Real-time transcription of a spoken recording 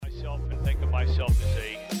myself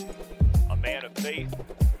as a man of faith.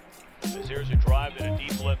 As there's a drive in a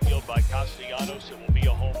deep left field by Castellanos, it will be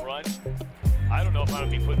a home run. I don't know if I'm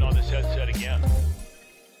going to be putting on this headset again.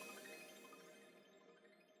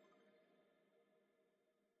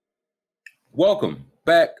 Welcome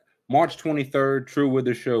back. March 23rd, True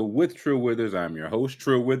Withers Show with True Withers. I'm your host,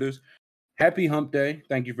 True Withers. Happy Hump Day.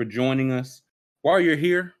 Thank you for joining us. While you're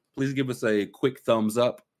here, please give us a quick thumbs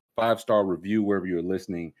up, 5-star review wherever you're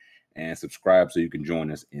listening, and subscribe so you can join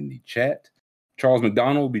us in the chat. Charles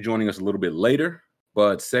McDonald will be joining us a little bit later,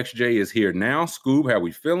 but Sex J is here now. Scoob, how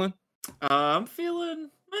we feeling? I'm feeling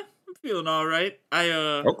all right.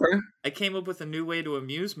 Okay. I came up with a new way to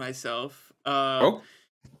amuse myself. So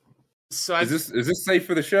is this safe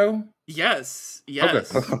for the show? Yes. Okay.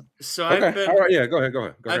 So okay. I've been all right. Yeah. Go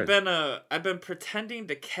ahead. I've been pretending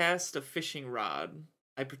to cast a fishing rod.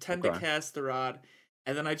 I pretend to cast the rod,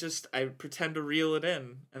 and then I pretend to reel it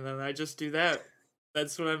in, and then I just do that.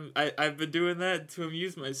 That's what I've been doing that to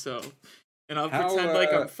amuse myself. And I'll pretend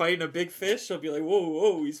like I'm fighting a big fish. I'll be like,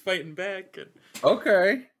 whoa, he's fighting back. And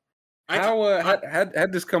okay.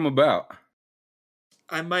 How'd this come about?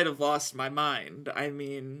 I might have lost my mind. I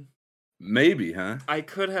mean, maybe, huh? I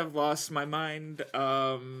could have lost my mind.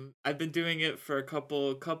 I've been doing it for a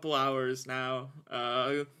couple hours now.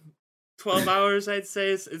 12 hours, I'd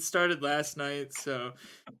say. It started last night, so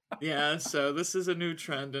yeah. So this is a new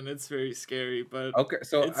trend, and it's very scary, but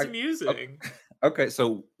it's amusing. Okay,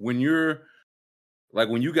 so when you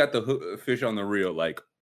got the fish on the reel, like,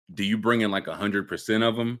 do you bring in like 100%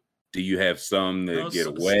 of them? Do you have some that get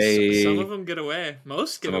away? Some of them get away.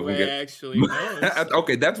 Most get away, actually. Most.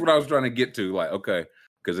 Okay, that's what I was trying to get to. Like, okay,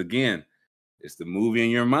 because again, it's the movie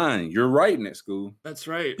in your mind. You're writing it, School. That's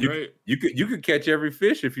right. You could catch every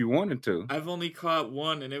fish if you wanted to. I've only caught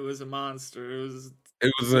one, and it was a monster.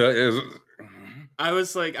 I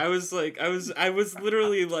was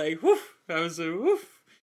literally like, woof. I was like, woof.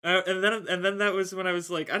 And then that was when I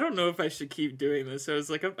was like, I don't know if I should keep doing this. I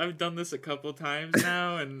was like, I've done this a couple times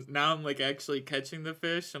now, and now I'm like actually catching the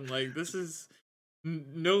fish. I'm like, this is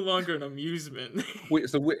no longer an amusement.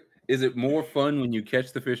 So is it more fun when you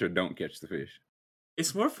catch the fish or don't catch the fish?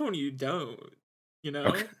 It's more fun when you don't,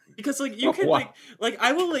 okay. Because like you can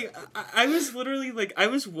I was literally like, I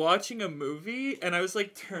was watching a movie and I was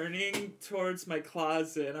like turning towards my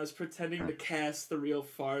closet and I was pretending to cast the reel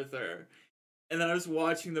farther. And then I was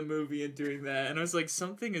watching the movie and doing that, and I was like,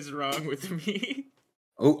 something is wrong with me.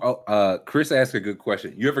 Chris asked a good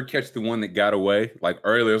question. You ever catch the one that got away? Like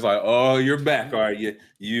earlier, it's like, oh, you're back, are you?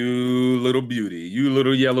 You little beauty, you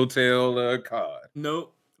little yellowtail cod.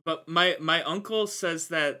 Nope. But my uncle says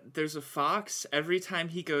that there's a fox. Every time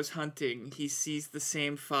he goes hunting, he sees the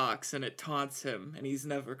same fox, and it taunts him, and he's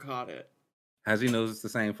never caught it. How's he knows it's the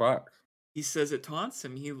same fox? He says it taunts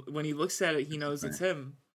him. When he looks at it, he knows it's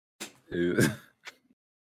him.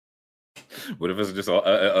 What if it's just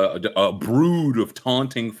a brood of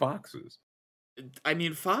taunting foxes? I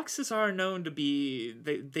mean, foxes are known to be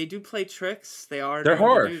they do play tricks. They're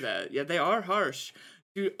harsh. To do that. Yeah, they are harsh,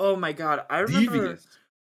 dude. Oh my god, I remember devious.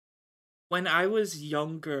 When I was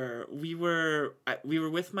younger, we were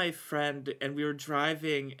with my friend and we were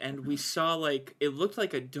driving and we saw like it looked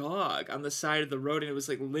like a dog on the side of the road and it was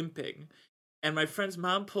like limping. And my friend's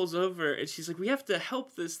mom pulls over and she's like, we have to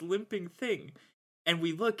help this limping thing. And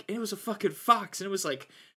we look and it was a fucking fox and it was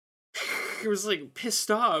like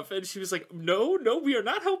pissed off. And she was like, no, we are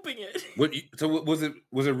not helping it. So was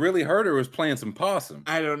it really hurt or was playing some possum?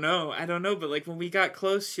 I don't know. But like when we got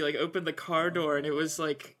close, she like opened the car door and it was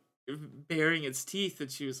like baring its teeth.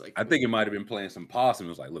 And she was like, I think it might have been playing some possum. It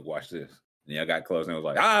was like, look, watch this. And y'all got close and it was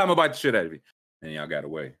like, I'm gonna bite the shit out of you. And y'all got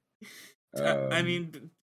away. I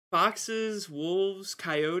mean, foxes, wolves,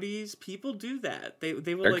 coyotes, people do that. They're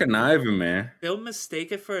like, conniving, man. They'll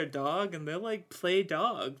mistake it for a dog and they'll like play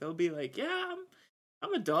dog. They'll be like, yeah,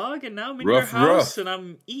 I'm a dog and now I'm in your house and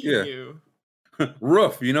I'm eating you.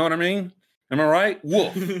 Roof, you know what I mean? Am I right?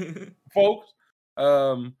 Wolf. Folks,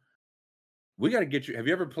 we got to get you. Have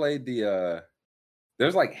you ever played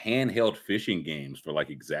there's like handheld fishing games for like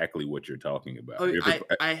exactly what you're talking about.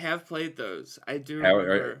 I have played those. I do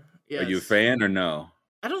remember. Are you a fan or no?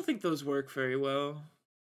 I don't think those work very well.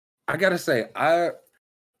 I gotta say, as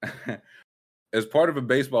part of a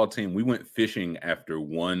baseball team, we went fishing after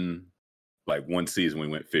one season. We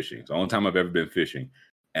went fishing. It's the only time I've ever been fishing,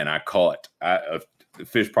 and I caught the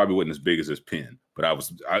fish. Probably wasn't as big as this pin, but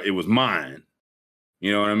it was mine.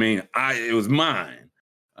 You know what I mean? It was mine.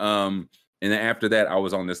 And then after that, I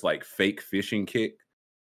was on this like fake fishing kick.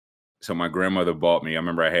 So my grandmother bought me. I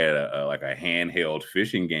remember I had a handheld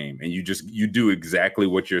fishing game, and you do exactly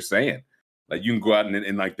what you're saying. Like you can go out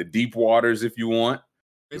in like the deep waters if you want.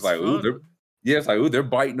 It's like, ooh, it's like, ooh, they're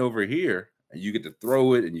biting over here, and you get to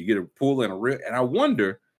throw it, and you get a pull and a rip. And I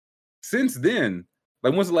wonder, since then,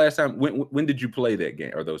 like, when's the last time? When did you play that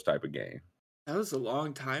game or those type of games? That was a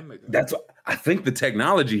long time ago. I think the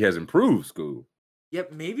technology has improved, School.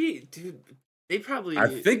 Yep, maybe, dude. They probably. I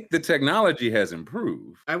think the technology has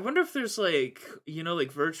improved. I wonder if there's like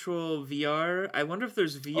virtual VR. I wonder if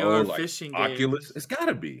there's VR like fishing Oculus. games. It's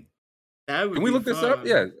gotta be. That would Can we be look this up?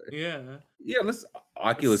 fun. Yeah. Let's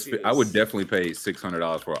Oculus. I would definitely pay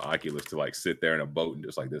 $600 for an Oculus to like sit there in a boat and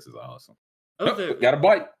just like, this is awesome. Oh, got a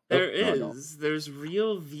bite. There's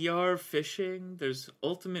real VR fishing. There's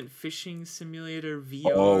Ultimate Fishing Simulator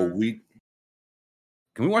VR. Oh,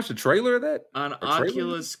 can we watch the trailer of that on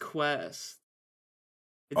Oculus Quest?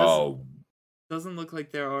 It doesn't look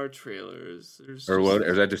like there are trailers. Is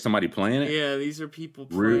that just somebody playing it? Yeah, these are people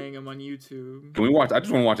playing them on YouTube. Can we watch? I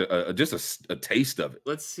just want to watch just a taste of it.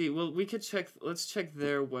 Let's see. Well, we could check. Let's check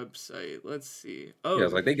their website. Let's see. Oh, yeah,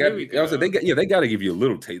 it's like they got to give you a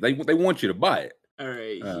little taste. They want you to buy it. All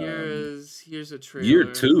right, here's a trailer. Year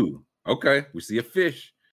 2. Okay, we see a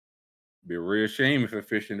fish. Be a real shame if a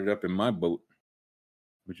fish ended up in my boat.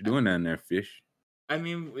 What you doing down there, fish? I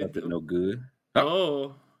mean, no good.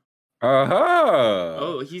 Oh.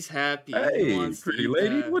 Oh, he's happy. Hey, pretty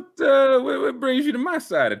lady, what brings you to my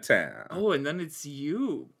side of town? Oh, and then it's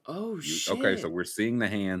you. Oh, shit. Okay, so we're seeing the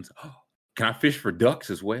hands. Can I fish for ducks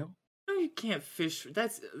as well? No, you can't fish.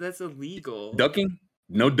 That's illegal. Ducking?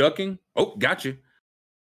 No ducking? Oh, got you.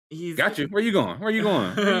 Got you. Where you going? Where you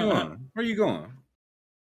going? Where you going?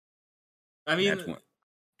 I mean,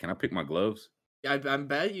 can I pick my gloves? I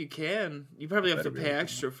bet you can. You probably have to pay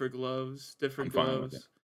extra for gloves, different gloves.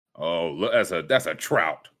 Oh, look, that's a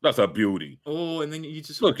trout. That's a beauty. Oh, and then you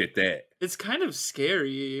just look at that. It's kind of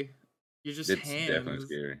scary. You're just hands. It's definitely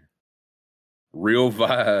scary. Real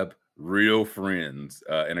vibe, real friends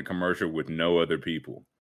in a commercial with no other people.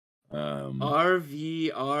 RVRF.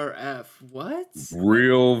 What?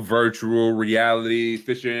 Real virtual reality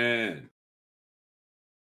fishing.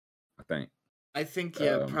 I think.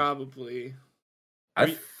 Yeah, probably.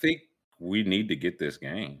 I think we need to get this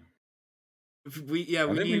game. We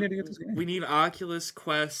need to get this game. We need Oculus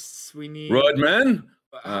Quests. We need Rodman.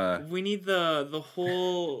 We need the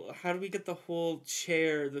whole. How do we get the whole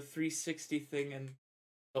chair, the 360 thing, and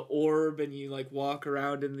the orb, and you like walk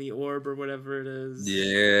around in the orb or whatever it is?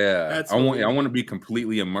 Yeah, I want to be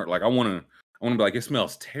completely immersed. Like I want to be like, it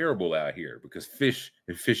smells terrible out here because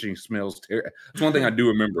fishing smells terrible. That's one thing I do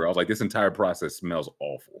remember. I was like, this entire process smells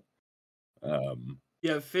awful.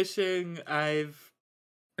 Yeah, fishing.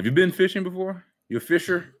 Have you been fishing before? You a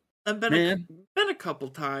fisher? I've been a couple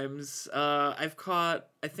times. I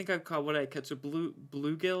think I've caught what I catch a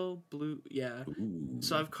bluegill. Yeah. Ooh.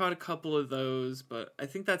 So I've caught a couple of those, but I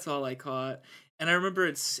think that's all I caught. And I remember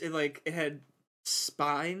it had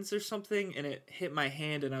spines or something, and it hit my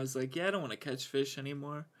hand, and I was like, yeah, I don't want to catch fish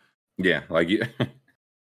anymore. Yeah, like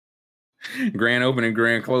grand opening,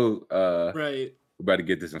 grand close. Right. We're about to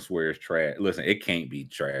get this and swear it's trash. Listen, it can't be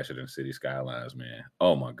trasher than City Skylines, man.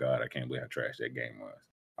 Oh my God, I can't believe how trash that game was.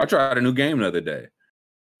 I tried a new game the other day.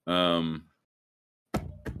 I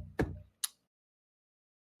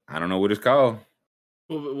don't know what it's called.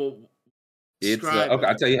 Well it's okay.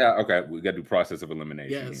 I'll tell you how. Okay, we got to do process of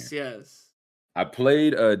elimination. Yes. I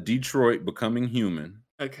played Detroit Becoming Human.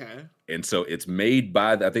 Okay. And so it's made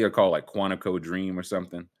by I think they're called like Quantico Dream or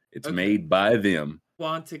something. It's made by them.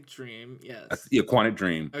 Quantic Dream, yes. Yeah, Quantic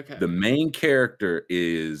Dream. Okay. The main character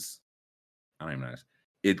is I don't even know.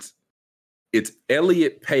 It's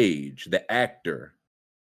Elliot Page, the actor,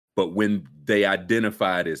 but when they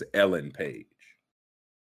identified as Ellen Page.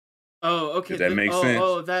 Oh, okay. Does that make sense?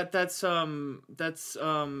 Oh, that's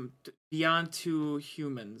Beyond Two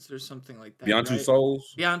Humans or something like that. Beyond Two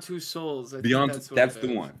Souls? Beyond Two Souls. That's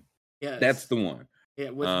the one. Yes. That's the one. Yeah,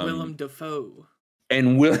 with Willem Dafoe.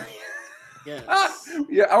 And Yes.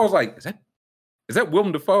 Yeah, I was like, is that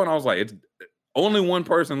Willem Dafoe? And I was like, it's only one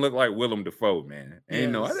person looked like Willem Dafoe, man.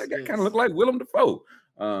 And that guy kind of looked like Willem Dafoe.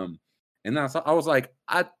 And then I was like,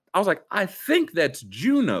 I think that's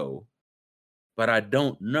Juno, but I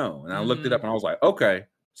don't know. And I looked it up, and I was like, okay,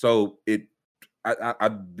 so I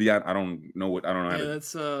don't know how to.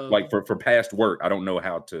 That's like for past work, I don't know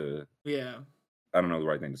how to. Yeah. I don't know the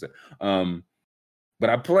right thing to say. But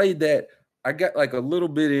I played that. I got like a little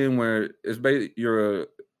bit in where it's basically you're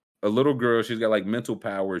a little girl. She's got like mental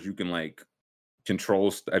powers. You can like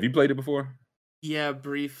control. Have you played it before? Yeah,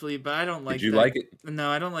 briefly, but I don't like. Did you like it? No,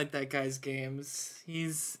 I don't like that guy's games.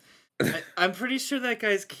 He's I'm pretty sure that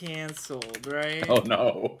guy's canceled, right? Oh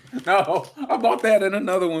no, I bought that and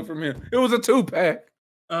another one from him. It was a 2-pack.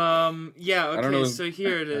 Yeah, I don't know. okay, so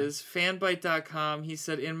here it is. Fanbyte.com, he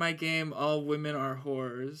said, in my game, all women are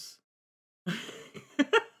whores.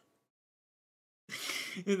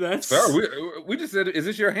 That's... Sir, we just said, is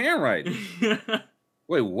this your handwriting?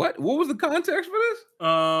 Wait, what? What was the context for this?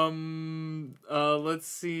 Let's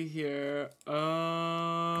see here.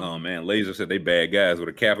 Oh man, Laser said they bad guys with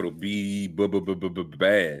a capital B,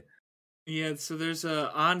 bad. Yeah, so there's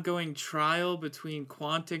a ongoing trial between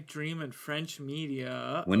Quantic Dream and French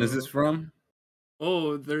media. When is this from?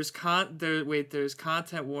 Oh, there's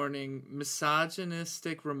content warning,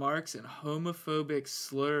 misogynistic remarks and homophobic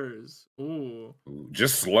slurs. Ooh.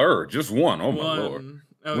 Just slur, just one. Oh my lord.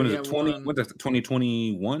 Oh, when is yeah, it 20? What's that?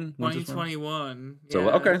 2021? 2021. Yeah.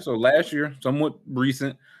 So okay, so last year, somewhat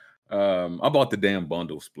recent. I bought the damn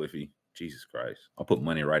bundle, Spliffy. Jesus Christ. I'll put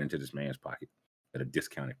money right into this man's pocket at a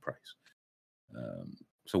discounted price.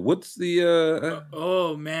 So what's the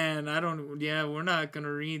oh man, we're not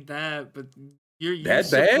gonna read that, but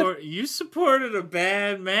you supported a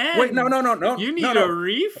bad man. Wait, no. You need a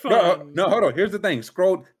refund. No, hold on. Here's the thing.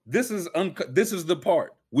 Scroll. This is the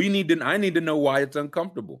part. I need to know why it's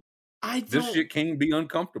uncomfortable. This shit can't be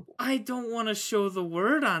uncomfortable. I don't want to show the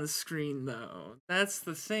word on screen though. That's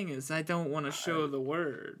the thing, is I don't want to show the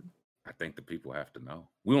word. I think the people have to know.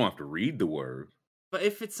 We don't have to read the word. But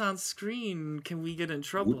if it's on screen, can we get in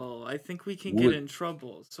trouble? I think we can get in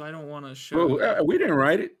trouble, so I don't want to show. Well, we didn't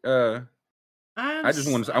write it. I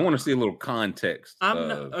want to see a little context.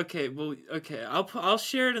 Okay. Well, okay. I'll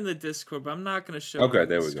share it in the Discord, but I'm not going to show. Okay, it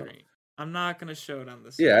there on we the go. screen. I'm not going to show it on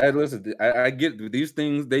the screen. Yeah, listen. I get these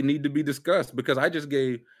things. They need to be discussed because I just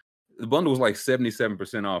gave the bundle was like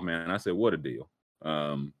 77% off, man. And I said, what a deal.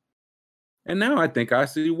 And now I think I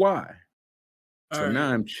see why. So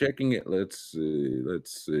now I'm checking it. Let's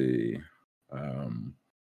see.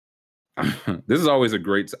 This is always a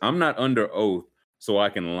great. I'm not under oath, so I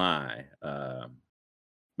can lie.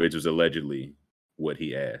 Which was allegedly what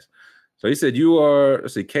he asked. So he said,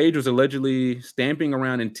 Cage was allegedly stamping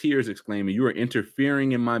around in tears, exclaiming, "You are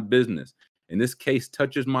interfering in my business. And this case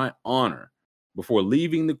touches my honor," before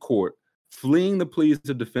leaving the court, fleeing the pleas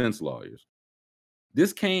of defense lawyers.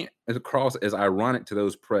 This came across as ironic to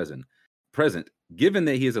those present, given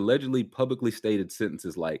that he has allegedly publicly stated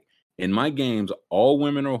sentences like, "In my games, all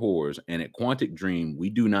women are whores, and at Quantic Dream, we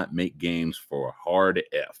do not make games for hard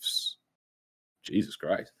Fs." Jesus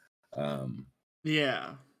Christ.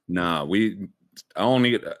 Yeah. Nah, I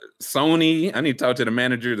only Sony. I need to talk to the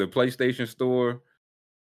manager of the PlayStation store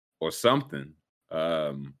or something.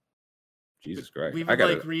 Jesus Christ. We would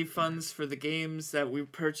like refunds for the games that we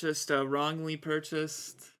purchased, wrongly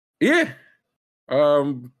purchased. Yeah.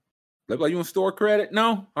 Like you want store credit?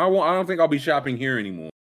 No, I won't. I don't think I'll be shopping here anymore.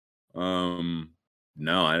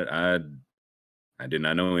 No, I did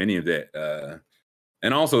not know any of that.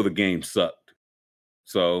 And also the game sucked.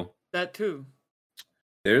 So that too.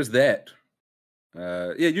 There's that.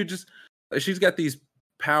 She's got these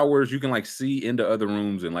powers. You can like see into other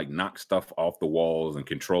rooms and like knock stuff off the walls and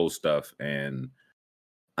control stuff. And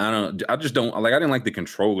I just don't like. I didn't like the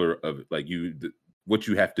controller of like what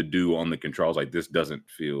you have to do on the controls. Like this doesn't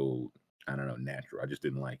feel, I don't know, natural. I just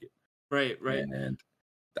didn't like it. Right. And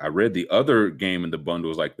I read the other game in the bundle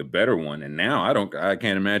was like the better one, and now I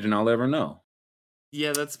can't imagine I'll ever know.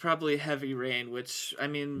 Yeah, that's probably Heavy Rain, which I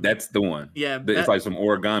mean, that's the one. Yeah, it's like some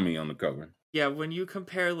origami on the cover. Yeah, when you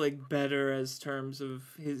compare like better as terms of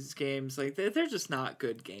his games, like they're just not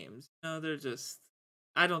good games. No, they're just.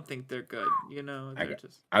 I don't think they're good. You know,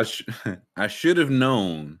 I should have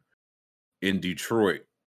known in Detroit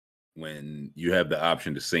when you have the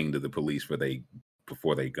option to sing to the police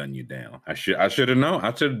before they gun you down. I should have known.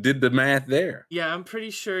 I should have did the math there. Yeah, I'm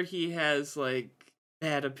pretty sure he has like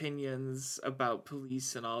bad opinions about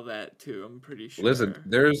police and all that too. I'm pretty sure. Listen,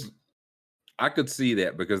 I could see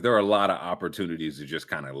that because there are a lot of opportunities to just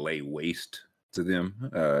kind of lay waste to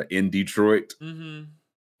them in Detroit. Mm-hmm.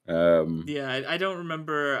 Yeah, I don't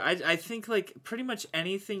remember. I think like pretty much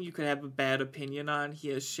anything you could have a bad opinion on, he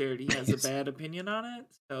has a bad opinion on it.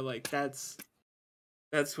 So like that's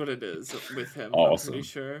what it is with him. Awesome. I'm pretty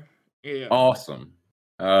sure. Yeah. Awesome.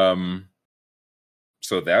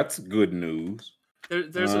 So that's good news.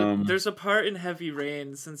 There's a part in Heavy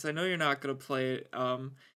Rain, since I know you're not gonna play it.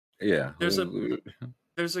 Yeah. There's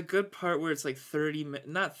a good part where it's like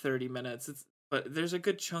not 30 minutes. But there's a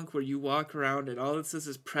good chunk where you walk around and all it says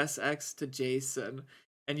is press X to Jason,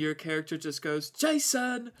 and your character just goes,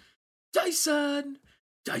 Jason, Jason,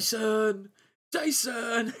 Jason,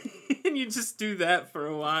 Jason, and you just do that for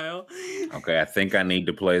a while. Okay, I think I need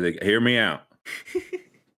to play the. Hear me out.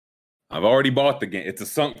 I've already bought the game. It's a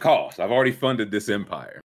sunk cost. I've already funded this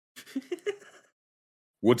empire.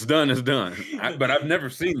 What's done is done. But I've never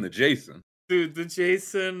seen the Jason. Dude, the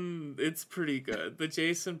Jason, it's pretty good. The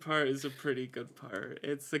Jason part is a pretty good part.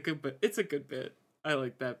 It's a good bit. It's a good bit. I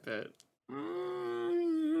like that bit.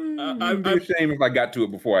 It'd be a shame if I got to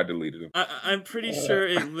it before I deleted it. I'm pretty sure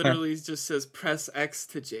it literally just says press X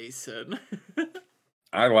to Jason.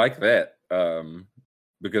 I like that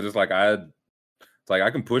because it's like I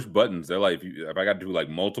can push buttons. They're like if I got to do like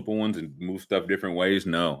multiple ones and move stuff different ways.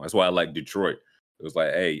 No, that's why I like Detroit. It was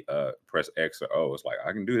like, hey, press X or O. It's like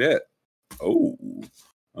I can do that. Oh,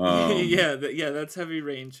 yeah, that's Heavy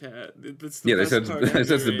Rain chat. That's the best part.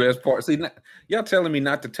 That's the best part. See, y'all telling me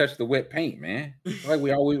not to touch the wet paint, man. Like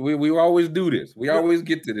we always do this. We always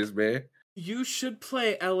get to this, man. You should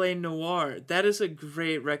play L.A. Noire. That is a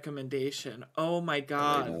great recommendation. Oh my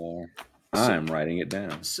god. I'm writing it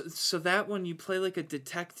down. So that one you play like a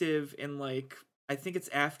detective in like I think it's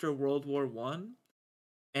after World War One,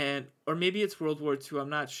 or maybe it's World War II. I'm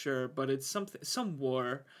not sure, but it's some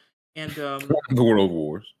war. And the World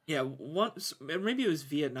Wars. Yeah, maybe it was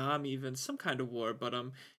Vietnam, even some kind of war. But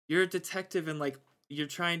you're a detective and like you're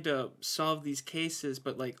trying to solve these cases,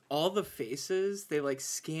 but like all the faces they like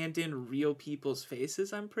scanned in real people's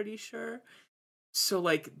faces. I'm pretty sure. So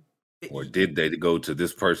like, or did they go to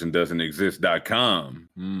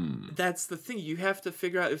thispersondoesn'texist.com? That's the thing. You have to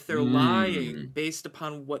figure out if they're lying based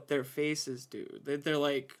upon what their faces do. They're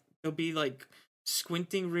like they'll be like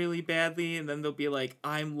squinting really badly, and then they'll be like,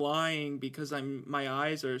 I'm lying because my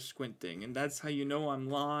eyes are squinting, and that's how you know I'm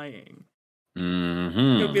lying.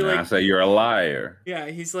 He'll be like, I say you're a liar. Yeah,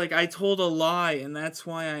 he's like, I told a lie, and that's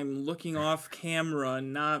why I'm looking off camera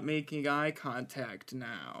and not making eye contact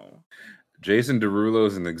now. Jason Derulo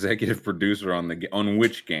is an executive producer on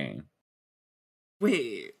which game?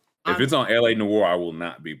 Wait, if it's on L.A. Noire, I will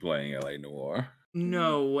not be playing L.A. Noire.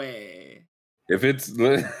 No way. If it's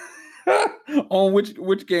on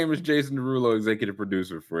which game is Jason Derulo executive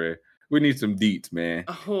producer, Fred? We need some deets, man.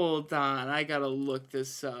 Hold on, I gotta look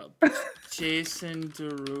this up. Jason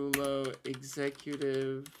Derulo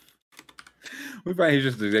executive. We find he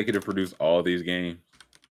just executive produced all these games.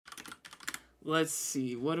 Let's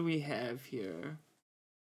see, what do we have here?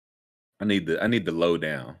 I need the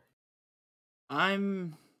lowdown.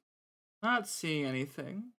 I'm not seeing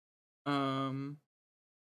anything.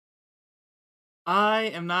 I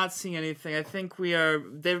am not seeing anything. I think we are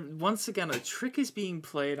there once again. A trick is being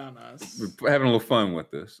played on us. We're having a little fun with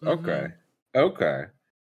this. Mm-hmm. Okay.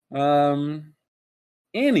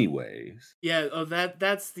 Anyways. Yeah. Oh,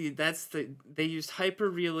 that's the they used hyper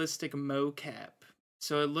realistic mocap,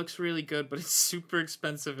 so it looks really good, but it's super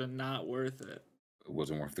expensive and not worth it. It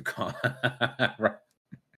wasn't worth the cost. Right.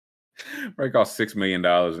 It cost $6 million,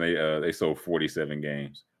 and they sold 47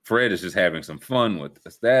 games. Fred is just having some fun with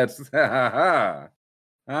this. That's I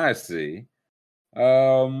see. I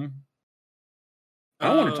want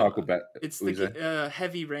to talk about. It's the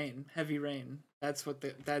Heavy Rain. Heavy Rain. That's what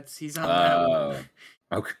he's on that one.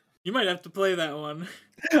 Okay. You might have to play that one.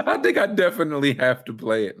 I think I definitely have to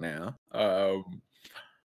play it now.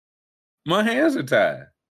 My hands are tied.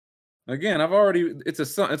 Again, I've already.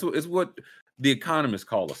 It's what the economists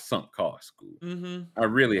call a sunk cost, school. Mm-hmm. I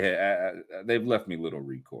really they've left me little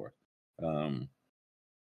recourse. I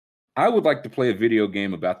would like to play a video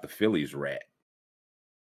game about the Phillies rat.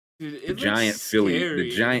 Dude, the giant Philly,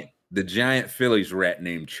 the giant Phillies rat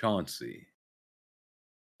named Chauncey.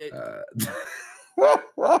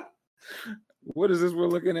 What is this we're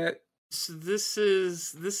looking at? So this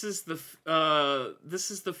is the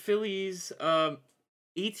Phillies.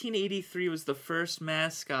 1883 was the first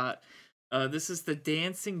mascot. This is the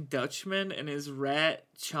Dancing Dutchman and his rat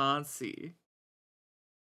Chauncey.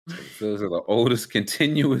 Those are the oldest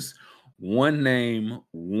continuous one name,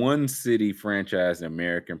 one city franchise in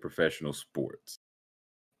American professional sports.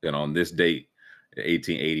 And on this date,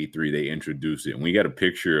 1883, they introduced it. And we got a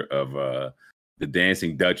picture of the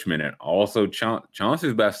Dancing Dutchman, and also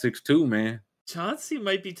Chauncey's about 6'2", man. Chauncey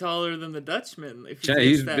might be taller than the Dutchman if he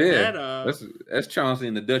he's that big. Head up. That's Chauncey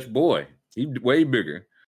and the Dutch boy. He's way bigger.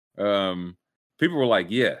 People were like,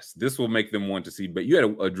 yes, this will make them want to see, but you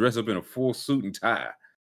had to dress up in a full suit and tie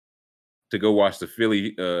to go watch the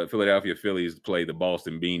Philadelphia Phillies play the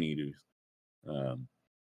Boston Bean Eaters, and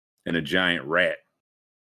a giant rat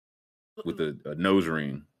with a nose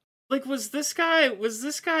ring. Like, was this guy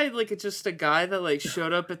like just a guy that like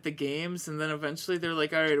showed up at the games, and then eventually they're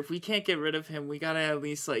like, all right, if we can't get rid of him, we gotta at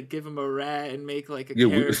least like give him a rat and make like a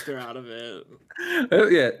character out of it.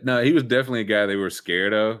 Yeah, no, he was definitely a guy they were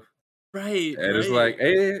scared of. Right. And it's like,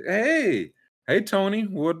 hey, Tony,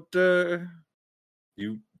 what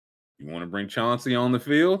you want to bring Chauncey on the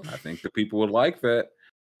field? I think the people would like that.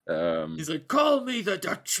 He's like, call me the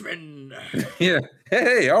Dutchman. Yeah.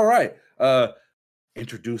 Hey, all right.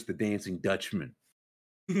 Introduce the dancing Dutchman.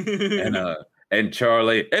 and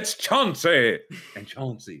Charlie, it's Chauncey. And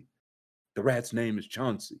Chauncey. The rat's name is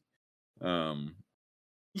Chauncey.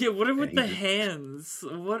 Yeah, what are with the hands?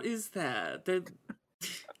 What is that?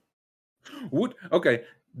 What? Okay,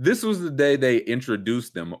 this was the day they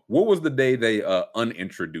introduced them. What was the day they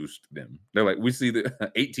unintroduced them? They're like, we see the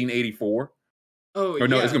 1884. Oh, or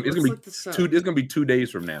no, yeah, it's gonna be two. It's gonna be 2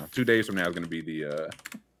 days from now. 2 days from now is gonna be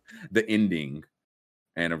the ending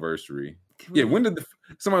anniversary. Yeah, when did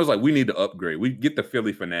somebody was like, we need to upgrade. We get the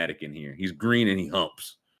Philly fanatic in here. He's green and he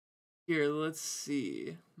humps. Here, let's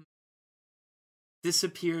see.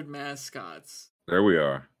 Disappeared mascots. There we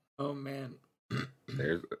are. Oh man.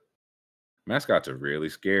 Mascots are really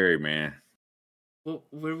scary, man. Well,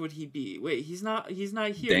 where would he be? Wait, he's not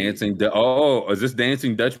here. Dancing. Is this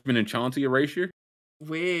Dancing Dutchman and Chauncey Erasure?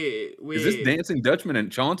 Wait. Is this Dancing Dutchman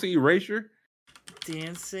and Chauncey Erasure?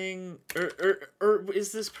 Dancing or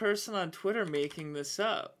is this person on Twitter making this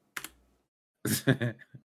up?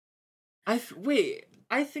 I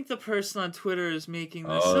think the person on Twitter is making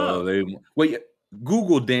this up.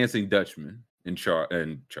 Google Dancing Dutchman and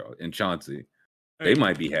Chauncey. They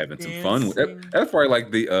might be having some fun with that. That's probably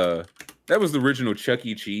like that was the original Chuck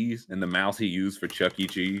E. Cheese and the mouse he used for Chuck E.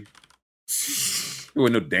 Cheese. There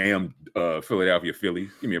was no damn Philadelphia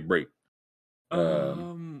Phillies. Give me a break.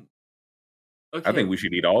 Okay. I think we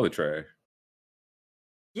should eat all the trash.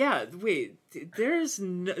 Yeah, wait. There is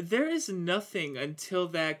nothing until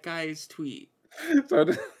that guy's tweet. So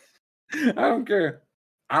I don't care.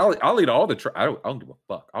 I'll eat all the trash. I don't give a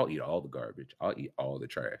fuck. I'll eat all the garbage. I'll eat all the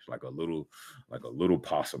trash like a little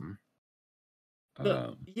possum.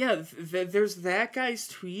 There's that guy's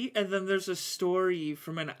tweet, and then there's a story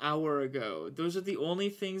from an hour ago. Those are the only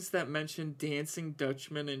things that mention Dancing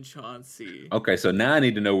Dutchman and Chauncey. Okay, so now I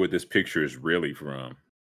need to know where this picture is really from.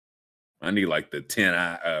 I need like the 10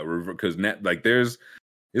 because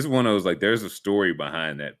it's one of those like there's a story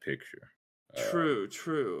behind that picture. True.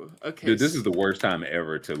 Okay, dude, this is the worst time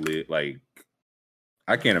ever to live. Like,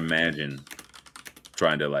 I can't imagine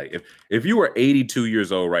trying to like if you were 82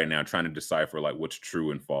 years old right now trying to decipher like what's true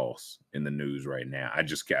and false in the news right now. I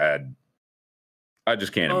just can't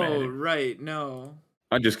imagine. Oh, right, no.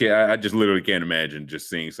 I just literally can't imagine just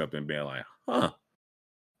seeing something being like, huh.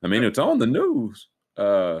 I mean, it's on the news.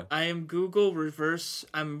 I am reverse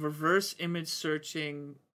image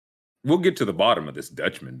searching. We'll get to the bottom of this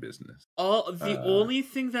Dutchman business. Only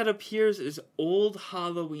thing that appears is Old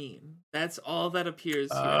Halloween. That's all that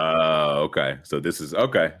appears here. Okay. So this is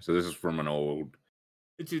from an old.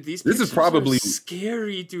 Dude, this is probably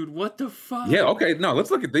scary, dude. What the fuck? Yeah. Okay. No, let's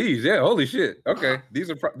look at these. Yeah. Holy shit. Okay. These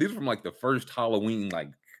are from like the first Halloween like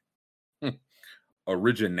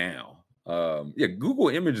original. Yeah. Google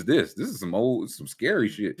image this. This is some scary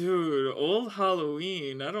shit. Dude, Old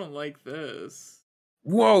Halloween. I don't like this.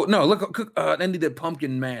 Whoa, no, look, I need that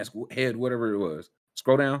pumpkin mask head, whatever it was.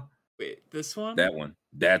 Scroll down. Wait, this one? That one.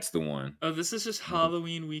 That's the one. Oh, this is just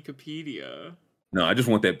Halloween Wikipedia. No, I just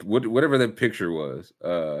want that, whatever that picture was.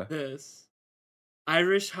 This.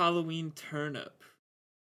 Irish Halloween turnip.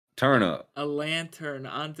 Turnip. A lantern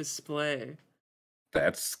on display.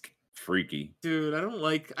 That's freaky. Dude,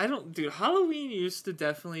 Halloween used to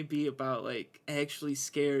definitely be about, like, actually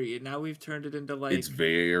scary, and now we've turned it into, like... It's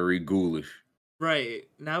very ghoulish. Right.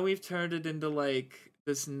 Now we've turned it into, like,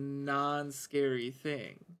 this non-scary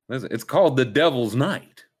thing. Listen, it's called the Devil's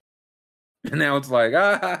Night. And now it's like,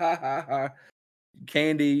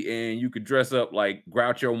 candy, and you could dress up like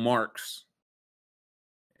Groucho Marx.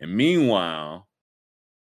 And meanwhile,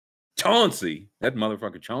 Chauncey, that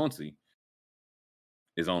motherfucker Chauncey,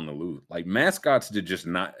 is on the loose. Like, mascots did just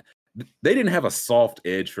not... They didn't have a soft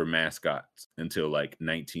edge for mascots until, like,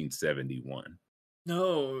 1971.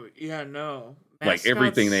 No. Like,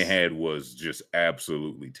 everything they had was just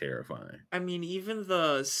absolutely terrifying. I mean, even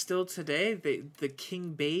still today, the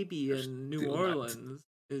King Baby in New Orleans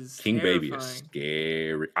is King terrifying. Baby is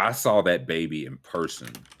scary. I saw that baby in person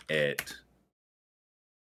at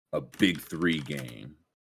a Big 3 game.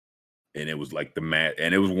 And it was like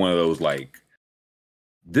and it was one of those like,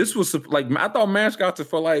 this was like, I thought mascots are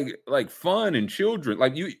for like fun and children.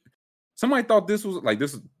 Like somebody thought this was like,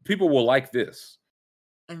 people will like this.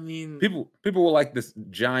 I mean, People were like this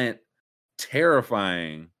giant,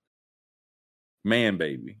 terrifying man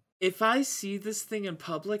baby. if I see this thing in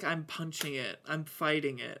public, I'm punching it. I'm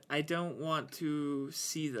fighting it. I don't want to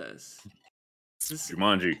see this.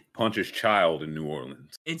 Jumanji punches child in New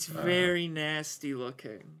Orleans. It's very nasty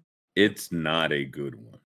looking. It's not a good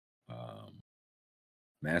one.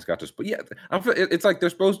 Mascot just, but yeah, it's like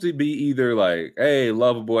they're supposed to be either like, hey,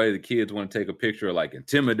 lover boy, the kids want to take a picture, like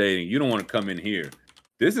intimidating. You don't want to come in here.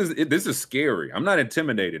 This is scary. I'm not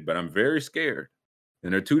intimidated, but I'm very scared.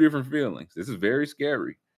 And they're two different feelings. This is very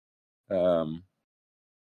scary. Oh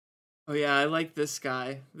yeah, I like this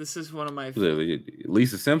guy. This is one of my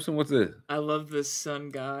Lisa Simpson. What's this? I love this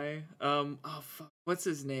son guy. Oh fuck, what's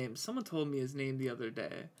his name? Someone told me his name the other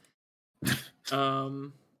day.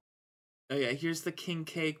 Oh yeah, here's the king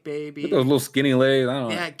cake baby. Look at those little skinny legs. I don't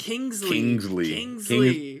know. Yeah, Kingsley.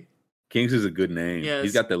 Kingsley's a good name. Yes.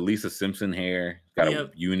 He's got the Lisa Simpson hair. Got a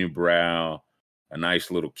unibrow, a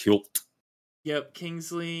nice little kilt. Yep,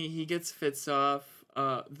 Kingsley. He gets fits off.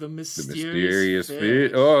 The mysterious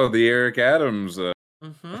fit. Oh, the Eric Adams.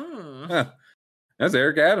 That's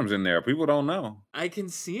Eric Adams in there. People don't know. I can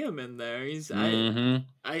see him in there. He's I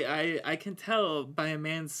can tell by a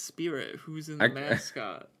man's spirit who's in the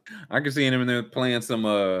mascot. I can see him in there playing some.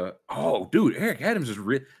 Oh, dude, Eric Adams is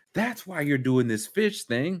that's why you're doing this fish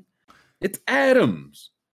thing. It's Adams.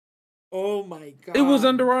 Oh my god! It was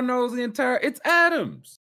under our nose the entire. It's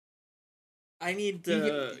Adams. I need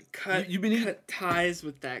to cut ties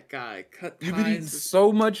with that guy. You've been eating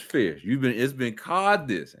so much fish. It's been cod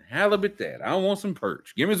this and halibut that. I want some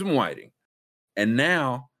perch. Give me some whiting. And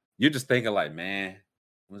now you're just thinking like, man,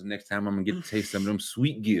 when's the next time I'm gonna get to taste some of them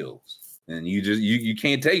sweet gills? And you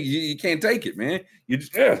can't take you can't take it, man. You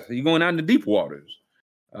just you're going out in the deep waters.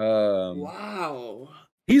 Wow.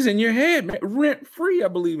 He's in your head, man. Rent free, I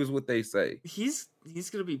believe is what they say. He's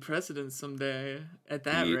gonna be president someday at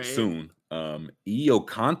that rate. Soon.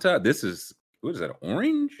 Iokanta, this is what is that?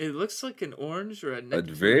 Orange? It looks like an orange or a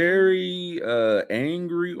very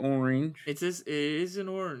angry orange. It is an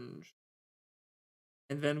orange.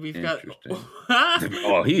 And then we've got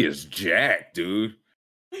oh, he is jacked, dude.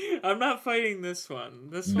 I'm not fighting this one.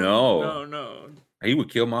 No. He would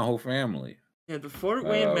kill my whole family. Yeah, the Fort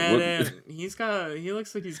Wayne Mad he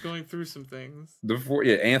looks like he's going through some things.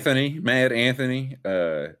 Anthony, Mad Anthony.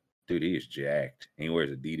 Dude, he is jacked. He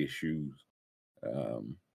wears Adidas shoes.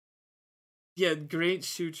 Yeah, great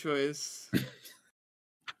shoe choice.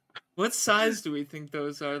 What size do we think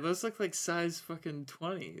those are? Those look like size fucking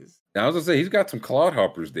 20s. I was gonna say he's got some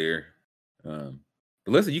clodhoppers there. But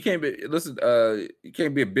listen, you can't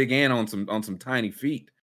be a big ant on some tiny feet.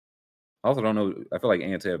 I also don't know. I feel like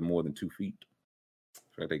ants have more than 2 feet.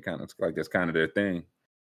 So it's like that's kind of their thing.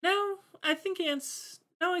 No, I think ants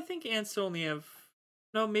only have.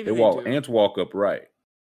 No, maybe they walk. Do. Ants walk upright,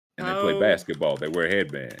 and they play basketball. They wear a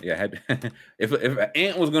headband. Yeah, if an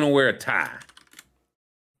ant was gonna wear a tie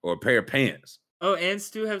or a pair of pants. Oh, ants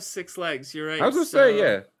do have 6 legs. You're right. I was gonna say,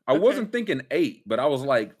 yeah. I wasn't thinking 8, but I was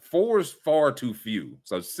like 4 is far too few.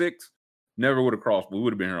 So 6 never would have crossed. We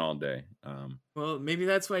would have been here all day. Well, maybe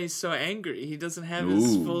that's why he's so angry. He doesn't have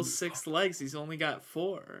his full 6 legs. He's only got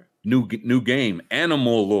 4. New game,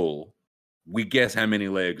 animal. We guess how many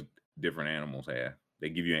legs different animals have. They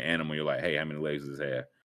give you an animal. You're like, hey, how many legs does this have?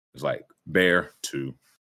 It's like bear 2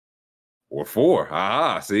 or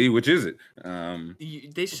 4. See, which is it?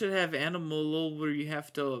 They should have animal where you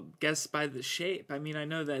have to guess by the shape. I mean, I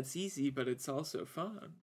know that's easy, but it's also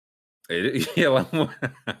fun.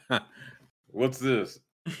 What's this?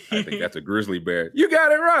 I think that's a grizzly bear. You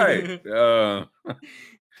got it right.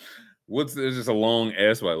 What's this? Just a long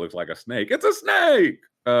S, but it looks like a snake. It's a snake.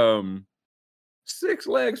 6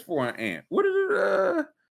 legs for an ant. What is it?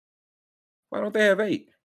 Why don't they have 8?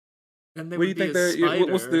 Then they would be a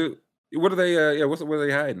spider. What are they? What are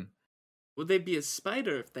they hiding? Would they be a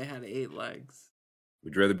spider if they had 8 legs?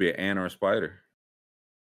 Would you rather be an ant or a spider?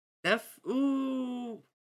 I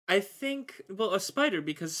think a spider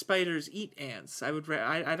because spiders eat ants. I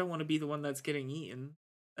don't want to be the one that's getting eaten.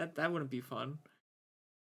 That wouldn't be fun.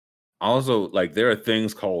 Also, like there are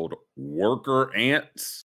things called worker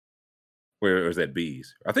ants. Where is that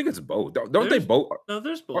bees? I think it's both. Don't they both? No,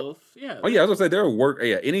 there's both. Yeah. Oh yeah, I was gonna say there are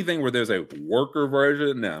anything where there's a worker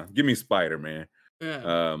version. No, give me spider, man. Yeah.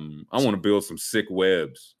 I want to build some sick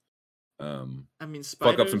webs. I mean,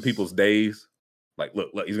 fuck up some people's days. Like, look,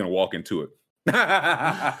 he's gonna walk into it.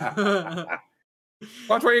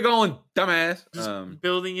 Watch where you're going, dumbass. Just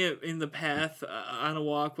building it in the path on a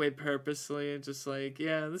walkway purposely, and just like,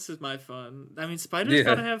 yeah, this is my fun. I mean, spiders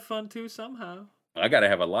gotta have fun too somehow. I gotta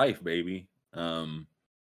have a life, baby.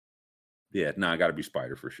 Yeah, I got to be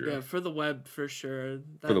Spider for sure. Yeah, for the web for sure.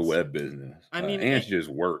 For the web business. I mean, ants just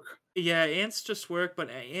work. Yeah, ants just work, but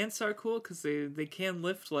ants are cool because they can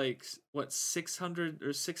lift like what 600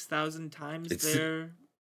 or 6,000 times their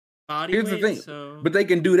body weight. Here's the thing, so... but they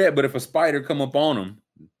can do that. But if a spider come up on them,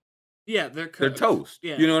 yeah, they're toast.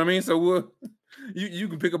 Yeah. You know what I mean? So you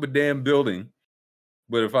can pick up a damn building,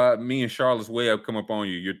 but if me and Charlotte's Web come up on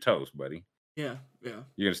you, you're toast, buddy. Yeah. You're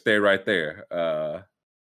gonna stay right there.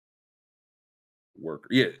 Worker.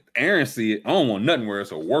 Yeah, Aaron see it. I don't want nothing where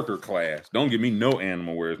it's a worker class. Don't give me no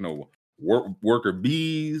animal where it's no worker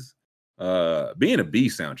bees. Being a bee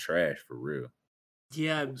sound trash for real.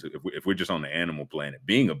 Yeah. So if we're just on the animal planet,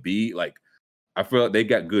 being a bee, like I feel like they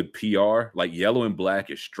got good PR. Like Yellow and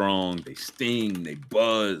Black is strong. They sting. They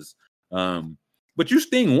buzz. But you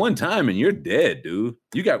sting one time and you're dead, dude.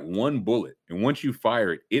 You got one bullet, and once you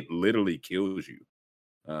fire it, it literally kills you.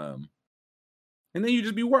 And then you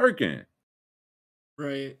just be working.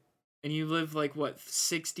 Right. And you live like what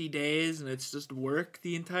 60 days and it's just work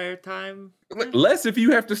the entire time? Less if you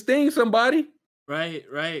have to sting somebody. Right.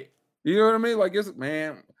 You know what I mean? Like it's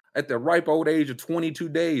at the ripe old age of 22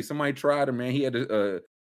 days, somebody tried him, man. He had to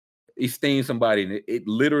he sting somebody and it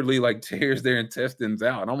literally like tears their intestines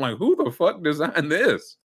out. And I'm like, who the fuck designed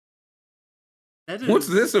this? What's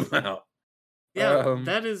this about? Yeah,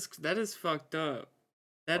 that is fucked up.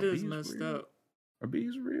 That is messed up. Are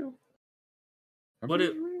bees real? What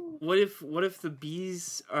if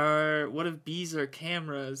bees are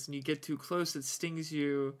cameras and you get too close, it stings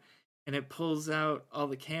you and it pulls out all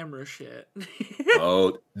the camera shit?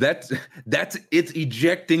 Oh, that's it's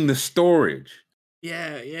ejecting the storage.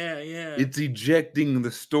 Yeah. It's ejecting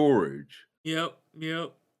the storage. Yep.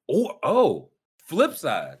 Oh, flip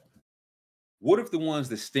side. What if the ones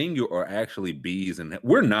that sting you are actually bees? And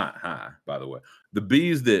we're not high, by the way. The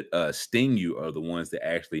bees that sting you are the ones that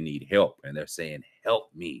actually need help. And they're saying,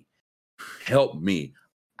 help me.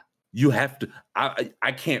 You have to,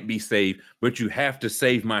 I can't be saved, but you have to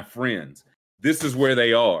save my friends. This is where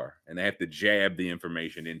they are. And they have to jab the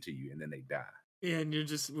information into you and then they die. Yeah, and you're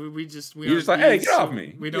just you're just like, hey, get off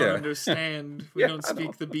me. We don't understand. We don't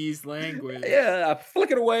speak the bees' language. Yeah, I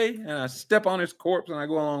flick it away and I step on his corpse and I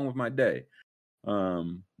go along with my day.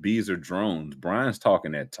 Bees are drones. Brian's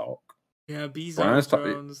talking that talk. Yeah, bees are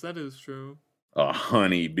drones. That is true. A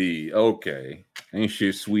honey bee. Okay. Ain't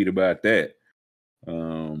shit sweet about that.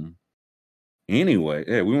 Anyway,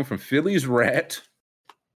 yeah, we went from Philly's rat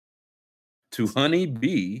to honey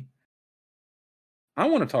bee. I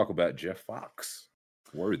want to talk about Jeff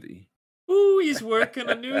Foxworthy. Ooh, he's working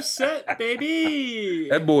a new set, baby.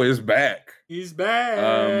 That boy is back. He's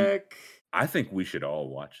back. I think we should all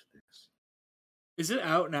watch this. Is it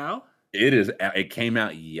out now? It is. It came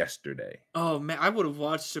out yesterday. Oh man, I would have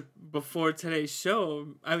watched it before today's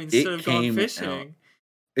show. I mean, instead of going fishing.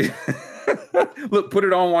 Look, put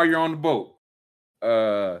it on while you're on the boat.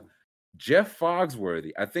 Jeff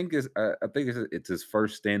Foxworthy. I think it's his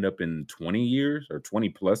first stand up in 20 years or 20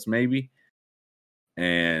 plus maybe.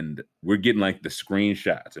 And we're getting like the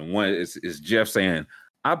screenshots, and one is Jeff saying,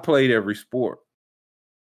 "I played every sport,"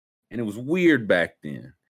 and it was weird back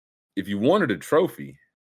then. If you wanted a trophy,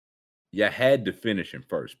 you had to finish in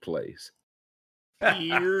first place.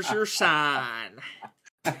 Here's your sign.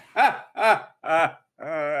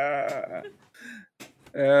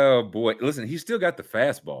 Oh boy! Listen, he still got the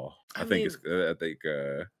fastball. I think.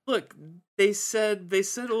 Look, they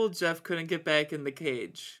said old Jeff couldn't get back in the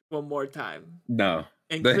cage one more time. No,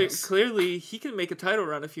 and clearly he can make a title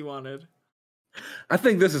run if he wanted. I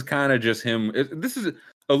think this is kind of just him. This is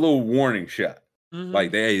a little warning shot. Mm-hmm.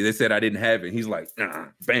 Like they said I didn't have it. He's like,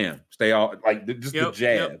 bam, stay off. Like just the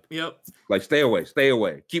jab. Yep. Like stay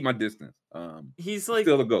away. Keep my distance. He's like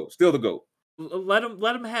still the goat. Let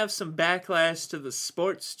him have some backlash to the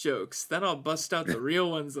sports jokes. Then I'll bust out the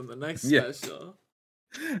real ones on the next special.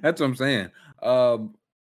 That's what I'm saying.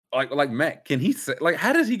 Like Matt, can he say, like,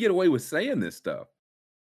 how does he get away with saying this stuff?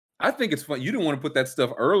 I think it's fun. You didn't want to put that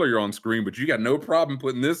stuff earlier on screen, but you got no problem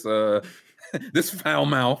putting this this foul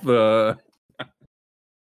mouth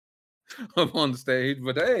up on the stage.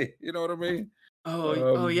 But hey, you know what I mean?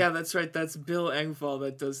 Oh yeah, that's right. That's Bill Engvall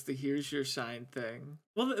that does the "Here's Your Sign" thing.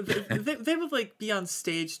 Well, they would like be on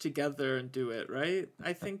stage together and do it, right?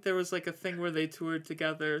 I think there was like a thing where they toured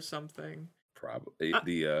together or something. Probably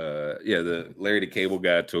the Larry the Cable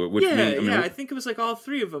Guy tour. Which I think it was like all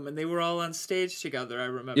three of them, and they were all on stage together. I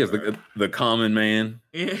remember. Yes, the Common Man.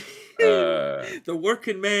 Yeah. The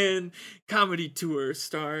Working Man comedy tour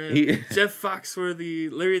starring Jeff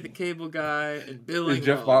Foxworthy, Larry the Cable Guy, and Bill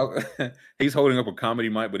Engvall. He's holding up a comedy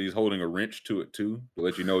mic, but he's holding a wrench to it too, to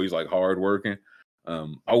let you know he's like hard working.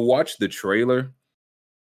 I watched the trailer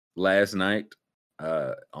last night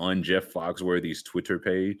on Jeff Foxworthy's Twitter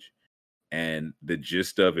page, and the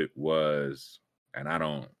gist of it was,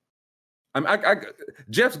 and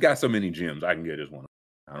Jeff's got so many gems. I can get this one.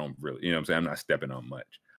 I don't really, you know what I'm saying? I'm not stepping on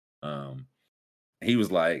much. He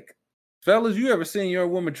was like, fellas, you ever seen your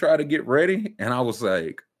woman try to get ready? And I was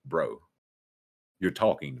like, bro, you're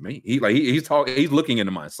talking to me. He's looking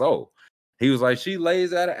into my soul. He was like, she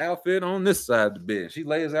lays out an outfit on this side of the bed. She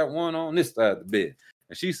lays out one on this side of the bed.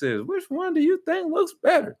 And she says, which one do you think looks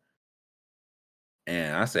better?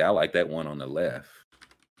 And I say, I like that one on the left.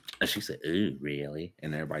 And she said, ooh, really?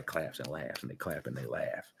 And everybody claps and laughs, and they clap and they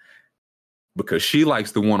laugh. Because she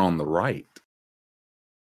likes the one on the right.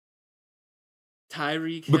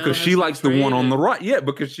 Tyreek Hill because she likes the one on the right. Yeah,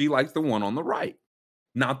 because she likes the one on the right,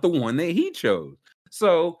 not the one that he chose.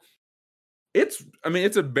 So it's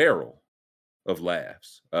a barrel of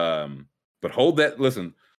laughs. But hold that.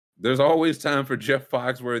 Listen, there's always time for Jeff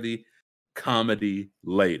Foxworthy comedy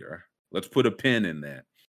later. Let's put a pin in that.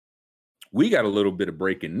 We got a little bit of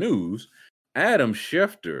breaking news. Adam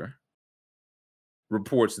Schefter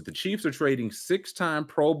reports that the Chiefs are trading 6-time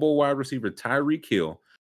Pro Bowl wide receiver Tyreek Hill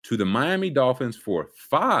to the Miami Dolphins for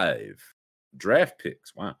 5 draft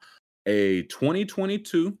picks. Wow. A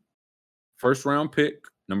 2022 first-round pick,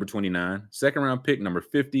 number 29, second-round pick, number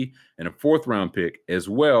 50, and a fourth-round pick, as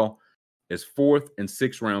well as 4th and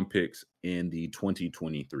 6th-round picks in the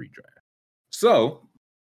 2023 draft. So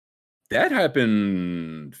that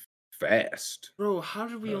happened fast. Bro, how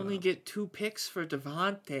did we only get 2 picks for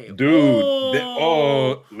Devontae?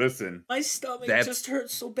 Dude, listen. My stomach just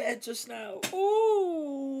hurts so bad just now.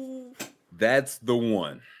 Oh. That's the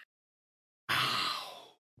one.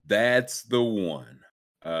 That's the one.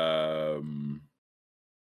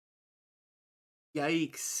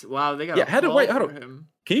 Yikes. Wow, they got hold on.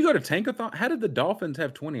 Can you go to Tankathon? How did the Dolphins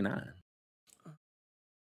have 29?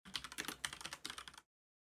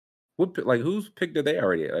 Whose pick did they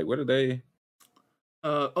already have? What are they?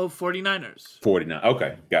 49ers. 49.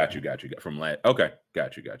 Okay, got you. From last. Okay,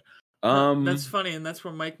 got you. That's funny, and that's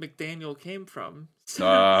where Mike McDaniel came from.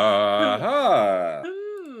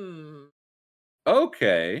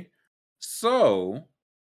 Okay, so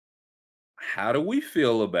how do we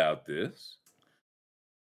feel about this?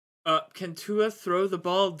 Can Tua throw the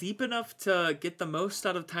ball deep enough to get the most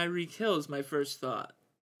out of Tyreek Hill is my first thought.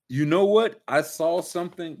 You know what? I saw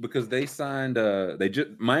something because they signed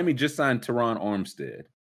Miami just signed Teron Armstead.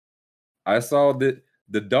 I saw that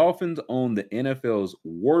the Dolphins own the NFL's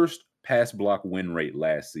worst pass block win rate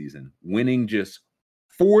last season, winning just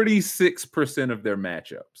 46% of their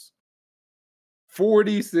matchups.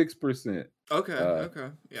 46%. Okay.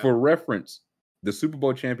 Yeah. For reference, the Super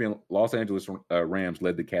Bowl champion Los Angeles Rams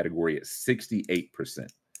led the category at 68%.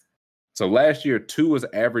 So last year, Tua's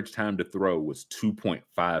average time to throw was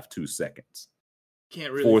 2.52 seconds.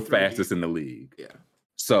 Can't really 4th fastest in the league. Yeah.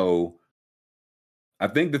 So I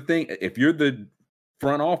think the thing, if you're the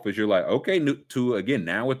front office, you're like, okay, Tua, again,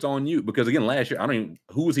 now it's on you. Because again, last year,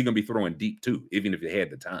 who was he going to be throwing deep to, even if he had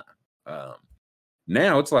the time?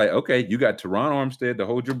 Now it's like, okay, you got Teron Armstead to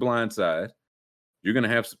hold your blind side. You're going to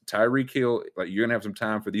have Tyreek Hill, you're going to have some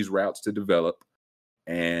time for these routes to develop.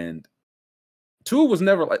 And Tua was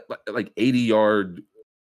never like 80-yard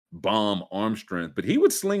bomb arm strength, but he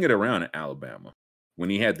would sling it around at Alabama when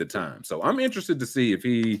he had the time. So I'm interested to see if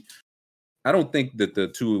I don't think that the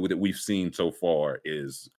Tua that we've seen so far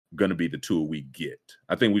is going to be the Tua we get.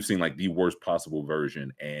 I think we've seen like the worst possible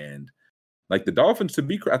version. And like the Dolphins,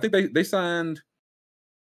 I think they signed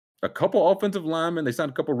a couple offensive linemen. They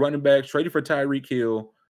signed a couple running backs, traded for Tyreek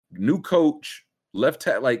Hill, new coach, left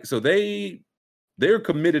tackle. So they're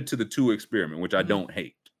committed to the Tua experiment, which I don't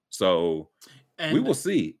hate. So we will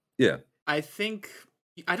see. Yeah. I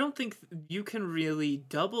don't think you can really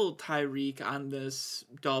double Tyreek on this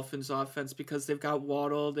Dolphins offense because they've got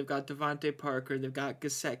Waddle, they've got Devontae Parker, they've got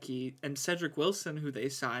Gesicki, and Cedric Wilson, who they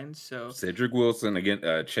signed. So Cedric Wilson, again,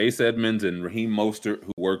 Chase Edmonds and Raheem Mostert,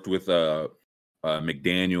 who worked with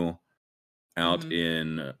McDaniel out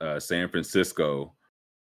in San Francisco.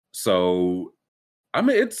 So,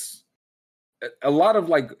 it's a lot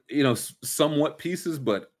of somewhat pieces,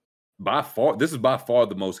 but this is by far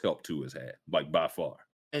the most help Tua has had, by far.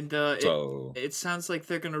 And it sounds like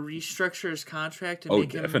they're going to restructure his contract and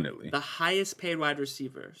make definitely him the highest paid wide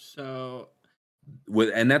receiver. So,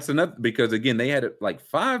 and that's another, because again, they had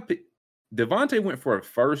 5. Devontae went for a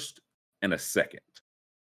first and a second.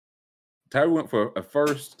 Tyreek went for a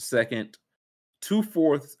first, second, 2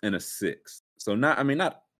 fourths, and a 6th. So not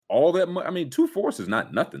all that much. 2 fourths is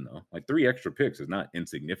not nothing though. 3 extra picks is not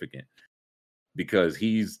insignificant. because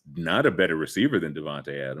he's not a better receiver than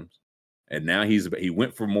Davante Adams. And now he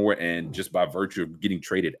went for more, and just by virtue of getting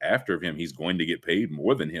traded after him, he's going to get paid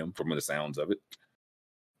more than him from the sounds of it.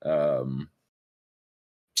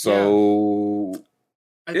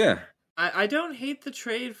 I don't hate the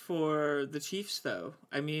trade for the Chiefs, though.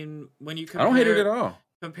 I mean, when you compare, I don't hate it at all.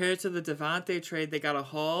 Compared to the Davante trade, they got a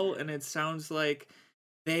haul, and it sounds like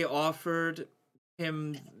they offered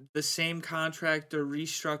him the same contract or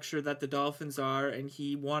restructure that the Dolphins are, and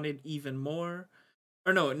he wanted even more.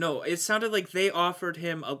 Or no, it sounded like they offered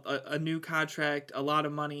him a new contract, a lot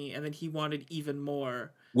of money, and then he wanted even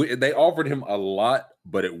more. They offered him a lot,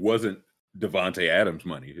 but it wasn't Davante Adams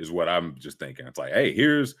money, is what I'm just thinking. It's like, hey,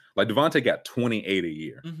 here's like Davante got 28 a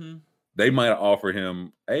year. Mm-hmm. They might have offered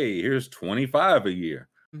him, hey, here's 25 a year.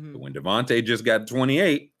 Mm-hmm. But when Davante just got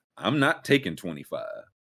 28, I'm not taking 25.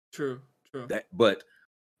 True. But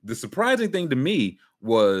the surprising thing to me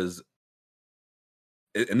was,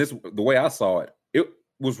 and this the way I saw it, it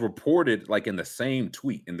was reported like in the same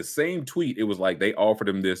tweet. In the same tweet, it was like they offered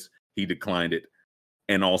him this, he declined it,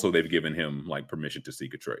 and also they've given him like permission to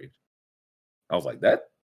seek a trade. I was like, that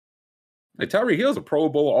like Tyreek Hill's a Pro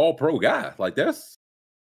Bowl, all pro guy. Like that's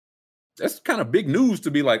kind of big news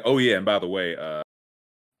to be like, oh yeah, and by the way,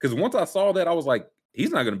 because once I saw that, I was like,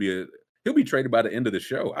 he's not going to he'll be traded by the end of the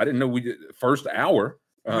show. I didn't know we did first hour.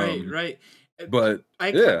 Right. But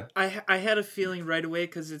I had a feeling right away,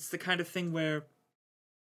 because it's the kind of thing where,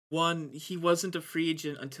 one, he wasn't a free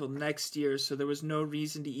agent until next year, so there was no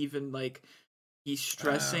reason to even like be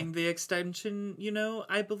stressing the extension.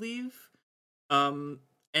 I believe. And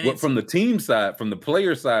from the team side, from the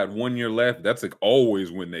player side, 1 year left. That's like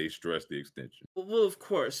always when they stress the extension. Well, of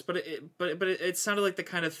course, but it sounded like the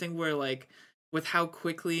kind of thing where, like, with how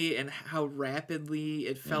quickly and how rapidly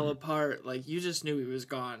it fell apart, like you just knew he was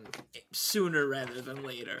gone sooner rather than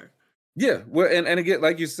later. Yeah, well, and again,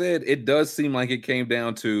 like you said, it does seem like it came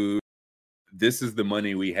down to, this is the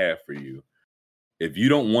money we have for you. If you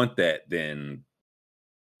don't want that, then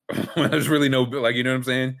there's really no, like, you know what I'm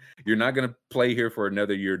saying? You're not going to play here for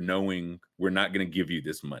another year knowing we're not going to give you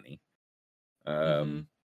this money. And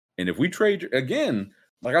if we trade, again,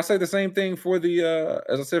 like I say the same thing for the,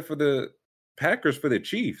 as I said, for the Packers, for the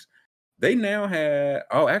Chiefs, they now have,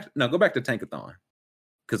 go back to Tankathon.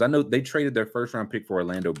 Because I know they traded their first round pick for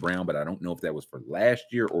Orlando Brown, but I don't know if that was for last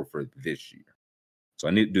year or for this year. So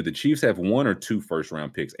do the Chiefs have 1 or 2 first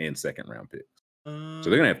round picks and second round picks? So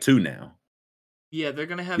they're gonna have 2 now. Yeah, they're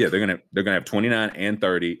gonna have. Yeah, they're gonna have 29 and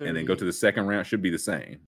 30, and then go to the second round. Should be the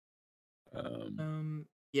same.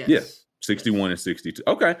 Yes. Yeah, 61 and 62.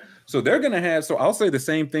 Okay, so they're gonna have. So I'll say the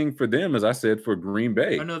same thing for them as I said for Green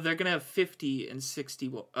Bay. Oh no, they're gonna have 50 and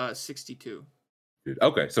 62.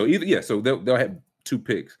 Okay, so so they'll have 2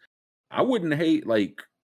 picks. I wouldn't hate, like,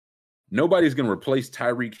 nobody's gonna replace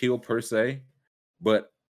Tyreek Hill per se,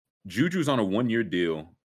 but Juju's on a 1-year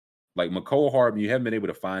deal. Like Mecole Hardman, you haven't been able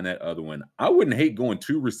to find that other one. I wouldn't hate going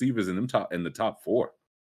 2 receivers in the top 4.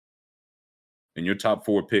 And your top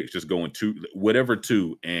 4 picks just going 2,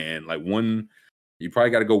 and like 1. You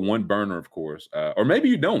probably got to go 1 burner, of course, or maybe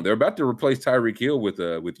you don't. They're about to replace Tyreek Hill with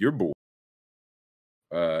your boy.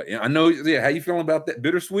 I know. Yeah, how you feeling about that?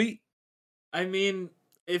 Bittersweet. I mean,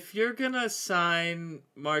 if you're gonna sign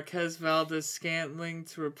Marquez Valdes-Scantling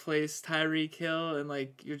to replace Tyreek Hill, and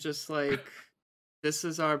like you're just like, this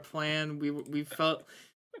is our plan.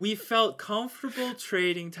 We felt comfortable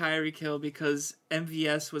trading Tyreek Hill because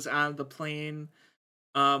MVS was on the plane.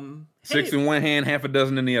 6 in one hand, half a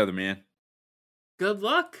dozen in the other, man. Good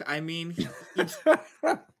luck. I mean,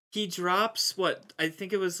 he drops what I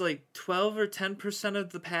think it was like 12 or 10%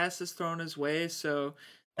 of the passes thrown his way. So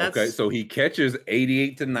okay, so he catches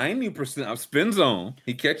 88 to 90% of spin zone.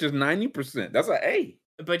 He catches 90%. That's an A.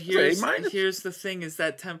 But here's the thing: is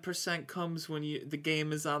that 10% comes when the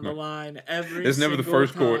game is on the line. It's never the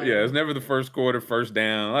first quarter. Yeah, it's never the first quarter. First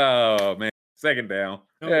down. Oh man, second down.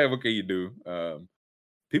 Oh. Yeah, what can you do?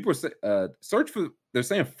 People are search for. They're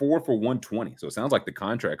saying 4 for 120. So it sounds like the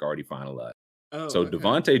contract already finalized. Oh, so okay.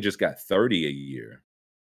 Davante just got 30 a year.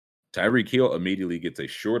 Tyreek Hill immediately gets a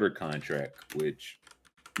shorter contract, which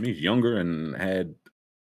means younger and had.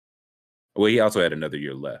 Well, he also had another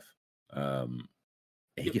year left.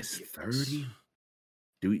 He gets 30.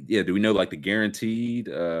 Do we know like the guaranteed?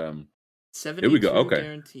 72 here we go. Okay.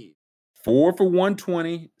 Guaranteed. 4 for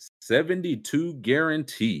 120, 72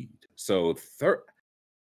 guaranteed. So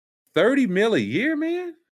 30 mil a year,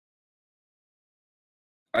 man.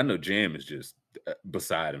 I know Jam is just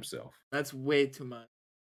beside himself. That's way too much.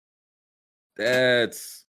 And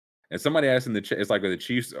somebody asked in the chat, it's like, are the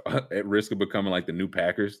Chiefs at risk of becoming like the new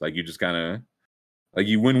Packers? Like you just kind of Like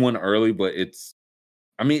you win one early, but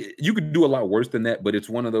I mean, you could do a lot worse than that, but it's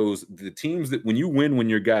one of the teams that when you win when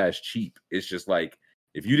your guy is cheap, it's just like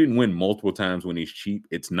if you didn't win multiple times when he's cheap,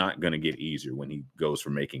 it's not going to get easier when he goes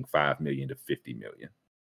from making $5 million to $50 million.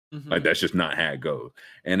 Like that's just not how it goes.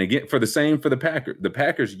 And again, for the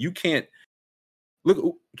Packers, you can't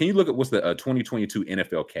look. Can you look at what's the 2022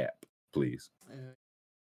 NFL cap, please?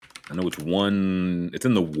 I know it's it's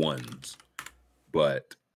in the ones,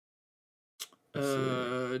 but is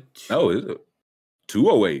it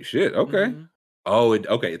 208? Shit, okay. Oh,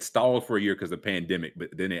 it stalled for a year because of the pandemic, but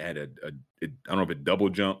then it had I don't know if it double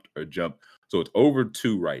jumped or jumped, so it's over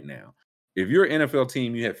 2 right now. If you're an NFL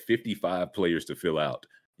team, you have 55 players to fill out.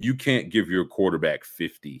 You can't give your quarterback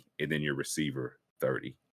 50 and then your receiver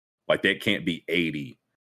 30. Like that can't be 80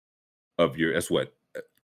 of your. That's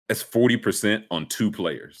 40% on 2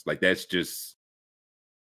 players. Like that's just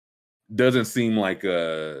doesn't seem like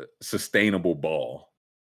a sustainable ball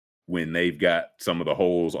when they've got some of the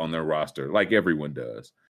holes on their roster, like everyone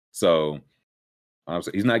does. So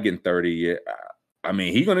honestly, he's not getting 30 yet. I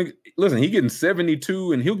mean, he's getting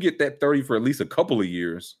 72 and he'll get that 30 for at least a couple of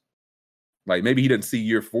years. Like maybe he doesn't see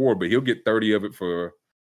year 4, but he'll get 30 of it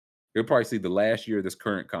he'll probably see the last year of this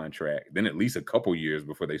current contract, then at least a couple years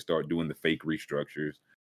before they start doing the fake restructures.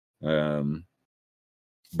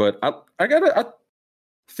 But I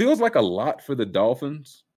feels like a lot for the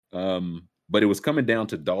Dolphins. But it was coming down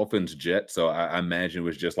to Dolphins Jets, so I imagine it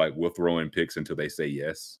was just like we'll throw in picks until they say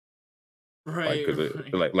yes. Right.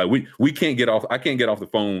 Like we can't get off. I can't get off the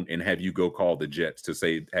phone and have you go call the Jets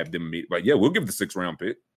to have them meet. Like, yeah, we'll give the 6th round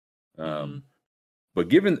pick. But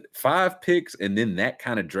given 5 picks and then that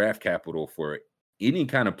kind of draft capital for any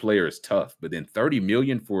kind of player is tough. But then $30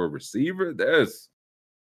 million for a receiver,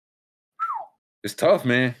 it's tough,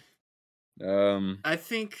 man. I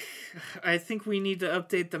think we need to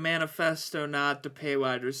update the manifesto not to pay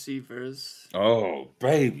wide receivers. Oh,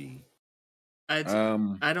 baby. I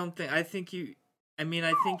think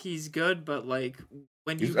he's good, but like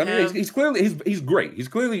when he's great.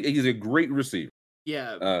 He's a great receiver.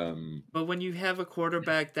 Yeah. But when you have a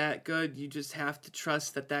quarterback that good, you just have to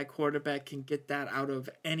trust that quarterback can get that out of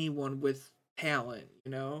anyone with talent,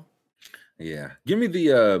 you know? Yeah. Give me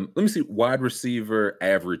the let me see wide receiver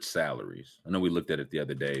average salaries. I know we looked at it the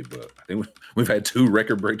other day, but I think we've had 2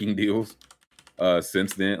 record-breaking deals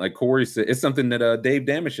since then. Like Corey said, it's something that Dave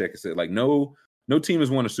Damashek said. Like no team has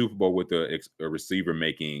won a Super Bowl with a receiver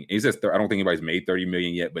making. He says I don't think anybody's made 30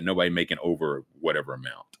 million yet, but nobody making over whatever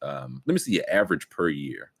amount. Let me see your average per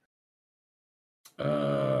year.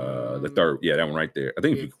 The third, yeah, that one right there. I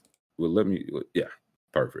think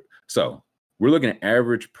perfect. So we're looking at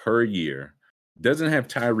average per year. Doesn't have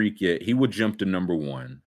Tyreek yet. He would jump to number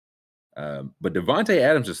 1. But Devontae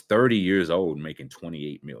Adams is 30 years old, making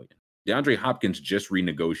 $28 million. DeAndre Hopkins just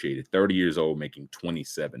renegotiated, 30 years old, making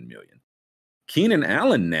 $27 million. Keenan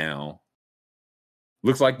Allen now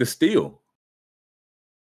looks like the steal.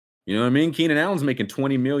 You know what I mean? Keenan Allen's making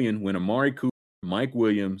 $20 million when Amari Cooper, Mike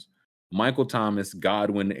Williams, Michael Thomas,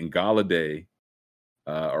 Godwin, and Golladay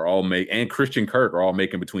and Christian Kirk are all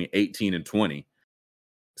making between 18 and 20.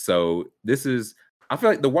 So I feel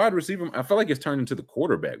like the wide receiver, I feel like it's turned into the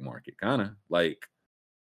quarterback market, kind of like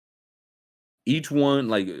each one,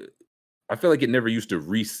 like I feel like it never used to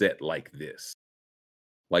reset like this.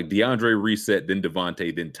 Like DeAndre reset, then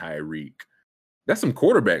Devontae, then Tyreek. That's some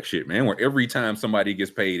quarterback shit, man, where every time somebody gets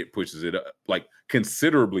paid, it pushes it up like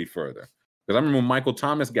considerably further. Because I remember when Michael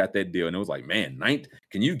Thomas got that deal, and it was like, man,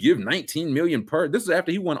 can you give $19 million per? This is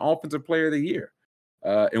after he won Offensive Player of the Year.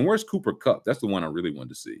 And where's Cooper Kupp? That's the one I really wanted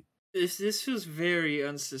to see. This feels very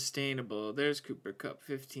unsustainable. There's Cooper Kupp,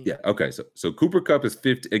 15. Yeah, okay. So Cooper Kupp is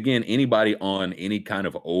 50. Again, anybody on any kind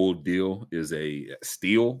of old deal is a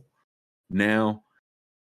steal now.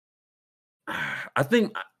 I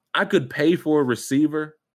think I could pay for a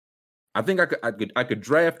receiver. I think I could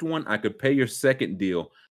draft one. I could pay your 2nd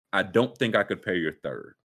deal. I don't think I could pay your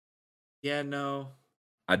 3rd. Yeah, no.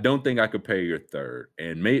 I don't think I could pay your 3rd.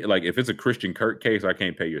 And like if it's a Christian Kirk case, I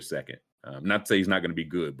can't pay your 2nd. Not to say he's not going to be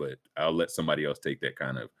good, but I'll let somebody else take that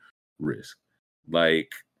kind of risk.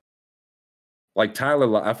 Like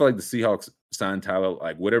Tyler, I feel like the Seahawks signed Tyler,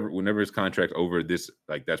 like whenever his contract's over this,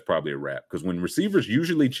 like that's probably a wrap. Because when receivers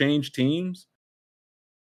usually change teams,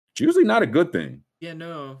 it's usually not a good thing. Yeah,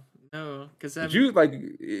 no. Because it's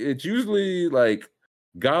usually like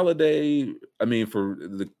Golladay. I mean, for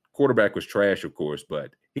the quarterback was trash, of course,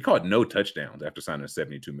 but he caught no touchdowns after signing a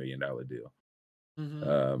 $72 million deal.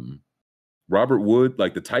 Mm-hmm. Robert Wood,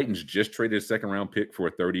 like the Titans just traded a 2nd round pick for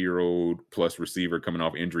a 30-year-old plus receiver coming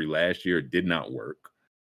off injury last year. It did not work.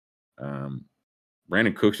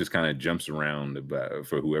 Brandon Cooks just kind of jumps around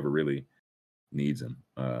for whoever really needs him.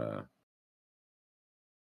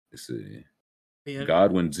 Let's see. Yeah.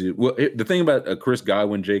 Godwin's the thing about Chris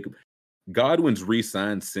Godwin, Jacob. Godwin's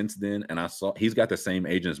re-signed since then, and I saw he's got the same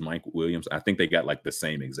agent as Mike Williams. I think they got like the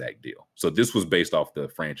same exact deal. So this was based off the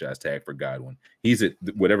franchise tag for Godwin. He's at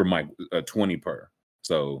whatever Mike 20 per.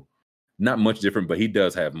 So not much different, but he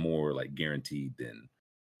does have more like guaranteed than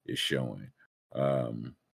is showing. I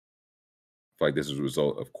feel like this is a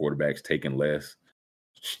result of quarterbacks taking less.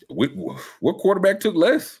 What quarterback took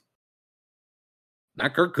less?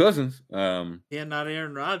 Not Kirk Cousins. Yeah, not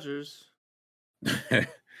Aaron Rodgers.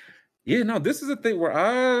 Yeah, no, this is a thing where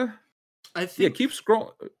I think keep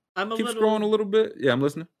scrolling. Scrolling a little bit. Yeah, I'm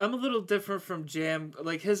listening. I'm a little different from Jam.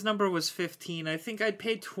 Like his number was 15. I think I'd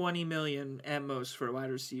pay 20 million at most for a wide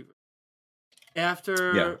receiver. I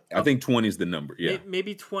think 20 is the number. Yeah,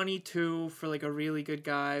 maybe 22 for like a really good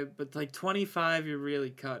guy, but like 25, you're really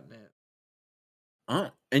cutting it.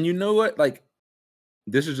 And you know what? Like,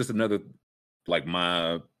 this is just another like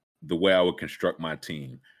the way I would construct my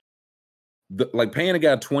team. Like paying a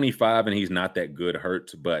guy 25 and he's not that good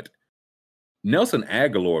hurts, but Nelson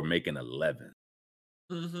Aguilar making 11.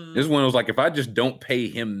 Mm-hmm. This one was like, if I just don't pay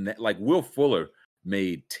him like Will Fuller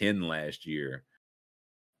made 10 last year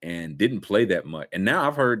and didn't play that much. And now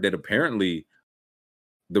I've heard that apparently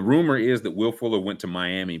the rumor is that Will Fuller went to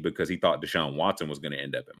Miami because he thought Deshaun Watson was going to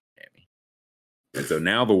end up in Miami. And so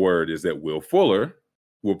now the word is that Will Fuller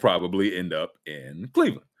will probably end up in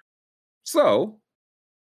Cleveland. So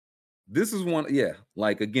this is one,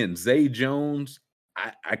 like again, Zay Jones,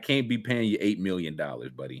 I can't be paying you $8 million,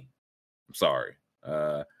 buddy. I'm sorry.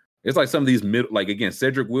 It's like some of these like again,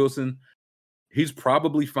 Cedric Wilson, he's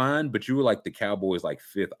probably fine, but you were like the Cowboys' like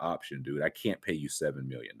fifth option, dude. I can't pay you $7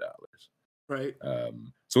 million. Right.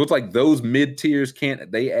 So it's like those mid tiers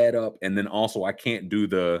they add up, and then also I can't do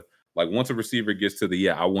the like once a receiver gets to the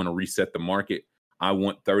I want to reset the market. I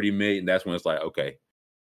want 30 million. That's when it's like okay,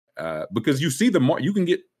 because you see you can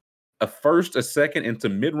get a first, a second, into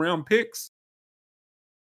mid-round picks,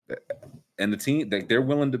 and the team they're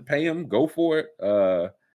willing to pay him. Go for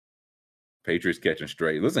it. Patriots catching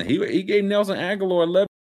straight. Listen, he gave Nelson Aguilar 11.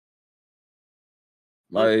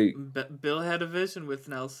 Like Bill had a vision with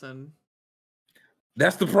Nelson.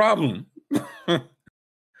 That's the problem.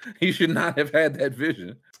 He should not have had that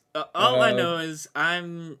vision. All I know is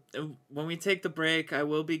when we take the break, I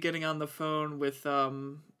will be getting on the phone with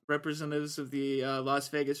representatives of the Las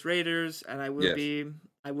Vegas Raiders, and I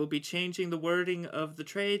will be changing the wording of the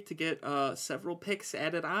trade to get several picks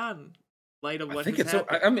added on. Light of what has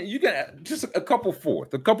happened. I mean, you got just a couple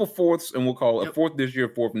fourths, and we'll call it a fourth this year,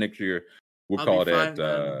 fourth next year. We'll call that.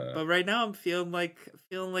 But right now, I'm feeling like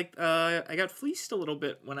I got fleeced a little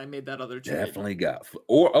bit when I made that other trade. Definitely got.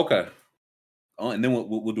 Okay. And then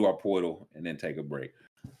we'll do our portal and then take a break.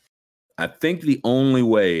 I think the only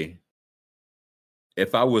way,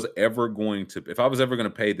 if I was ever going to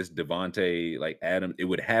pay this Devontae like Adams, it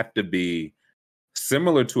would have to be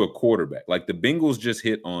similar to a quarterback. Like the Bengals just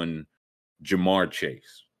hit on Jamar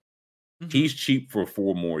Chase. Mm-hmm. He's cheap for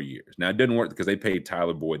 4 more years. Now it didn't work because they paid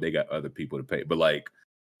Tyler Boyd. They got other people to pay, but like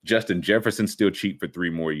Justin Jefferson's still cheap for 3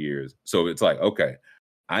 more years. So it's like, okay,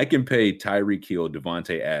 I can pay Tyreek Hill,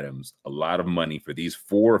 Devontae Adams a lot of money for these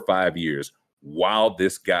 4 or 5 years while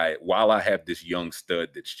I have this young stud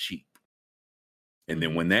that's cheap. And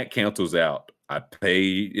then when that cancels out, I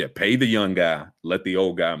pay the young guy, let the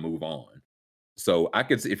old guy move on. So I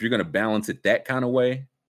could, if you're going to balance it that kind of way,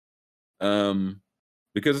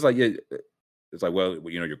 because it's like, well,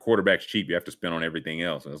 your quarterback's cheap. You have to spend on everything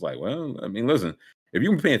else. And it's like, well, I mean, listen, if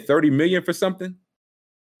you're paying $30 million for something,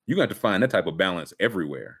 you're going to have to find that type of balance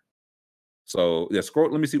everywhere. So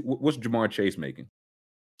let me see. What's Jamar Chase making?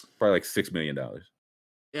 Probably like $6 million.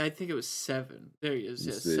 Yeah, I think it was 7. There he is.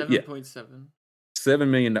 Yeah, 7.7. $7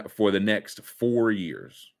 million for the next 4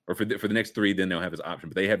 years, or for the next 3. Then they'll have his option,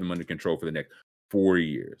 but they have him under control for the next 4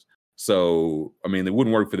 years. So I mean, it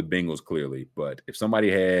wouldn't work for the Bengals clearly. But if somebody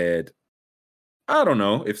had, I don't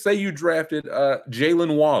know, if say you drafted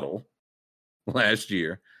Jalen Waddle last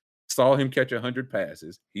year, saw him catch 100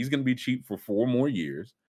 passes, he's going to be cheap for 4 more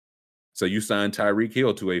years. So you sign Tyreek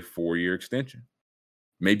Hill to a 4-year extension.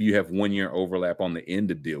 Maybe you have 1 year overlap on the end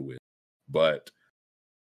to deal with, but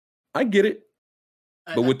I get it.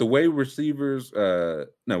 But with the way receivers, no,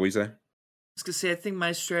 what you say? I was going to say, I think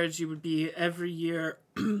my strategy would be every year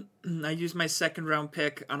I use my 2nd round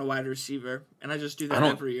pick on a wide receiver, and I just do that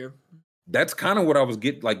every year. That's kind of what I was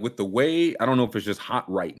getting, like with the way, I don't know if it's just hot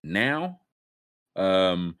right now,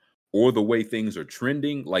 or the way things are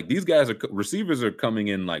trending. Like these guys receivers are coming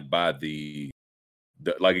in like by the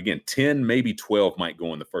like again, 10, maybe 12 might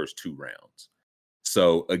go in the first 2 rounds.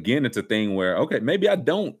 So again, it's a thing where, okay, maybe I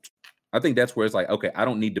don't. I think that's where it's like, okay, I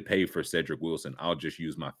don't need to pay for Cedric Wilson. I'll just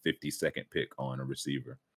use my 52nd pick on a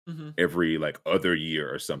receiver every like other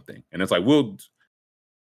year or something. And it's like,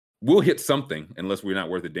 we'll hit something unless we're not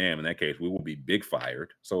worth a damn. In that case, we will be big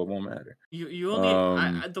fired. So it won't matter. You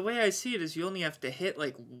only, the way I see it is you only have to hit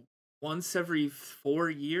like once every 4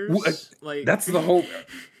 years. Like that's the whole.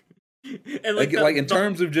 And like in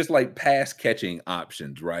terms of just like pass catching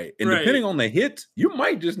options, right? And depending on the hit, you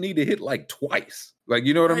might just need to hit like twice. Like,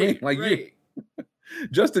 you know what I mean? Like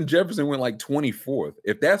Justin Jefferson went like 24th.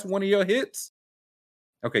 If that's one of your hits,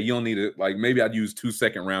 okay, you don't need it. Like maybe I'd use 2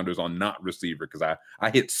 second rounders on not receiver because I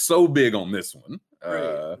hit so big on this one.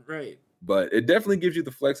 Right. But it definitely gives you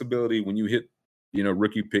the flexibility when you hit,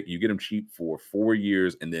 rookie pick, you get them cheap for 4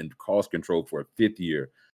 years and then cost control for a 5th year.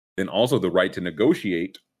 Then also the right to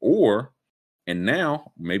negotiate. And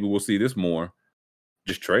now maybe we'll see this more,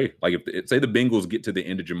 just trade. Like if say the Bengals get to the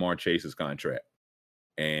end of Jamar Chase's contract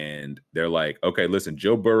and they're like, okay, listen,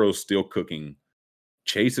 Joe Burrow's still cooking.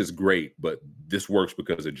 Chase is great, but this works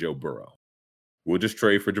because of Joe Burrow. We'll just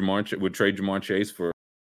trade for Jamar. We'll trade Jamar Chase for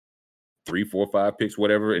 3, 4, 5 picks,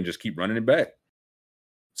 whatever, and just keep running it back.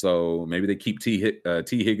 So maybe they keep T.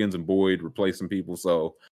 Higgins and Boyd, replace some people.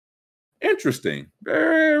 So interesting.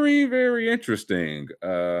 Very, very interesting.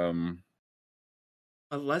 How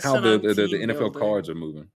the NFL cards are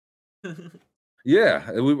moving. Yeah,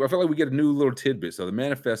 I feel like we get a new little tidbit. So the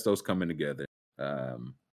manifesto's coming together.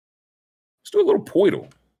 Let's do a little Poidle.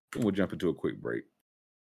 We'll jump into a quick break.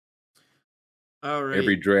 All right.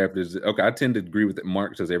 Every draft is okay. I tend to agree with it.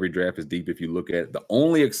 Mark says every draft is deep if you look at it. The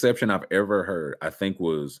only exception I've ever heard, I think,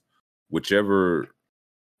 was 2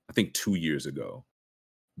 years ago.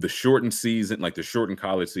 The shortened season, like the shortened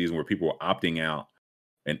college season where people were opting out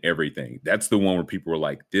and everything. That's the one where people were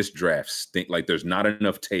like, this draft stink. Like there's not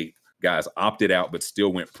enough tape. Guys opted out but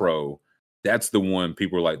still went pro. That's the one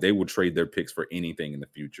people are like, they will trade their picks for anything in the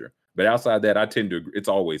future. But outside that, I tend to agree. It's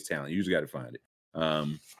always talent. You just got to find it.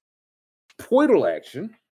 Poidle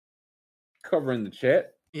action. Covering the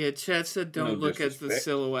chat. Yeah, chat said don't look at the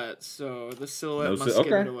silhouette. So the silhouette must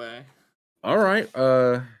give it away. All right.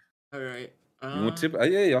 All right. You want tip?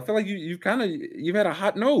 Yeah, I feel like you've had a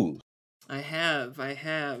hot nose. I have.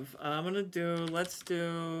 Let's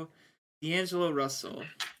do D'Angelo Russell.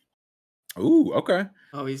 Ooh, okay.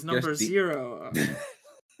 Oh, he's number 0.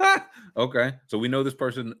 Okay, so we know this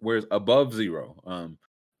person wears above 0.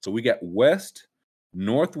 So we got West,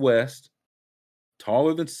 Northwest,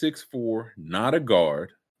 taller than 6'4", not a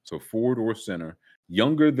guard, so forward or center,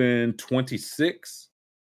 younger than 26.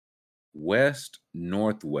 West,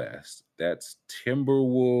 Northwest. That's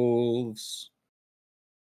Timberwolves.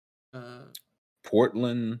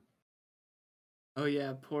 Portland. Oh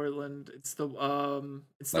yeah, Portland. It's the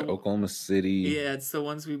Oklahoma City. Yeah, it's the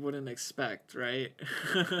ones we wouldn't expect, right?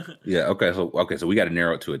 Yeah. Okay. So we got to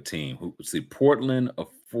narrow it to a team. Let's see, Portland, a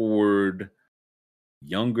forward,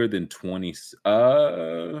 younger than 20.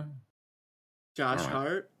 Josh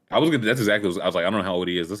Hart. That's exactly what I was like. I don't know how old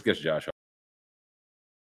he is. Let's guess Josh Hart.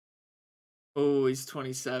 Oh, he's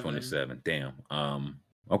 27. 27. Damn.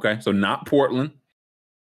 Okay. So not Portland.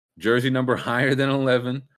 Jersey number higher than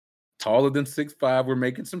 11. Taller than 6'5". We're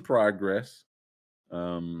making some progress.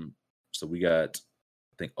 So we got,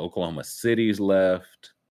 I think, Oklahoma City's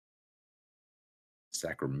left.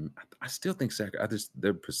 Sacramento. I still think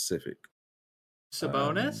they're Pacific.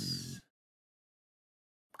 Sabonis?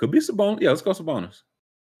 Could be Sabonis. Yeah, let's go Sabonis.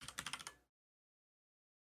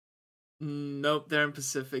 Nope, they're in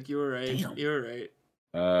Pacific. You were right. Damn. You were right.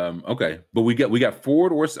 Okay, but we got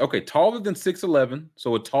forward or taller than 6'11",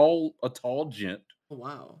 so a tall gent. Oh,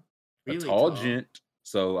 wow, really a tall gent.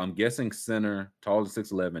 So I'm guessing center, taller than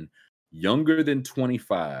 6'11", younger than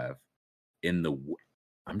 25.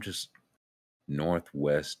 I'm just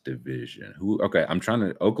Northwest Division. Okay, I'm trying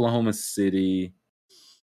to Oklahoma City.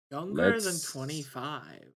 Younger than 25.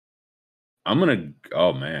 I'm gonna.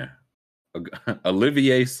 Oh man,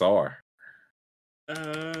 Olivier Sarr.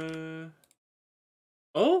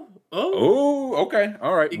 Oh, okay.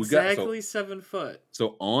 All right. Exactly 7 foot.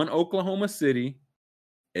 So on Oklahoma City,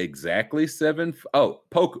 exactly 7.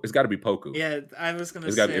 Poku. It's got to be Poku. Yeah, I was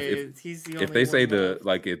gonna say he's the only. If they say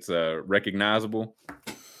it's recognizable,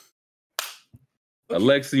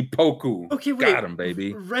 Alexei Poku. Okay, wait. Got him,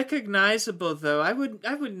 baby. Recognizable though. I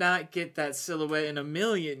would not get that silhouette in a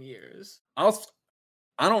million years.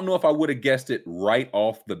 I don't know if I would have guessed it right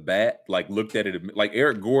off the bat. Like looked at it like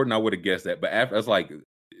Eric Gordon, I would have guessed that. But after, I was like,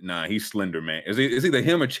 nah, he's slender, man. It's either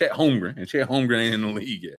him or Chet Holmgren, and Chet Holmgren ain't in the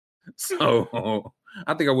league yet. So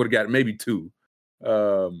I think I would have got maybe 2.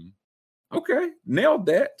 Okay, nailed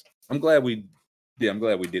that. I'm glad we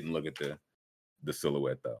didn't look at the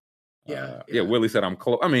silhouette though. Yeah. Willie said I'm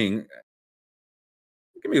close. I mean,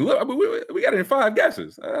 give me a look. I mean, we got it in 5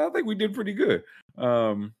 guesses. I think we did pretty good.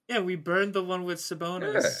 We burned the one with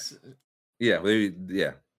Sabonis.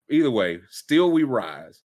 Yeah. Either way, still we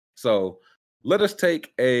rise. So let us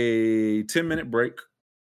take a 10-minute break.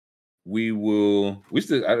 We didn't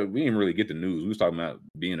really get the news. We was talking about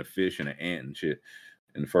being a fish and an ant and shit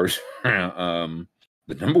in the first round.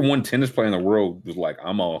 The number 1 tennis player in the world was like,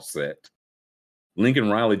 I'm all set. Lincoln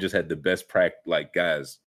Riley just had the best practice. Like,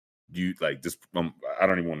 guys, you like this. I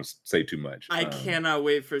don't even want to say too much. I cannot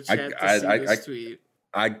wait for chat to see this tweet.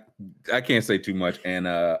 I can't say too much. And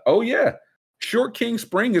Short King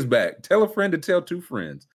Spring is back. Tell a friend to tell 2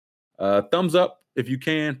 friends. Thumbs up if you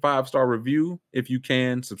can. 5-star review if you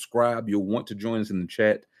can. Subscribe. You'll want to join us in the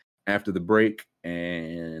chat after the break,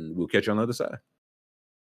 and we'll catch you on the other side.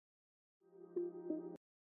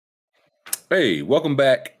 Hey, welcome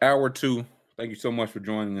back. Hour 2. Thank you so much for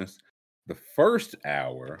joining us. The first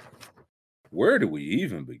hour, where do we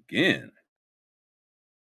even begin?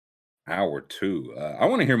 Hour 2. I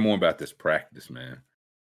want to hear more about this practice, man.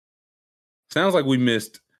 Sounds like we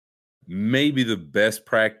missed maybe the best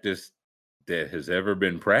practice that has ever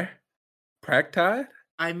been practiced.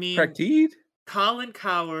 I mean, Colin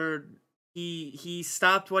Cowherd, he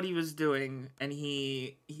stopped what he was doing and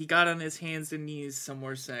he got on his hands and knees, some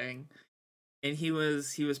were saying, and he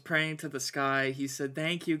was praying to the sky. He said,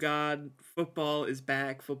 "Thank you, God. Football is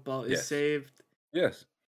back. Football is saved." Yes.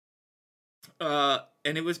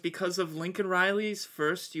 And it was because of Lincoln Riley's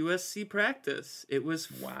first USC practice. It was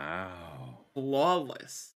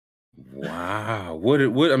flawless. Wow. What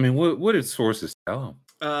did sources tell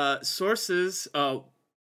him? Sources,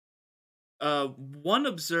 one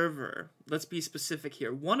observer, let's be specific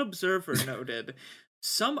here. One observer noted,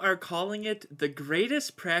 some are calling it the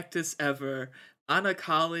greatest practice ever on a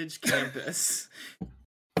college campus.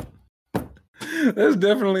 That's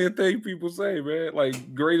definitely a thing people say, man.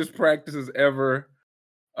 Like, greatest practices ever,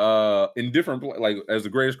 in different, like, as the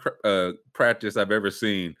greatest practice I've ever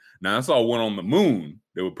seen. Now, I saw one on the moon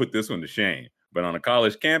that would put this one to shame, but on a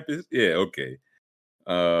college campus, yeah, okay.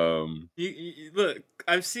 Look,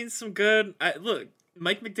 I've seen some good. Look,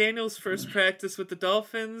 Mike McDaniel's first practice with the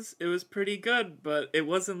Dolphins, it was pretty good, but it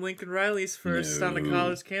wasn't Lincoln Riley's first on a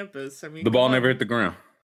college campus. I mean, the ball never hit the ground.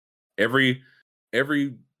 Every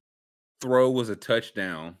throw was a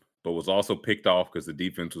touchdown, but was also picked off because the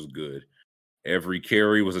defense was good. Every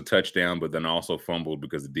carry was a touchdown, but then also fumbled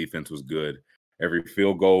because the defense was good. Every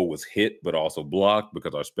field goal was hit, but also blocked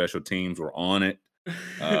because our special teams were on it.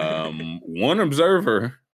 One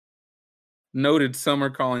observer noted some are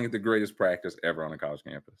calling it the greatest practice ever on a college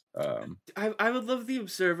campus. I would love the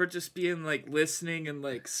observer just being like listening and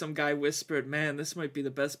like some guy whispered, "Man, this might be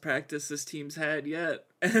the best practice this team's had yet."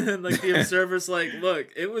 And like the observer's like,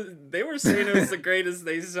 "Look, they were saying it was the greatest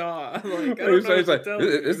they saw." Like, I don't know what to tell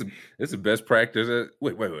you. It's the best practice.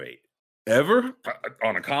 Wait, ever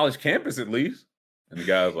on a college campus at least. And the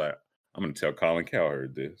guy's like, "I'm gonna tell Colin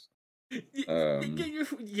Cowherd this."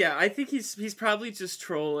 Yeah, I think he's probably just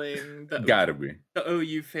trolling the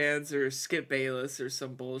OU fans or Skip Bayless or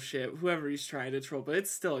some bullshit, whoever he's trying to troll, but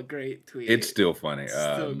it's still a great tweet. It's still funny. It's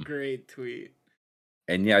still a great tweet.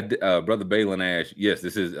 And yeah, Brother Balin Ash, yes,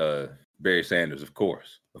 this is Barry Sanders, of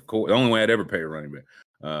course. The only way I'd ever pay a running back.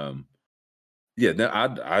 I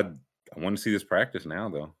want to see this practice now,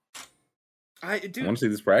 though. I want to see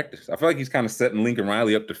this practice. I feel like he's kind of setting Lincoln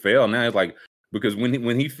Riley up to fail. Now it's like, because when he if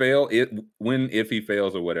he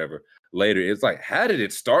fails or whatever later, it's like, how did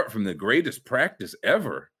it start from the greatest practice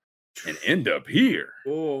ever and end up here?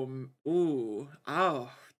 Dude,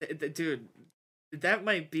 that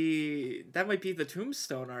might be the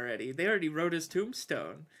tombstone already. They already wrote his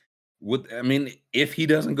tombstone. If he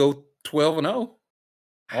doesn't go 12-0,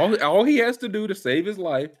 all he has to do to save his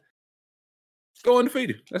life, go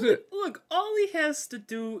undefeated. That's it. Look, all he has to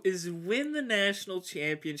do is win the national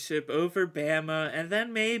championship over Bama, and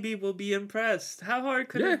then maybe we'll be impressed. How hard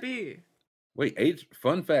could it be? Wait,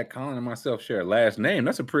 fun fact, Colin and myself share a last name.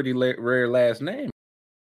 That's a pretty rare last name.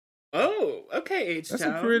 Oh, okay, H-Town.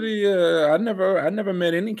 That's a pretty, I never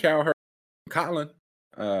met any Cowherd. Colin,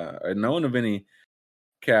 or known of any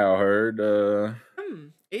Cowherd.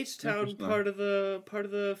 H-Town, part of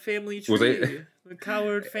the family tree. The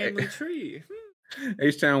Cowherd family tree.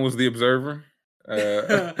 H-Town was the observer.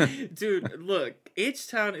 Dude, look,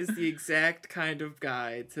 H-Town is the exact kind of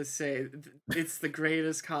guy to say it's the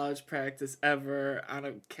greatest college practice ever on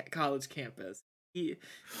a college campus.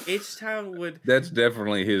 H-Town would... That's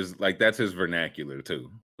definitely his, like, that's his vernacular,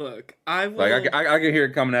 too. Look, I will. Like I can hear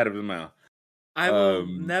it coming out of his mouth. I will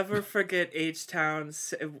never forget H-Town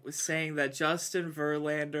saying that Justin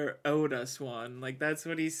Verlander owed us one. Like, that's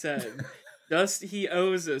what he said. He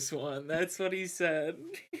owes us one. That's what he said.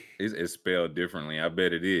 It's spelled differently. I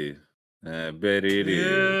bet it is. I bet it is.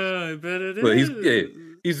 Yeah, I bet it But is.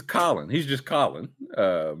 he's Colin. He's just Colin.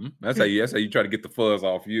 That's how you try to get the fuzz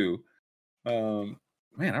off you. Man,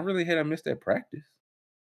 I really had I missed that practice.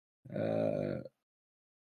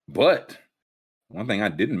 But one thing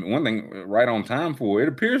right on time for it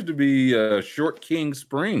appears to be Short King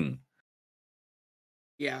Spring.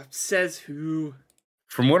 Yeah, says who?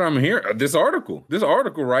 From what I'm hearing, this article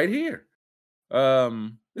right here.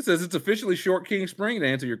 It says it's officially Short King Spring, to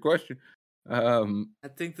answer your question. I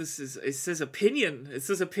think it says opinion. It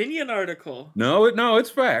says opinion article. No, it's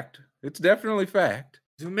fact. It's definitely fact.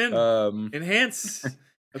 Zoom in. Enhance.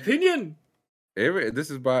 Opinion. This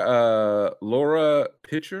is by Laura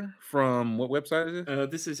Pitcher from what website is it?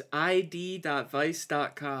 This is id.vice.com.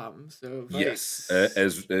 So Vice. Yes,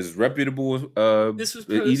 as reputable this was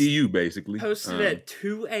EDU basically. Posted at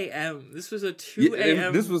 2 a.m. This was a 2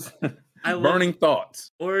 a.m. This was burning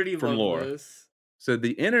thoughts. Already from Laura. This. So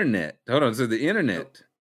the internet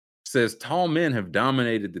says tall men have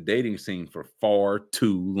dominated the dating scene for far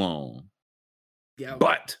too long. Yeah.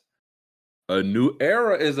 But a new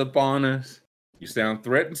era is upon us. You sound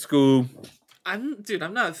threatened, Scoob. I'm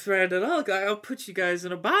not threatened at all. I'll put you guys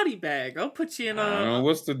in a body bag. I'll put you in a... I don't know,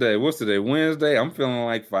 what's today? Wednesday? I'm feeling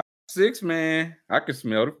like 5'6", man. I can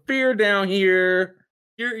smell the fear down here.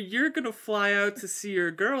 You're gonna fly out to see your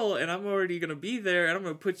girl, and I'm already gonna be there, and I'm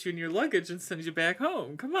gonna put you in your luggage and send you back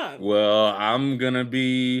home. Come on. Well, I'm gonna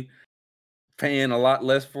be paying a lot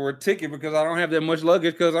less for a ticket because I don't have that much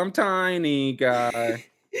luggage because I'm tiny, guy.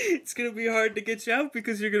 It's gonna be hard to get you out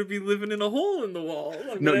because you're gonna be living in a hole in the wall.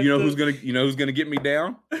 Who's gonna get me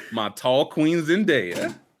down? My tall queen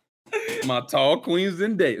Zendaya.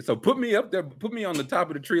 So put me up there, put me on the top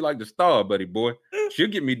of the tree like the star, buddy boy. She'll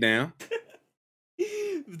get me down.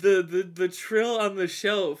 The trill on the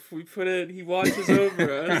shelf. We put it. He watches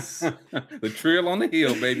over us. The trill on the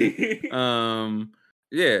hill, baby.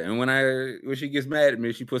 Yeah, and when she gets mad at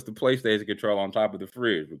me, she puts the PlayStation controller on top of the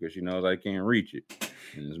fridge because she knows I can't reach it.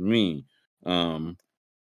 And it's mean. But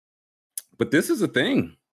this is a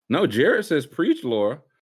thing. No, Jared says preach, Laura.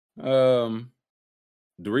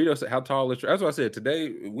 Dorito said, how tall is that's what I said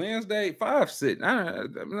today, Wednesday, 5'6".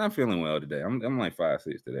 I'm not feeling well today. I'm like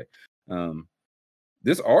 5'6" today.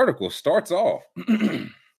 This article starts off.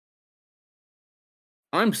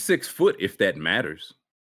 I'm 6 foot, if that matters,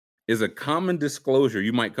 is a common disclosure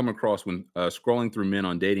you might come across when scrolling through men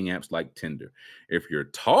on dating apps like Tinder. If you're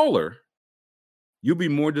taller, you'll be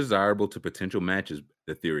more desirable to potential matches,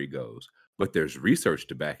 the theory goes. But there's research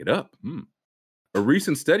to back it up. A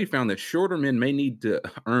recent study found that shorter men may need to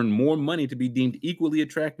earn more money to be deemed equally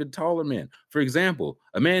attractive to taller men. For example,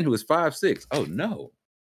 a man who is 5'6". Oh, no.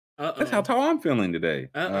 Uh-oh. That's how tall I'm feeling today.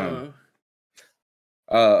 Uh-oh.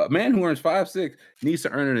 A man who earns 5'6" needs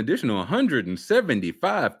to earn an additional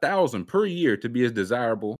 $175,000 per year to be as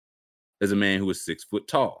desirable as a man who is 6 foot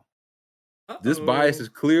tall. Uh-oh. This bias is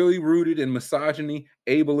clearly rooted in misogyny,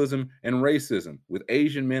 ableism, and racism, with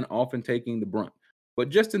Asian men often taking the brunt. But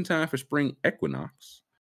just in time for spring equinox,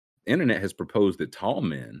 the internet has proposed that tall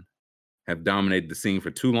men have dominated the scene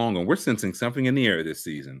for too long, and we're sensing something in the air this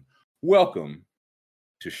season. Welcome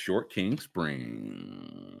to Short King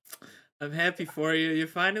Spring. I'm happy for you. You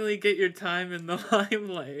finally get your time in the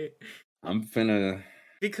limelight. I'm finna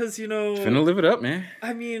live it up, man.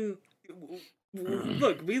 I mean,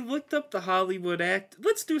 look, we looked up the Hollywood act.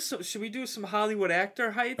 Should we do some Hollywood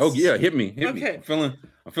actor heights? Oh yeah, hit me. Okay.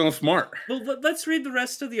 I'm feeling smart. Well, let's read the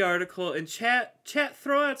rest of the article and chat.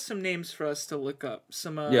 Throw out some names for us to look up.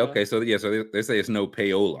 Some. Okay. So they say it's no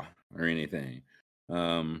payola or anything.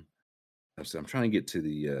 I'm trying to get to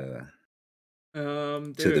the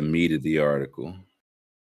meat of the article.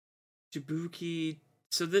 Jabuki.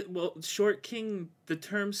 So Short King, the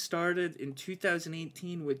term started in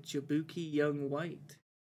 2018 with Jabuki Young White.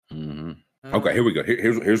 Mm-hmm. Okay, here we go.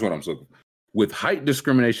 Here's what I'm looking for. With height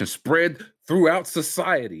discrimination spread throughout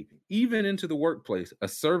society, even into the workplace, a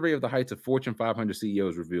survey of the heights of Fortune 500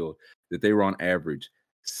 CEOs revealed that they were on average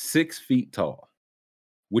 6 feet tall,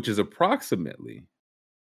 which is approximately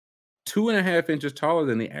 2.5 inches taller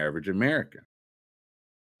than the average American.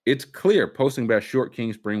 It's clear posting about Short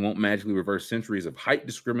King Spring won't magically reverse centuries of height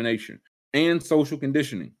discrimination and social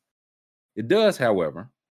conditioning. It does, however,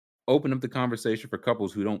 open up the conversation for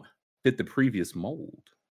couples who don't fit the previous mold.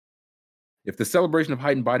 If the celebration of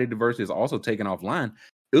height and body diversity is also taken offline,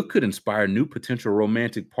 it could inspire new potential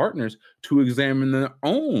romantic partners to examine their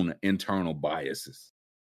own internal biases.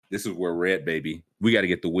 This is where we're at, baby. We got to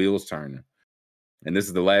get the wheels turning. And this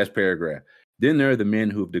is the last paragraph. Then there are the men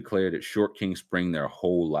who have declared at Short King Spring their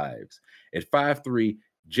whole lives. At 5'3",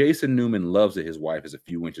 Jason Newman loves that his wife is a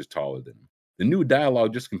few inches taller than him. The new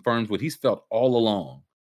dialogue just confirms what he's felt all along,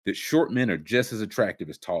 that short men are just as attractive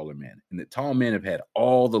as taller men, and that tall men have had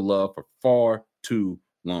all the love for far too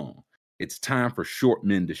long. It's time for short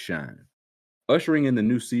men to shine. Ushering in the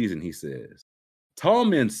new season, he says, tall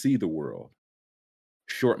men see the world.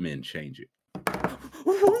 Short men change it.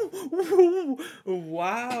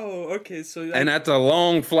 Wow. Okay, so and that's a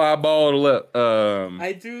long fly ball to left.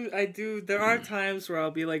 I do. There are times where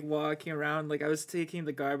I'll be like walking around, like I was taking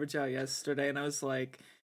the garbage out yesterday, and I was like,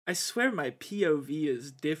 I swear my POV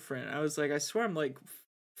is different. I was like, I swear I'm like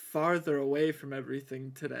farther away from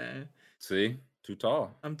everything today. See, too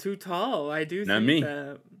tall. I'm too tall. I do. Not think me.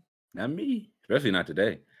 that. Not me. Especially not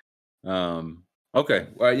today. Okay.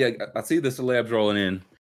 Well, yeah, I see the celebs rolling in.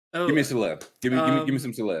 Oh, give me a celeb. Give me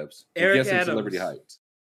some celebs. Eric Some Adams. Celebrity heights.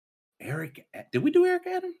 Did we do Eric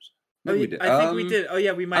Adams? Maybe we did. I think we did. Oh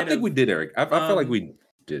yeah, we might. I think we did Eric. I feel like we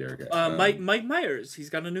did Eric Adams. Mike Myers. He's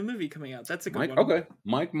got a new movie coming out. That's a good one. Okay.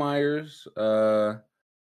 Mike Myers. A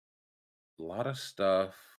lot of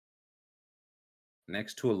stuff.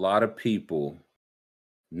 Next to a lot of people.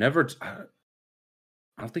 Never. I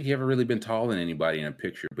don't think he ever really been taller than anybody in a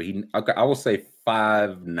picture, but I will say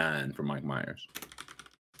 5'9" for Mike Myers.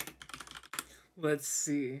 Let's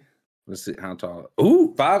see how tall.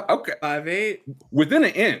 Ooh, 5. Okay, 5'8". Within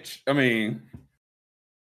an inch. I mean,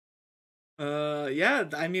 yeah.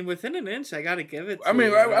 I mean, within an inch, I gotta give it. I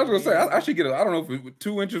was gonna say I should get. I don't know if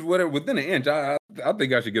 2 inches, whatever. Within an inch, I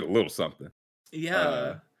think I should get a little something.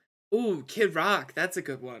 Yeah. Ooh, Kid Rock. That's a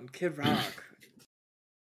good one. Kid Rock.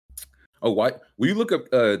 Oh, what? Will you look up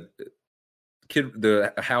the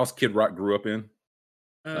house Kid Rock grew up in?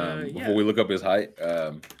 Before we look up his height.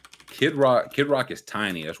 Kid Rock is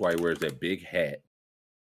tiny. That's why he wears that big hat.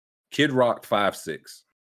 Kid Rock 5'6".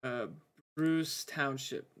 Bruce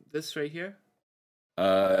Township. This right here?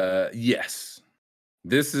 Yes.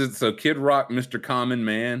 This is Kid Rock, Mr. Common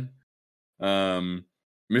Man. Mr.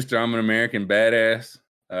 I'm an American Badass.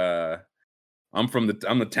 I'm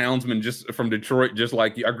the townsman just from Detroit, just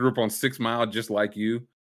like you. I grew up on 6 Mile, just like you.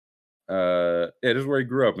 Yeah, this is where he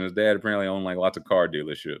grew up, and his dad apparently owned like lots of car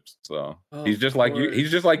dealerships. So he's just like you.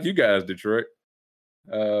 He's just like you guys, Detroit.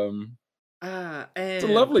 It's a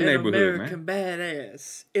lovely neighborhood, American man.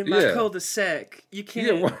 Badass in my cul-de-sac. You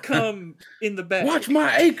can't come in the back. Watch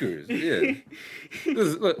my acres. Yeah, this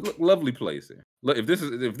is look, lovely place here. Look, if this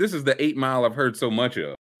is the 8 Mile I've heard so much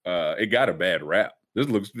of, it got a bad rap. This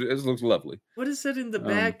looks lovely. What is that in the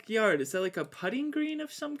backyard? Is that like a putting green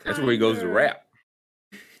of some kind? That's where he goes to rap.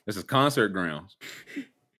 This is concert grounds.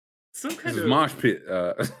 Some kind of mosh pit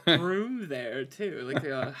room there too, like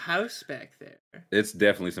a house back there. It's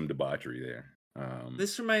definitely some debauchery there.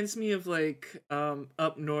 This reminds me of like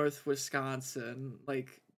up north Wisconsin.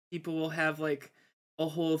 Like people will have like a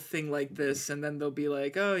whole thing like this, and then they'll be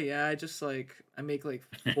like, "Oh yeah, I make like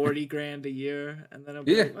 40 grand a year," and then I'll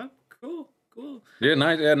be like, "Oh, cool." Yeah,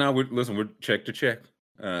 nice. Yeah, now we're check to check.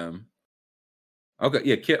 Okay,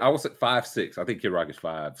 yeah, Kid. I was at 5'6". I think Kid Rock is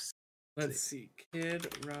 5'6". Let's see, Kid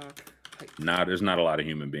Rock height. Nah, there's not a lot of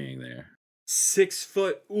human being there. 6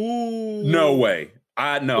 foot. Ooh. No way.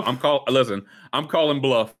 I'm calling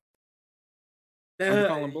bluff.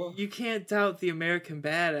 You can't doubt the American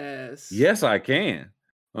Badass. Yes, I can.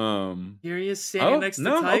 Here he is standing next to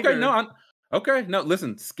Tiger. Okay, no.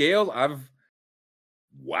 Listen, scale.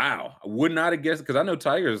 Wow. I would not have guessed because I know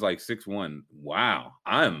Tiger is like 6'1". Wow,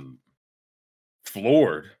 I'm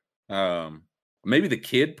floored. Maybe the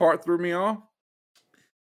kid part threw me off.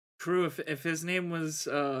 True. If his name was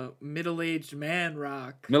middle-aged man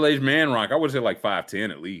Rock. Middle-aged man Rock, I would say like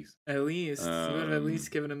 5'10" at least. At least. You would have at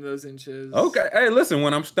least given him those inches. Okay. Hey, listen,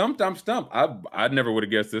 when I'm stumped, I'm stumped. I never would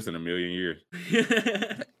have guessed this in a million years.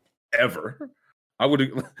 Ever.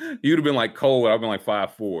 You'd have been like cold, I've been like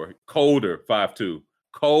 5'4". Colder, 5'2".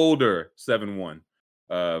 Colder, 7'1".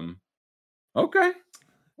 Okay.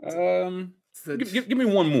 Give me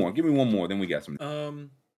one more. Give me one more. Then we got some.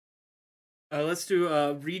 Let's do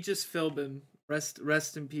Regis Philbin.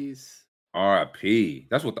 Rest in peace. R.I.P.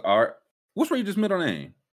 That's what the art. What's Regis' middle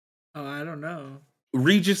name? Oh, I don't know.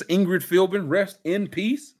 Regis Ingrid Philbin. Rest in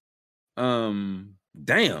peace. Damn.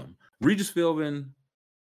 Regis Philbin.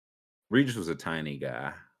 Regis was a tiny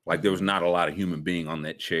guy. Like there was not a lot of human being on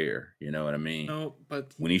that chair. You know what I mean? No,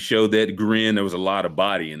 but when he showed that grin, there was a lot of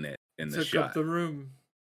body in the shot. Took up the room.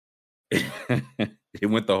 It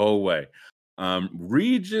went the whole way.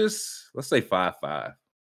 Regis, let's say 5'5".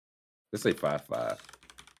 Let's say 5'5".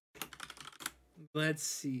 Let's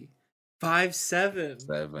see. 5'7".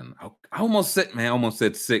 7. I almost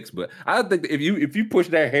said 6, but I think if you push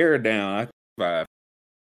that hair down, I 5.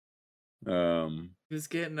 He was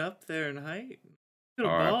getting up there in height. He could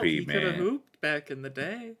have balled. RIP, He could have man. hooped back in the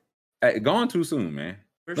day. Hey, gone too soon, man.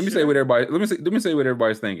 For Let me sure. say what everybody. Let me say what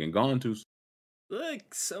everybody's thinking. Gone too soon.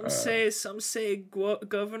 Look, some say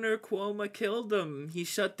Governor Cuomo killed him. He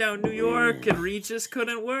shut down New York, and Regis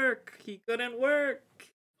couldn't work. He couldn't work.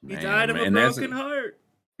 He died of a broken heart.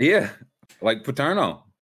 Yeah, like Paterno.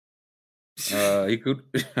 He could.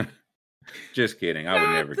 Just kidding. I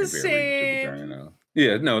would never compare Regis to Paterno.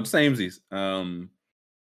 Yeah, no, the samesies. So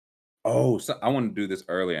I wanted to do this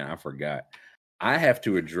earlier and I forgot. I have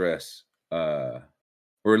to address, or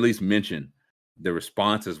at least mention, the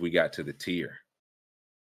responses we got to the tier.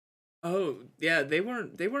 Oh yeah, they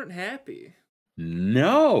weren't happy.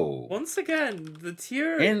 No. Once again, the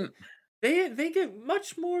tier, and they get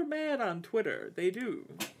much more mad on Twitter. They do.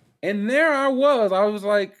 And there I was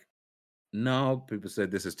like, no, people said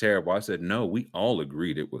this is terrible. I said, no, we all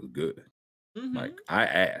agreed it was good. Mm-hmm. Like I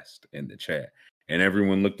asked in the chat, and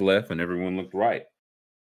everyone looked left and everyone looked right.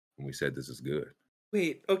 And we said this is good.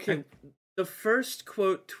 Wait, okay. The first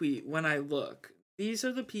quote tweet, when I look, these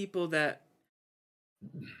are the people that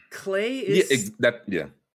Clay is. Yeah.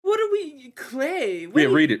 What are we, Clay?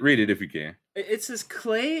 Read it if you can. It says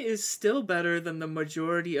Clay is still better than the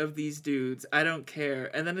majority of these dudes. I don't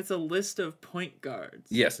care. And then it's a list of point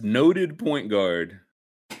guards. Yes, noted point guard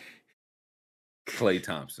Klay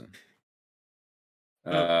Thompson.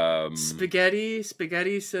 Spaghetti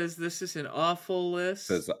says this is an awful list.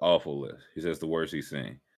 Says an awful list. He says the worst he's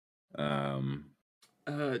seen.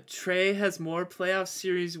 Trey has more playoff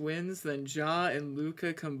series wins than Ja and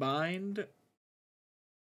Luka combined.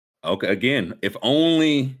 Okay, again, if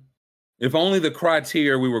only the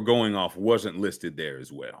criteria we were going off wasn't listed there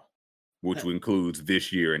as well, which includes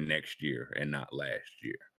this year and next year and not last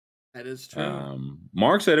year. That is true.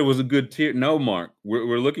 Mark said it was a good tier. No, Mark,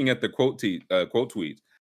 we're looking at the quote tweets.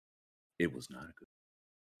 It was not a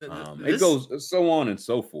good. It goes so on and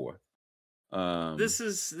so forth. This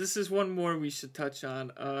is one more we should touch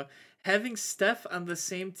on. Having Steph on the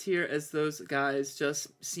same tier as those guys just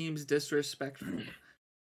seems disrespectful.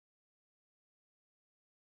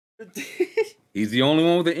 He's the only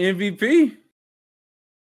one with the MVP.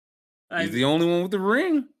 He's the only one with the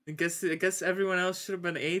ring. I guess everyone else should have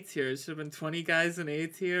been A tier. It should have been 20 guys in A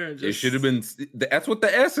tier. It should have been. That's what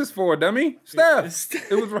the S is for, dummy. Steph.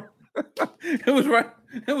 It was right.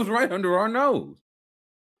 It was right under our nose.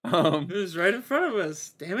 It was right in front of us.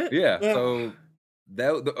 Damn it. Yeah. So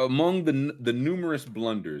among the numerous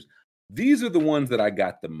blunders, these are the ones that I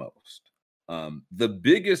got the most. The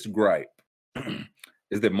biggest gripe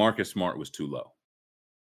is that Marcus Smart was too low.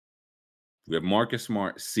 We have Marcus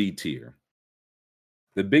Smart C tier.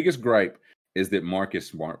 The biggest gripe is that Marcus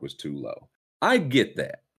Smart was too low. I get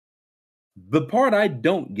that. The part I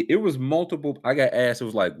don't get, it was multiple. I got asked, it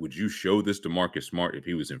was like, would you show this to Marcus Smart if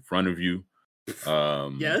he was in front of you?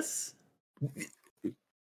 Yes.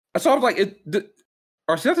 So I was like,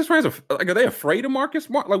 are Celtics fans are they afraid of Marcus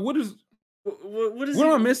Smart? Like, what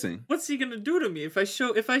am I missing? What's he gonna do to me if I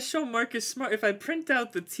show Marcus Smart? If I print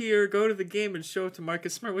out the tier, go to the game, and show it to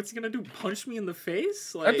Marcus Smart, what's he gonna do? Punch me in the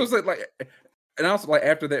face? Like, and I was like,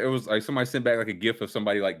 after that, it was like somebody sent back like a gif of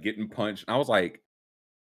somebody like getting punched. And I was like,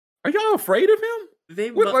 are y'all afraid of him? They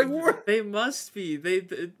must be.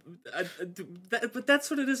 But that's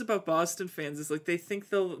what it is about Boston fans. Is like they think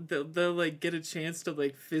they'll like get a chance to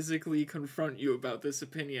like physically confront you about this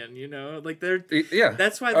opinion. You know, like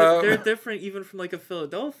That's why they're different even from like a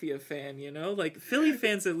Philadelphia fan. You know, like Philly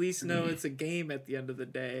fans at least know it's a game at the end of the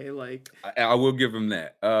day. Like I will give them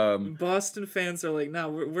that. Boston fans are like, no,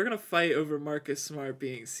 we're gonna fight over Marcus Smart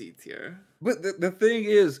being C tier. But the thing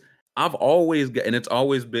is, I've always got, and it's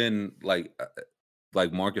always been like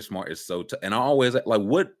Marcus Smart is so tough. And I always like,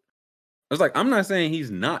 what? I was like, I'm not saying he's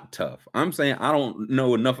not tough. I'm saying I don't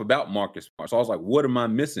know enough about Marcus Smart. So I was like, what am I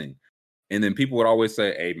missing? And then people would always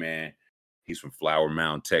say, hey, man, he's from Flower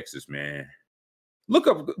Mound, Texas, man. Look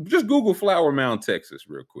up, just Google Flower Mound, Texas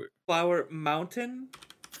real quick. Flower Mountain?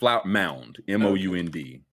 Flower Mound,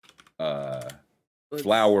 M-O-U-N-D.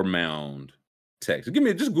 Flower Mound, Texas.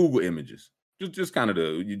 Just Google images. Just kind of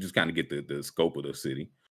get the scope of the city.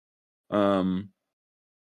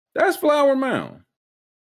 That's Flower Mound,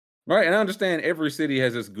 right? And I understand every city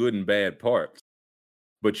has its good and bad parts,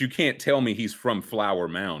 but you can't tell me he's from Flower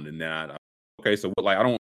Mound and then okay, so what? Like I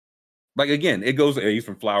don't like again. It goes, hey, he's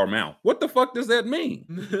from Flower Mound. What the fuck does that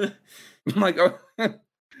mean? Like,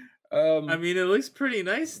 I mean, it looks pretty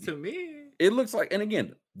nice to me. It looks like, and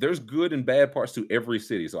again, there's good and bad parts to every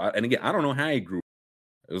city. So, and again, I don't know how he grew.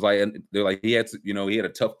 It was like, and they're like, he had a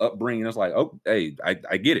tough upbringing. It's like, oh, hey,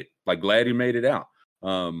 I get it. Like, glad he made it out.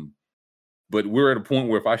 But we're at a point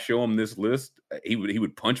where if I show him this list, he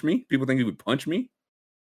would punch me. People think he would punch me.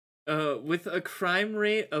 With a crime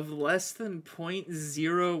rate of less than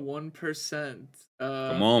 0.01%.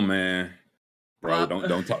 Come on, man, bro.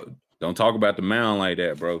 Don't talk about the mound like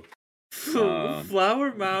that, bro.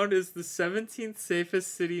 Flower Mound is the 17th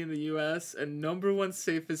safest city in the U.S. and #1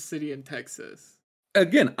 safest city in Texas.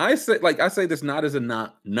 Again, I say this not as a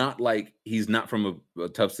not like he's not from a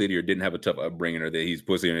tough city or didn't have a tough upbringing or that he's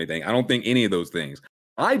pussy or anything. I don't think any of those things.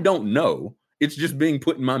 I don't know. It's just being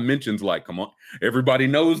put in my mentions. Like, come on, everybody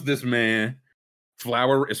knows this man.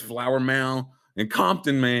 Flower Mound and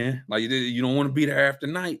Compton, man. Like, you don't want to be there after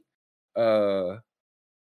night.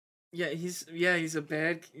 He's a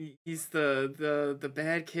bad. He's the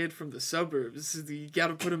bad kid from the suburbs. You got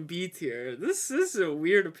to put him B tier. This is a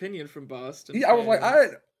weird opinion from Boston. Yeah,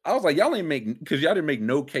 I was like, y'all ain't make because y'all didn't make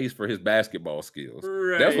no case for his basketball skills.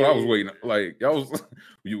 Right. That's what I was waiting. Like, y'all was,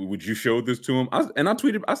 would you show this to him? I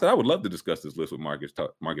tweeted. I said I would love to discuss this list with Marcus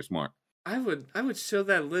Smart. I would show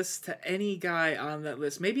that list to any guy on that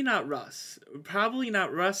list. Maybe not Russ. Probably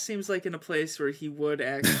not. Russ seems like in a place where he would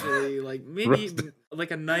actually like maybe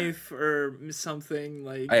like a knife or something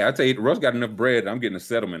like. Hey, I tell you, Russ got enough bread. I'm getting a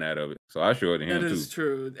settlement out of it, so I show it to him too. That is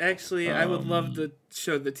true. Actually, I would love to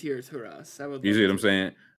show the tier to Russ. I would. You see what I'm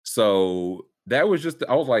saying? So that was just.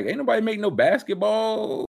 I was like, ain't nobody make no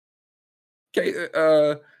basketball. Okay,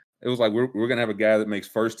 it was like we're gonna have a guy that makes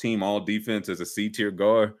first team all defense as a C tier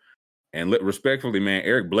guard. And respectfully, man,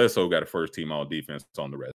 Eric Bledsoe got a first team all defense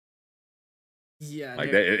on the rest. Yeah,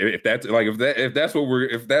 like that. If that's what we're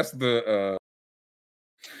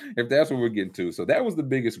getting to. So that was the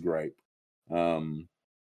biggest gripe. And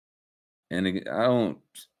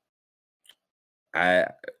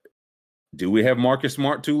do we have Marcus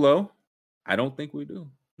Smart too low? I don't think we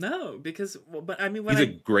do. No, because but I mean, he's a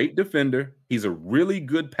great defender. He's a really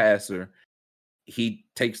good passer. He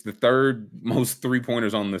takes the third most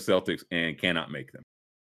 3-pointers on the Celtics and cannot make them.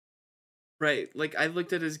 Right. Like, I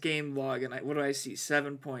looked at his game log and what do I see?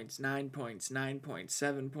 7 points, 9 points, 9 points,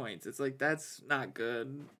 7 points. It's like, that's not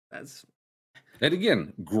good. And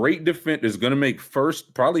again, great defense is going to make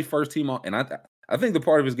probably first team. And I think the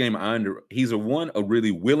part of his game, he's a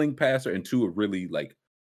really willing passer, and two, a really like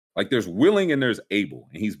there's willing and there's able,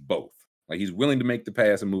 and he's both. Like, he's willing to make the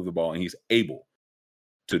pass and move the ball, and he's able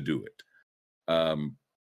to do it.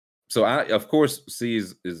 So I, of course, C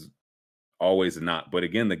is always not, but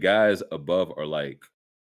again, the guys above are like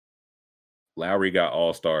Lowry got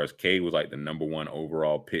all-stars. K was like the #1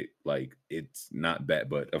 overall pick. Like, it's not bad,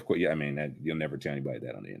 but of course, yeah, I mean, you'll never tell anybody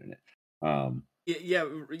that on the internet.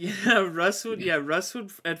 Russ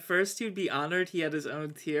would at first he'd be honored he had his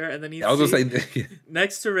own tier, and then I was gonna say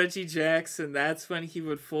next to Reggie Jackson, that's when he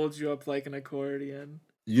would fold you up like an accordion.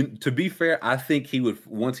 To be fair, I think he would,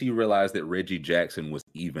 once he realized that Reggie Jackson was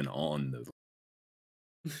even on the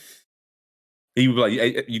he would be like,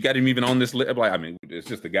 hey, you got him even on this list. Like, I mean, it's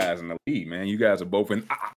just the guys in the league, man. You guys are both in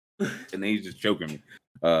and then he's just choking me.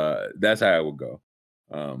 That's how it would go.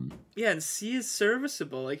 Yeah, and C is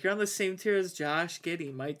serviceable. Like, you're on the same tier as Josh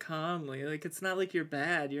Giddey, Mike Conley. Like, it's not like you're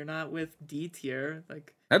bad. You're not with D tier.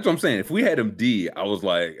 Like, that's what I'm saying. If we had him D, I was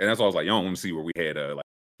like, and that's why I was like, y'all want to see where we had like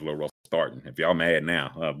Russell starting. If y'all mad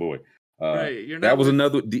now, oh boy. Right, you're not. That was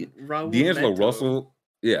another D'Angelo Russell.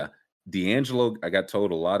 Yeah, D'Angelo. I got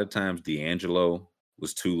told a lot of times D'Angelo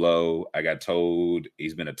was too low. I got told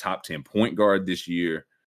he's been a top 10 point guard this year.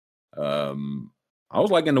 I was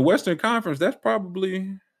like, in the Western Conference, that's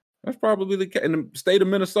probably the case. In the state of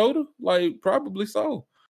Minnesota, like, probably so.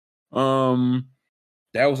 That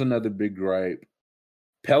was another big gripe.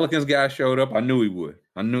 Pelicans guy showed up. I knew he would.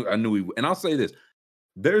 I knew he would. And I'll say this.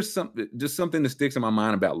 There's something that sticks in my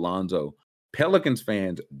mind about Lonzo. Pelicans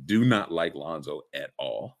fans do not like Lonzo at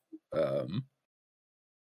all.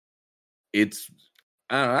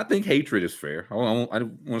 I think hatred is fair. I don't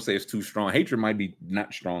want to say it's too strong. Hatred might be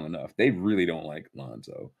not strong enough. They really don't like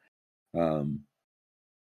Lonzo. And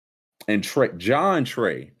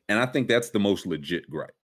Trey, and I think that's the most legit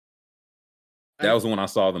gripe. That was the one I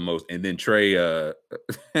saw the most. And then Trey, I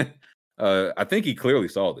think he clearly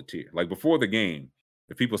saw the tier. Like, before the game,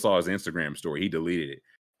 if people saw his Instagram story, he deleted it.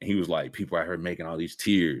 And he was like, people I heard making all these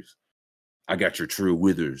tiers. I got your True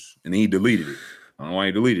Withers. And then he deleted it. I don't know why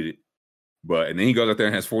he deleted it. And then he goes out there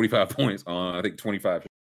and has 45 points on, I think, 25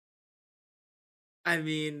 I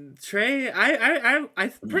mean, Trey. I'm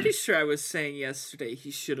pretty sure I was saying yesterday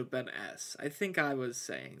he should have been S. I think I was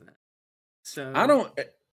saying that. So I don't.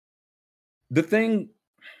 The thing.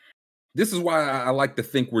 This is why I like to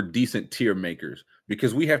think we're decent tier makers,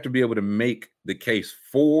 because we have to be able to make the case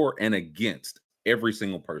for and against every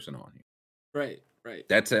single person on here. Right.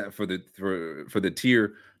 That's for the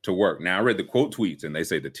tier to work. Now I read the quote tweets and they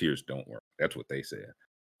say the tiers don't work. That's what they said.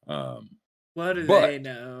 What do but they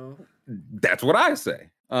know? That's what I say.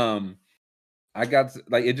 I got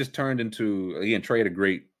like it just turned into, again, Trey had a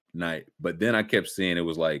great night, but then I kept seeing it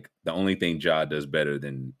was like the only thing Ja does better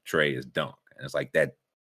than Trey is dunk, and it's like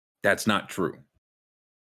that's not true.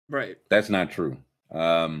 Right. That's not true.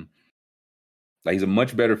 Like he's a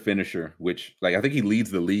much better finisher, which like I think he leads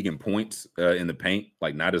the league in points in the paint,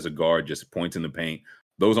 like not as a guard, just points in the paint.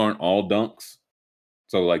 Those aren't all dunks.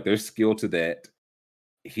 So like there's skill to that.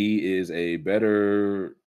 He is a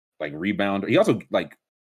better like rebounder. He also like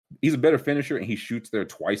he's a better finisher and he shoots there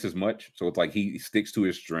twice as much. So it's like he sticks to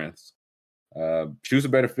his strengths. Shoots a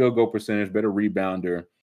better field goal percentage, better rebounder,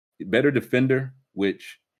 better defender,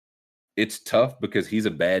 which it's tough because he's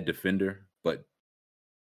a bad defender, but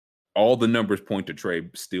all the numbers point to Trey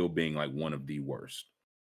still being like one of the worst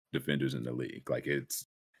defenders in the league. Like it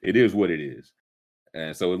is what it is.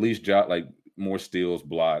 And so at least like more steals,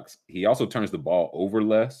 blocks. He also turns the ball over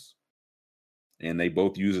less, and they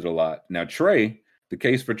both use it a lot. Now Trey, the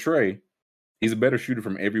case for Trey, he's a better shooter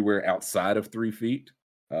from everywhere outside of 3 feet,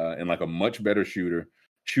 and like a much better shooter.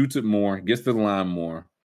 Shoots it more, gets to the line more.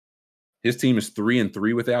 His team is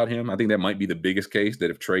 3-3 without him. I think that might be the biggest case,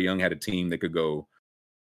 that if Trae Young had a team that could go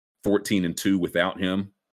 14-2 without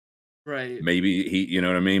him, right? Maybe he, you know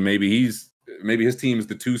what I mean? Maybe his team is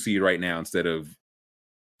the 2 seed right now instead of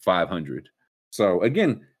 500. So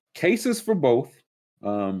again, cases for both.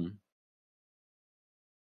 So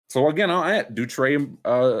again, I'll add, do Trey, you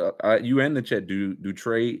and the chat, do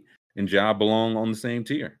Trey and Ja belong on the same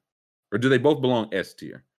tier, or do they both belong S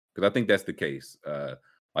tier? Because I think that's the case.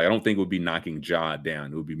 Like I don't think it would be knocking Ja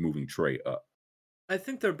down; it would be moving Trey up. I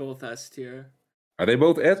think they're both S tier. Are they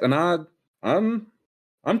both S? And I'm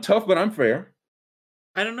tough, but I'm fair.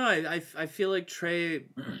 I don't know. I feel like Trey,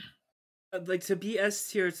 like to be S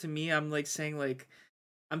tier to me, I'm like saying like,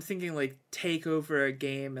 I'm thinking like take over a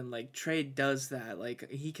game, and like Trey does that. Like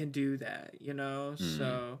he can do that, you know?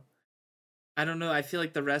 So I don't know. I feel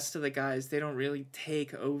like the rest of the guys, they don't really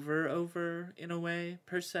take over in a way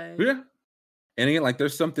per se. Yeah. And again, like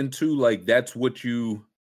there's something to like that's what you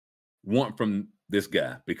want from this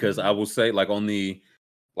guy, because I will say like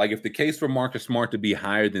if the case for Marcus Smart to be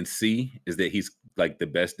higher than C is that he's like the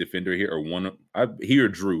best defender here, or he or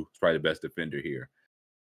Drew is probably the best defender here.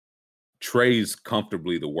 Trey's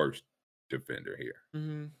comfortably the worst defender here.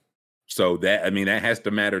 Mm-hmm. So that has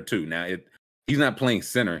to matter too. Now he's not playing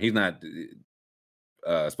center. He's not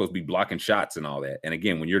supposed to be blocking shots and all that. And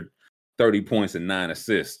again, when you're 30 points and 9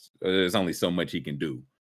 assists, there's only so much he can do.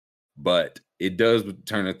 But it does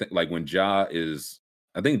turn like when Ja is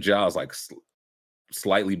like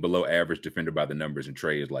slightly below average defender by the numbers, and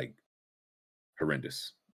Trey is like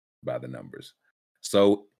horrendous by the numbers.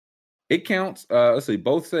 So it counts. Let's see.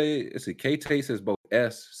 K-Tay says both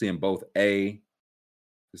S, seeing both A.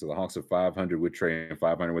 So the Hawks are 500 with Trey and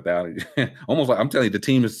 500 without it. Almost like I'm telling you, the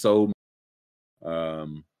team is so.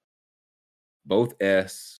 Both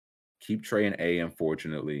S. Keep Trey and A,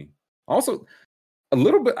 unfortunately. Also, a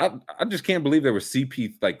little bit. I just can't believe there was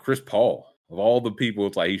CP like Chris Paul. Of all the people,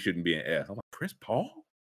 it's like he shouldn't be an S. I'm like, Chris Paul?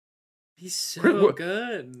 He's so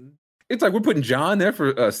good. It's like we're putting John there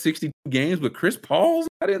for 62 games, but Chris Paul's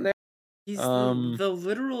not in there. He's the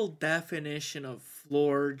literal definition of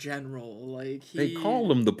floor general. Like they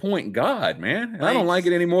call him the point god, man. And I don't like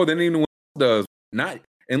it any more than anyone else does.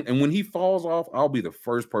 And when he falls off, I'll be the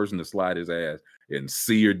first person to slide his ass in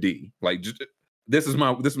C or D. Like this is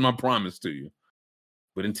my promise to you.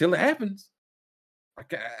 But until it happens,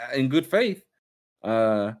 in good faith,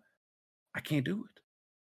 I can't do it.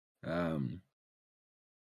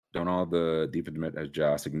 Don't all the defensive as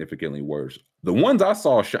Ja significantly worse? The ones I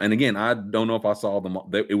saw, and again, I don't know if I saw them.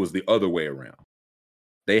 It was the other way around.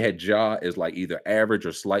 They had Ja as like either average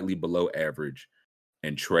or slightly below average,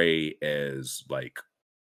 and Trey as like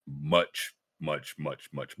much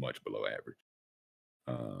below average.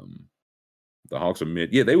 The Hawks are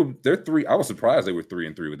mid. Yeah, they're 3. I was surprised they were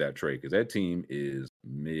 3-3 with that Trey, because that team is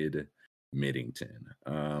Middington.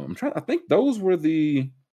 I think those were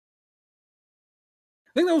the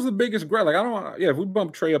biggest grab. Like if we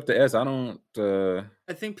bump Trey up to S, I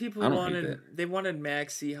think people wanted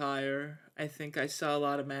Maxey higher. I think I saw a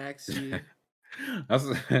lot of Maxey.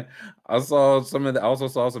 I saw some of the. I also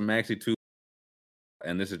saw some Maxey too.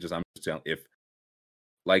 and this is just I'm just telling if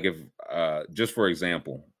just for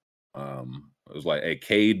example, it was like a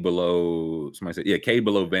Cade below somebody said, yeah, Cade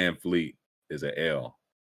below Van Fleet is an L.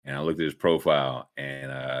 And I looked at his profile,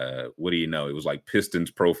 and what do you know? It was like Pistons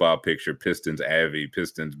profile picture, Pistons Avi,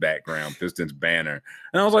 Pistons background, Pistons banner.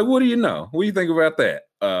 And I was like, what do you know? What do you think about that?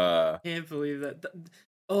 Can't believe that.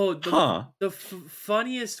 The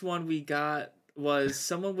funniest one we got was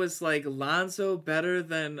someone was like, Lonzo better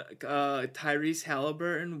than Tyrese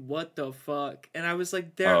Halliburton. What the fuck? And I was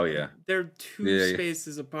like, they're two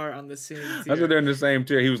spaces apart on the same tier. I said they're in the same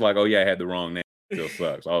tier. He was like, oh yeah, I had the wrong name. Still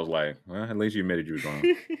sucks. I was like, well, at least you admitted you was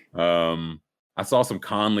wrong. I saw some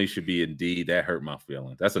Conley should be Indeed. That hurt my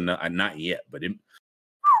feelings. That's not yet, but he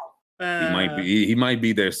might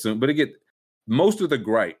be there soon. But again, most of the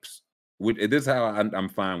gripes. This is how I'm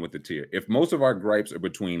fine with the tier. If most of our gripes are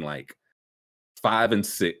between like 5 and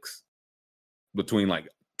 6, between like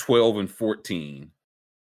 12 and 14,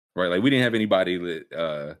 right? Like we didn't have anybody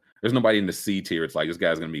that there's nobody in the C tier. It's like this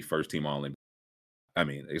guy's gonna be first team all NBA. I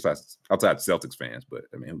mean, it's outside Celtics fans, but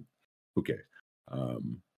I mean, who cares? I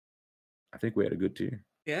think we had a good tier.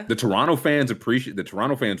 Yeah. The Toronto fans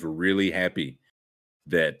were really happy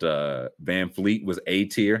that Van Fleet was A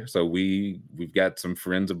tier. So we've got some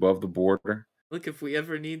friends above the border. Look, if we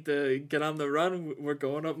ever need to get on the run, we're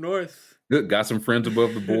going up north. Got some friends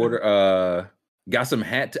above the border. Got some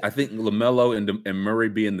I think LaMelo and Murray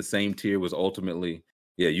being the same tier was ultimately.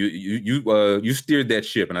 Yeah, you steered that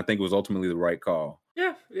ship, and I think it was ultimately the right call.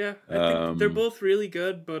 Yeah. I think they're both really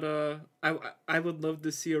good, but I would love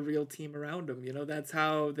to see a real team around them. You know, that's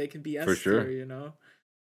how they can be S tier. For sure. You know,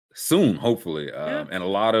 soon, hopefully, and a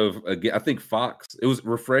lot of I think Fox. It was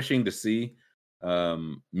refreshing to see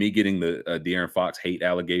me getting the De'Aaron Fox hate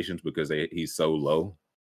allegations because he's so low.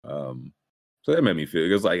 So that made me feel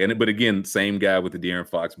it was like, but again, same guy with the De'Aaron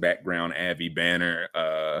Fox background, Avi banner.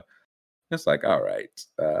 It's like, all right.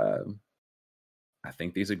 I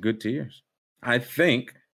think these are good tiers. I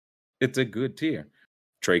think it's a good tier.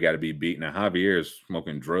 Trey got to be beat. Now, Javier is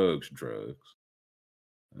smoking drugs.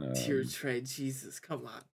 Tier Trey, Jesus, come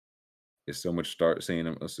on. It's so much start seeing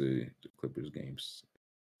him. Let's see the Clippers games.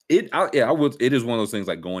 It is one of those things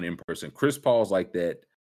like going in person. Chris Paul's like that.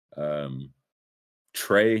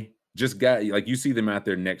 Trey just got like you see them out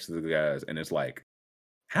there next to the guys, and it's like,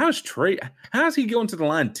 how's he going to the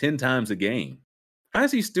line 10 times a game? How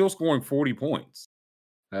is he still scoring 40 points?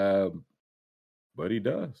 But he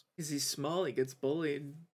does. Because he's small, he gets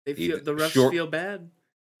bullied. The refs feel bad.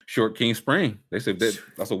 Short King Spring. They said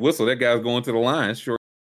that's a whistle. That guy's going to the line. Short.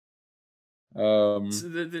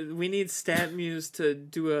 We need StatMuse to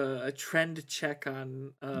do a trend check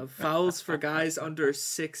on fouls for guys under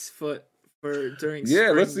 6 foot during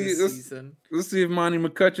spring season. Let's see if Monty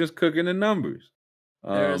McCutcheon's cooking the numbers.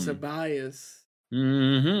 There's a bias.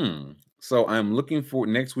 Mm-hmm. So I'm looking for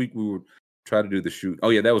next week. We would try to do the shoot. Oh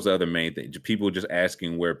yeah, that was the other main thing. People just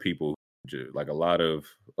asking where people like a lot of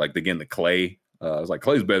like again the Clay. I was like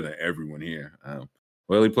Clay's better than everyone here.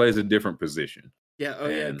 Well, he plays a different position. Yeah. Oh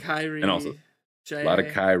yeah, Kyrie. And also a lot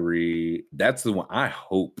of Kyrie. That's the one I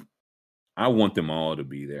hope. I want them all to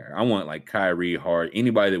be there. I want like Kyrie, Hart,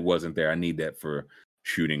 anybody that wasn't there. I need that for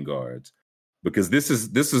shooting guards because this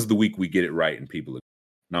is the week we get it right and people.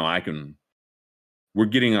 We're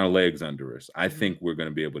getting our legs under us. I think we're going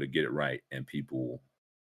to be able to get it right, and people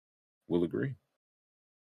will agree.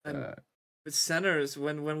 With centers,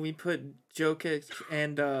 when we put Jokic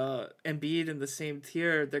and Embiid in the same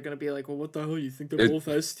tier, they're going to be like, "Well, what the hell? You think they're both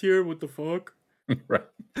S tier? What the fuck?" Right.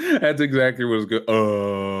 That's exactly what's good.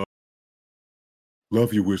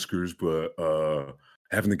 Love your whiskers, but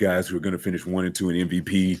having the guys who are going to finish 1 and 2 in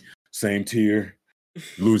MVP same tier,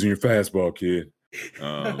 losing your fastball, kid.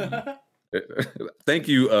 Thank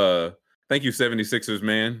you 76ers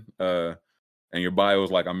man. And your bio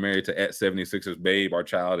is like, I'm married to at 76ers babe. Our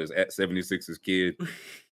child is at 76ers kid.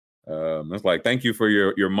 That's like, thank you for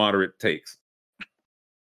your moderate takes.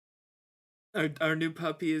 Our new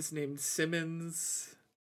puppy is named Simmons.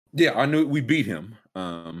 Yeah, I knew we beat him.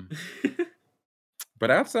 But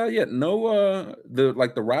outside, yeah, no the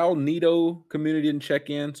Raul Neto community didn't check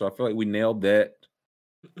in, so I feel like we nailed that.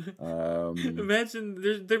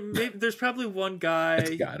 Imagine there's probably one guy.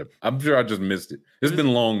 I'm sure I just missed it. It's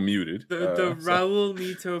been long muted. The Raul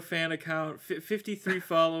Neto fan account, 53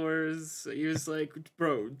 followers. He was like,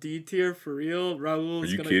 "Bro, D tier for real?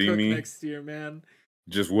 Raul's gonna cook next year, man."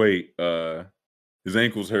 Just wait. His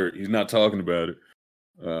ankle's hurt. He's not talking about it.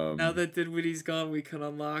 Now that Dinwiddie's gone, we can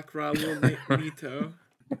unlock Raul Neto.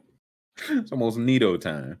 It's almost Neto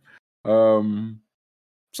time.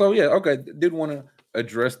 So yeah, okay. Did want to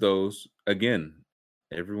address those again.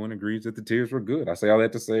 everyone agrees that the tears were good. I say all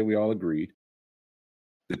that to say we all agreed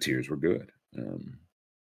the tears were good.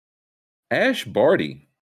 Ash Barty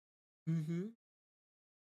Mm-hmm.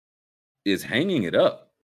 is hanging it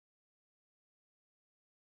up.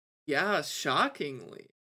 Yeah, shockingly.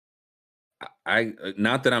 I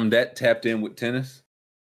not that I'm that tapped in with tennis,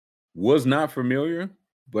 was not familiar,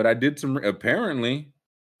 but I did some. Apparently,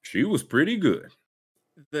 she was pretty good.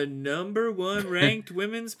 The number 1 ranked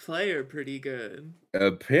women's player, pretty good.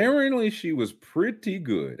 Apparently, she was pretty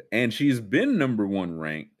good, and she's been number 1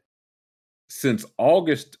 ranked since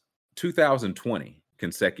August 2020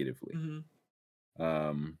 consecutively.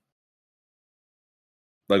 Mm-hmm.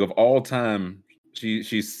 Like of all time,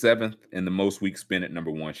 she's 7th in the most weeks spent at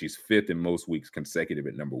number 1. She's 5th in most weeks consecutive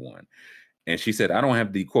at number 1. And she said, I don't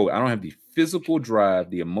have the quote, I don't have the physical drive,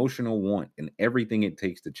 the emotional want, and everything it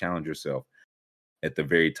takes to challenge yourself at the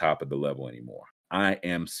very top of the level anymore. I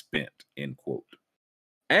am spent, end quote.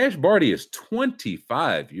 Ash Barty is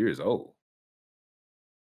 25 years old.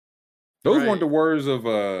 Those weren't the words of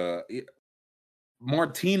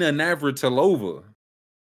Martina Navratilova.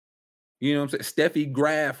 You know what I'm saying? Steffi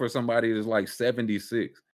Graf or somebody that's like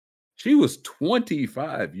 76. She was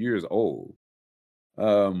 25 years old.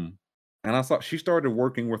 And I thought she started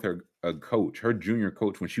working with her coach, her junior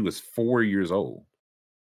coach, when she was 4 years old.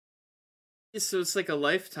 So it's like a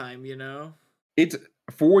lifetime, you know? It's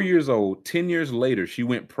 4 years old. 10 years later, she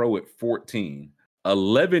went pro at 14.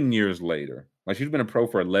 11 years later, like she's been a pro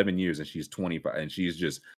for 11 years and she's 25 and she's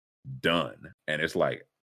just done. And it's like,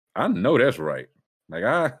 I know that's right. Like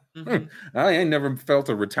I ain't never felt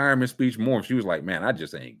a retirement speech more. She was like, man, I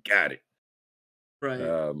just ain't got it.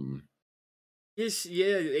 Right. Yes,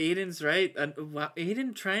 yeah, Aiden's right. Wow,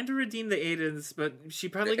 Aiden trying to redeem the Aidens, but she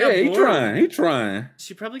probably got bored. He trying.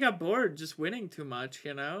 She probably got bored just winning too much,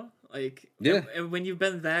 you know? Like, yeah. And when you've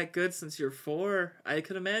been that good since you're 4, I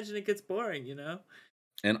could imagine it gets boring, you know?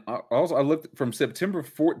 And also, I looked from September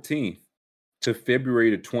 14th to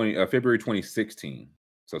February 2016.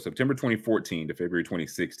 So September 2014 to February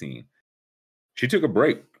 2016, she took a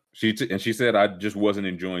break. And she said, I just wasn't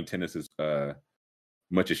enjoying tennis as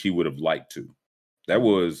much as she would have liked to. That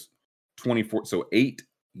was 24, so 8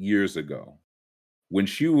 years ago, when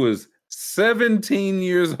she was 17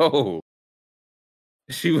 years old.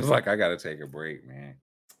 She was like, I got to take a break, man.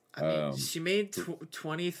 I mean, she made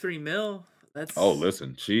 23 mil. That's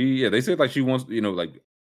listen, they said like she wants, you know, like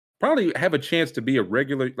probably have a chance to be a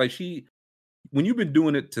regular, like when you've been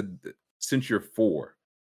doing it since you're 4,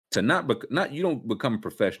 to you don't become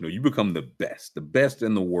professional, you become the best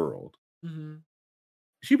in the world. Mm-hmm.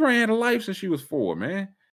 She probably had a life since she was 4, man.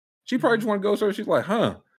 She probably just want to go somewhere. She's like,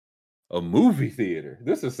 a movie theater.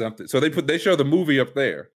 This is something. So they show the movie up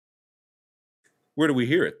there. Where do we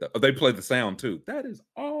hear it though? They play the sound too. That is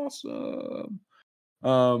awesome. It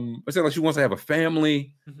sounds like she wants to have a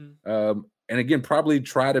family. Mm-hmm. And again, probably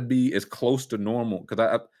try to be as close to normal.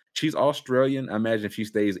 Because she's Australian. I imagine if she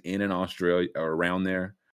stays in Australia or around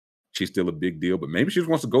there, she's still a big deal. But maybe she just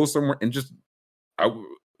wants to go somewhere and just.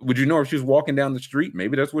 Would you know if she's walking down the street?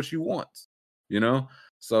 Maybe that's what she wants. You know.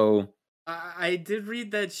 So. I did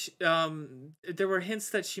read that there were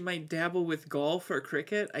hints that she might dabble with golf or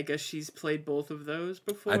cricket. I guess she's played both of those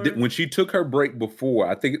before. I did when she took her break before.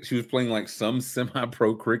 I think she was playing like some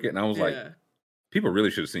semi-pro cricket, and I was like, people really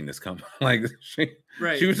should have seen this coming. Like she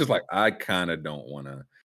was just like, I kind of don't want to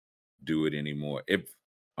do it anymore.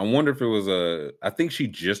 I wonder if it was I think she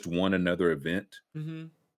just won another event,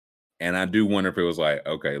 and I do wonder if it was like,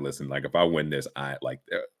 okay, listen, like if I win this, I like,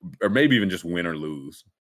 or maybe even just win or lose.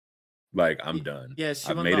 Like, I'm done. Yeah,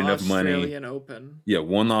 she won the Australian Open. Yeah,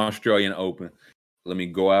 won the Australian Open. Let me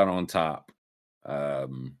go out on top. That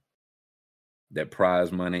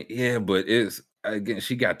prize money. Yeah, but again,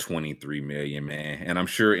 she got 23 million, man. And I'm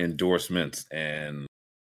sure endorsements and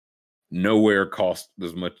nowhere costs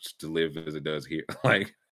as much to live as it does here.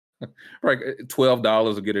 Like $12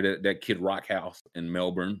 will get it at that Kid Rock house in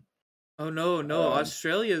Melbourne. Oh, no.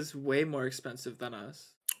 Australia's way more expensive than us.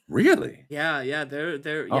 Really? Yeah,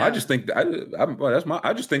 they're. Oh, yeah. I just think I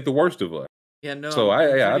just think the worst of us. Yeah, no. So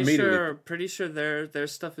I'm pretty sure their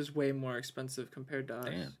stuff is way more expensive compared to us.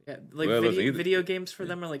 Damn. Yeah, like video games for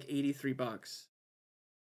them are like $83.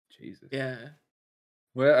 Jesus. Yeah.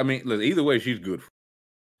 Well, I mean, look, either way, she's good.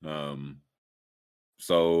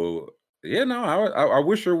 So yeah, no, I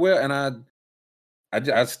wish her well, and I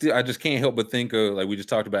just can't help but think of, like we just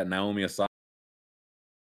talked about, Naomi Osaka,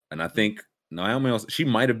 and I think. Naomi, she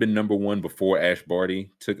might have been number 1 before Ash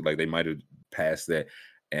Barty they might have passed that,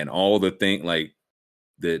 and all the thing like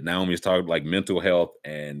that Naomi's talking like mental health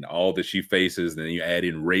and all that she faces, then you add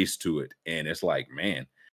in race to it, and it's like, man,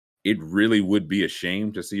 it really would be a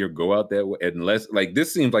shame to see her go out that way. Unless, like,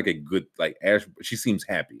 this seems like a good, like, Ash, she seems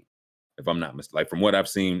happy, if I'm not mistaken. Like, from what I've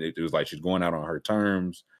seen, it was like she's going out on her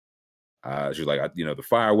terms. She's like, the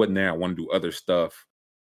fire wasn't there. I want to do other stuff.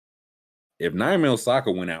 If Naomi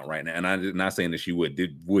Osaka went out right now, and I'm not saying that she would,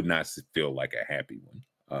 it would not feel like a happy one.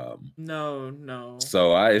 No.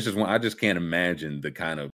 So I just can't imagine the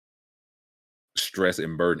kind of stress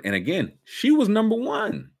and burden. And again, she was number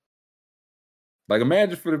one. Like,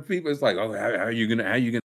 imagine for the people, it's like, oh, how are you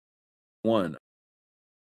gonna win?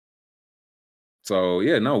 So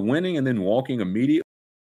yeah, no, winning and then walking immediately.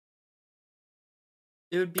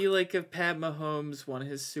 It would be like if Pat Mahomes won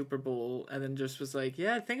his Super Bowl and then just was like,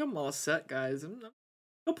 "Yeah, I think I'm all set, guys.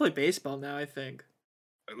 I'll play baseball now, I think."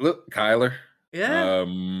 Look, Kyler. Yeah.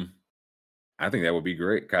 I think that would be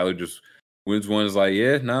great. Kyler just wins one, is like,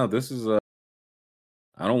 yeah, no, this is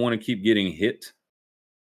I don't want to keep getting hit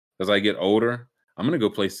as I get older. I'm gonna go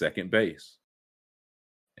play second base.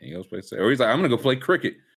 And he goes play second. Or he's like, I'm gonna go play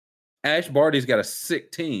cricket. Ash Barty's got a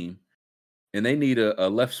sick team, and they need a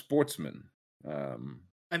left sportsman.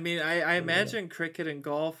 I mean, I imagine cricket and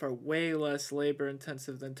golf are way less labor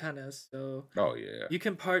intensive than tennis. So oh yeah, you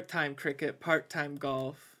can part-time cricket, part-time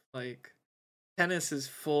golf. Like, tennis is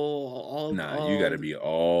full. You got to be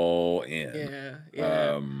all in.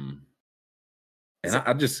 Yeah. And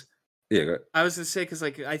I just. Yeah, I was gonna say, because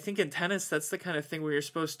like I think in tennis that's the kind of thing where you're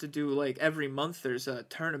supposed to do like every month there's a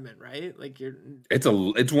tournament, right? Like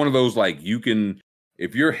it's one of those, like, you can,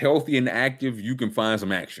 if you're healthy and active, you can find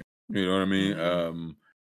some action. You know what I mean? Mm-hmm.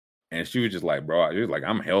 And she was just like, bro, she was like,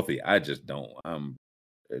 I'm healthy. I just don't.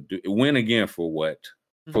 Win again for what?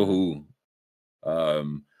 Mm-hmm. For who?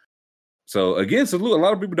 So again, salute. A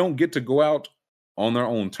lot of people don't get to go out on their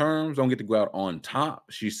own terms, don't get to go out on top.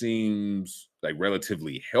 She seems like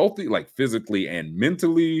relatively healthy, like physically and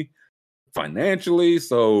mentally, financially.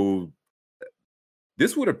 So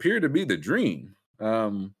this would appear to be the dream.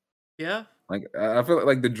 Yeah. Like, I feel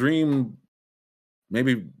like the dream,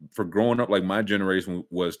 maybe for growing up, like my generation,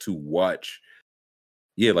 was to watch.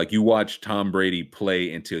 Yeah, like you watch Tom Brady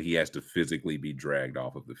play until he has to physically be dragged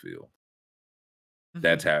off of the field. Mm-hmm.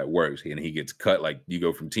 That's how it works. And he gets cut. Like, you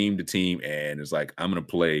go from team to team, and it's like, I'm going to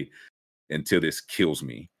play until this kills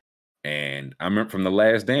me. And I remember from The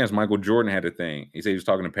Last Dance, Michael Jordan had a thing. He said he was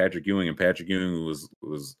talking to Patrick Ewing, and Patrick Ewing was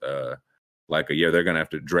like, yeah, they're going to have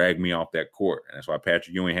to drag me off that court. And that's why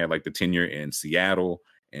Patrick Ewing had like the tenure in Seattle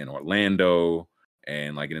and Orlando.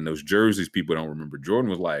 And like in those jerseys, people don't remember. Jordan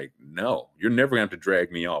was like, no, you're never going to have to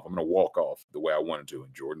drag me off. I'm going to walk off the way I wanted to.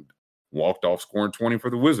 And Jordan walked off scoring 20 for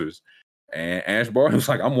the Wizards. And Ash Barty was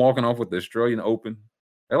like, I'm walking off with the Australian Open.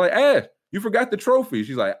 They're like, Ash, you forgot the trophy.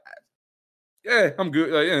 She's like, yeah, I'm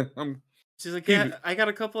good. She's like, yeah, I got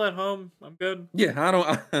a couple at home. I'm good. Yeah,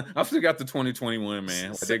 I still got the 202021,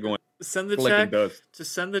 man. Like, they're going. Send the check. Dust.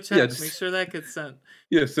 Just send the check. Yeah, make sure that gets sent.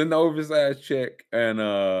 Yeah, send the oversized check. And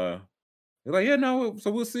they're like, yeah, no, so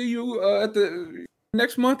we'll see you at the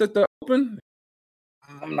next month at the Open.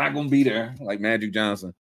 I'm not gonna be there, like Magic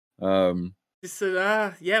Johnson. She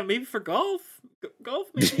said, yeah, maybe for golf. Golf,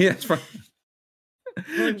 maybe. Yeah, that's right.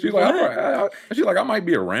 She's like, I might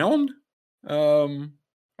be around. I'll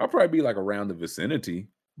probably be like around the vicinity,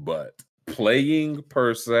 but playing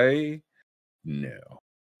per se, no.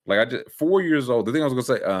 Like, I just 4 years old. The thing I was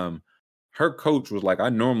gonna say, her coach was like, I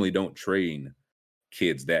normally don't train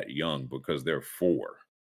kids that young because they're 4.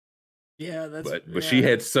 Yeah, but she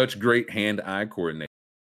had such great hand-eye coordination.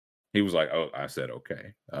 He was like, oh, I said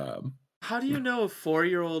okay. How do you know a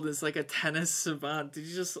 4-year-old is like a tennis savant? Did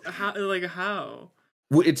you just how?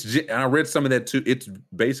 Well, I read some of that too. It's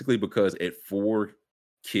basically because at 4,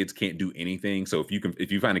 kids can't do anything. So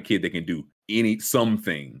if you find a kid that can do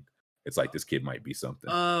something, it's like, this kid might be something.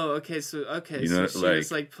 Oh, okay. So you know, so she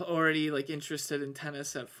was like already like interested in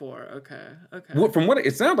tennis at 4. Okay. Well, from what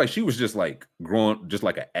it sounds like, she was just like growing, just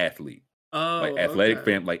like an athlete. Oh, like athletic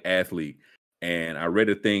fan, like athlete. And I read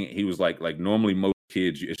a thing. He was like normally most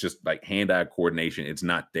kids, it's just like hand-eye coordination. It's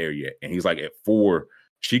not there yet. And he's like, at 4,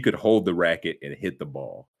 she could hold the racket and hit the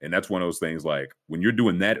ball. And that's one of those things, like, when you're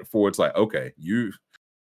doing that at 4, it's like, okay,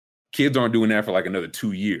 kids aren't doing that for like another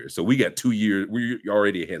 2 years. So we got 2 years. We're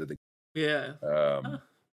already ahead of the. Yeah.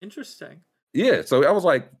 Interesting. Yeah. So I was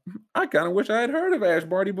like, I kind of wish I had heard of Ash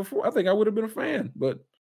Barty before. I think I would have been a fan, but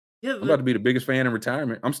yeah, I'm about to be the biggest fan in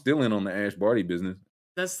retirement. I'm still in on the Ash Barty business.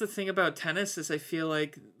 That's the thing about tennis, is I feel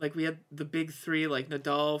like we had the big 3, like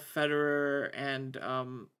Nadal, Federer, and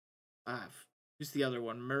who's the other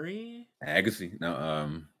one? Murray? Agassi.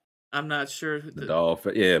 No, I'm not sure. Nadal,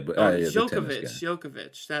 but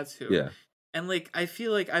Djokovic. That's who. Yeah. And like, I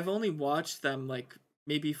feel like I've only watched them like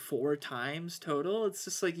maybe 4 times total. It's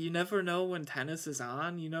just like you never know when tennis is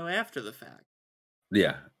on, after the fact.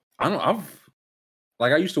 Yeah.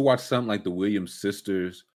 I used to watch something like the Williams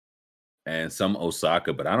sisters and some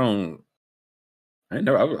Osaka, but I don't think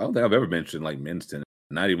I've ever mentioned like men's tennis.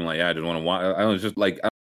 Not even like, I just want to watch. I was just like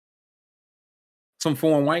some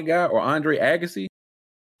foreign white guy or Andre Agassi.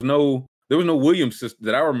 There was no Williams sister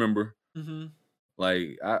that I remember. Mm-hmm.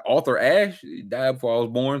 Like Arthur Ashe died before I was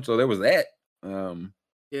born, so there was that.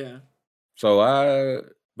 Yeah.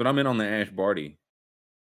 But I'm in on the Ash Barty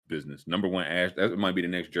business. Number one Ash. That might be the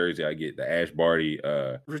next jersey I get. The Ash Barty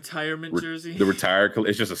retirement jersey. The retired.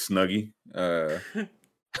 It's just a snuggie. A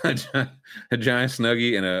giant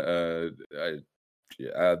snuggie and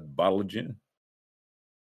a bottle of gin.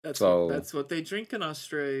 That's what they drink in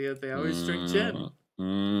Australia. They always drink gin.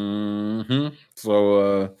 Mm-hmm.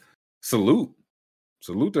 So salute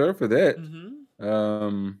to her for that.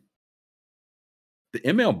 Mm-hmm. The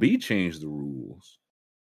MLB changed the rules.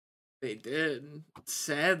 They did.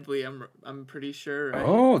 Sadly, I'm pretty sure. Right?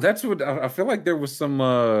 Oh, that's what I feel like. There was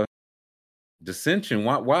some dissension.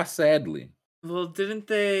 Why sadly? Well, didn't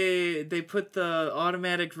they put the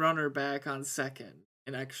automatic runner back on second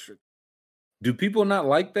in extra? Do people not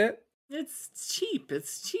like that? It's cheap.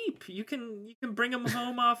 You can bring them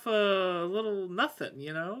home off a little nothing,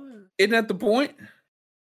 Isn't that the point?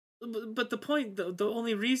 But the point, the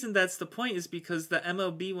only reason that's the point is because the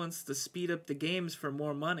MLB wants to speed up the games for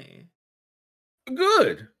more money.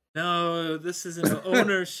 Good. No, this is an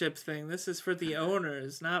ownership thing. This is for the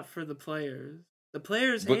owners, not for the players. The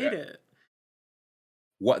players hate it.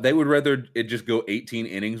 What, they would rather it just go 18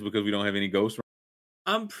 innings because we don't have any ghost runners?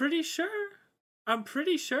 I'm pretty sure.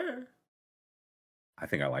 I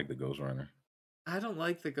think I like the ghost runner. I don't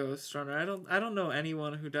like the ghost runner. I don't know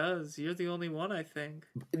anyone who does. You're the only one, I think.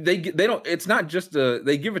 They don't. It's not just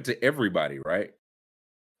they give it to everybody, right?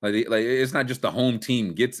 Like it's not just the home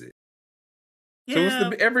team gets it. Yeah. So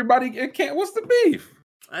everybody? It can't. What's the beef?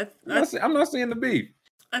 I'm not seeing the beef.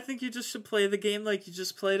 I think you just should play the game like you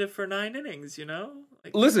just played it for 9 innings.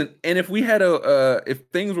 Listen, and if we had if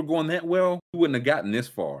things were going that well, we wouldn't have gotten this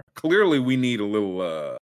far. Clearly, we need a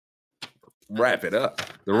little wrap it up.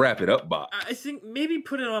 The wrap it up box. I think maybe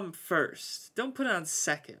put it on first. Don't put it on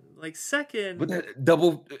second. Like second. But that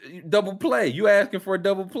double play. You asking for a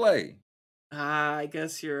double play? I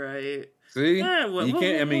guess you're right. See, you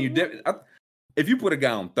can't. I mean, if you put a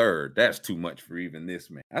guy on third, that's too much for even this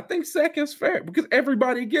man. I think second's fair because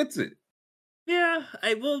everybody gets it. Yeah,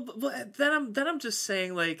 then I'm just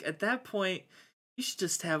saying, like, at that point, you should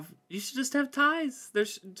just have ties.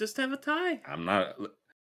 Just have a tie.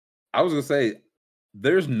 I was gonna say,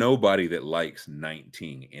 there's nobody that likes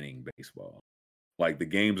 19 inning baseball. Like the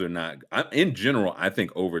games are not. In general, I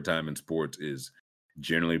think overtime in sports is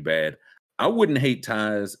generally bad. I wouldn't hate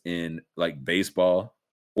ties in like baseball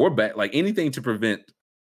or like anything to prevent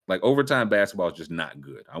like overtime basketball is just not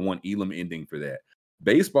good. I want Elam ending for that.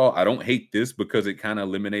 Baseball, I don't hate this because it kind of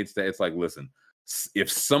eliminates that. It's like, listen, if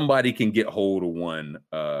somebody can get hold of one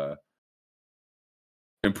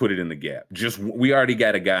and put it in the gap, we already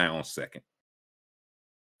got a guy on second.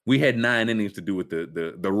 We had 9 innings to do it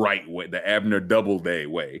the right way, the Abner Doubleday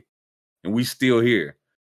way, and we still here.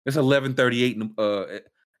 It's 11:38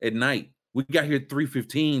 at night. We got here at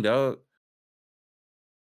 3:15, dog.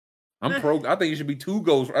 I'm pro. I think it should be 2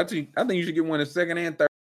 goals. I think you should get one in second and third.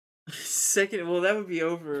 Second, well, that would be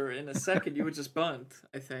over in a second. You would just bunt,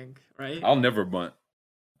 I think, right? I'll never bunt.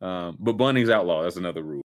 But bunting's outlaw. That's another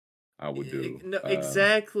rule I would do. No,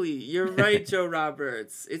 exactly. You're right, Joe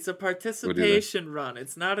Roberts. It's a participation run.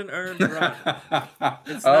 It's not an earned run.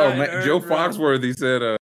 Joe Foxworthy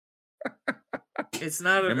said it's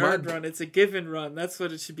not an earned run. It's a given run. That's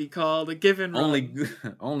what it should be called. A given run.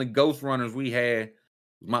 Only ghost runners we had.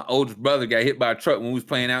 My oldest brother got hit by a truck when we was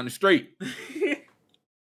playing out in the street.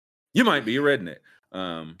 You might be a redneck.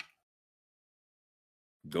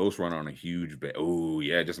 Ghost runner on a huge base. Oh,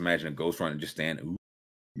 yeah. Just imagine a ghost runner just standing. Ooh,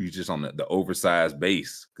 he's just on the oversized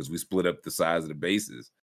base because we split up the size of the bases.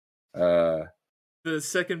 The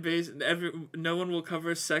second base, no one will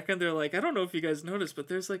cover second. They're like, I don't know if you guys noticed, but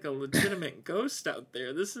there's like a legitimate ghost out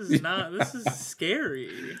there. This is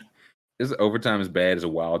scary. This overtime is bad as a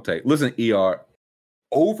wild take. Listen, ER,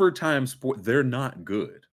 overtime sport, they're not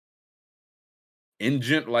good.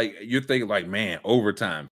 Like you're thinking like, man,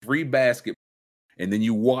 overtime, free basketball. And then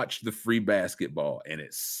you watch the free basketball and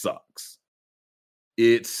it sucks.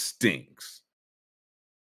 It stinks.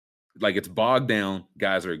 Like it's bogged down.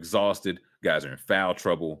 Guys are exhausted. Guys are in foul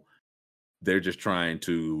trouble. They're just trying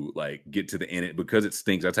to like get to the end because it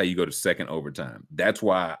stinks. That's how you go to second overtime. That's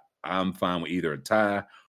why I'm fine with either a tie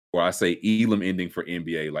or I say Elam ending for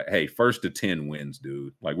NBA. Like, hey, 1st to 10 wins,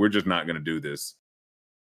 dude. Like, we're just not going to do this.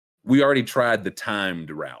 We already tried the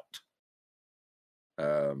timed route.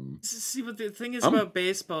 See, what the thing is about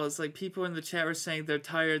baseball is like people in the chat were saying they're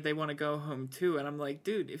tired, they want to go home too, and I'm like,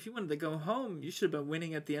 dude, if you wanted to go home, you should have been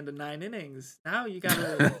winning at the end of 9 innings. Now you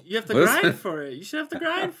have to grind for it. You should have to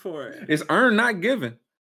grind for it. It's earned, not given.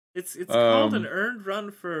 It's called an earned run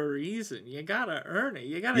for a reason. You gotta earn it.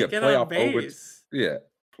 You gotta get on base.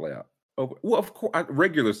 Playoff. Well, of course,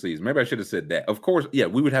 regular season. Maybe I should have said that. Of course, yeah,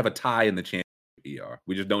 we would have a tie in the championship ER.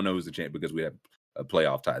 We just don't know who's the champ because we have a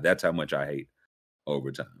playoff tie. That's how much I hate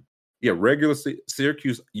overtime. Yeah, regular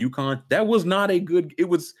Syracuse, UConn. That was not a good.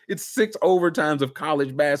 It's 6 overtimes of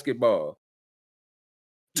college basketball.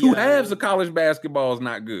 2 halves of college basketball is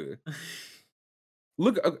not good.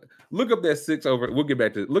 Look up that 6 over. We'll get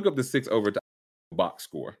back to it. Look up the 6 overtime box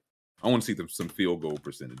score. I want to see some field goal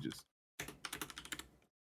percentages.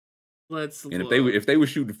 Let's and look. if they were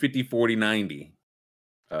shooting 50, 40, 90,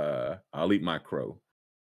 I'll eat my crow.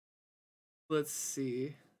 Let's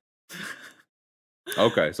see.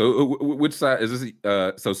 Okay, so which side is this?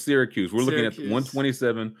 So Syracuse, we're looking at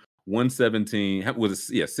 127, 117. Was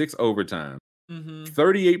it 6 overtime?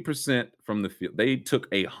 38% from the field. They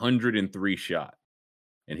took 103 shots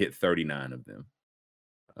and hit 39 of them.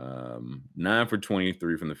 9 for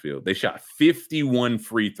 23 from the field. They shot 51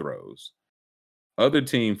 free throws. Other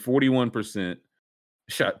team 41%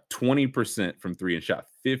 shot 20% from 3 and shot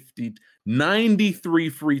 93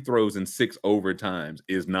 free throws in 6 overtimes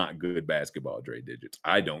is not good basketball, Dre Digits.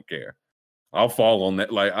 I don't care. I'll fall on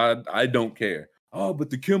that. Like, I don't care. Oh,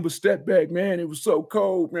 but the Kemba step back, man. It was so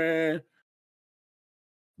cold, man.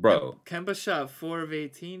 Bro. Kemba shot 4 of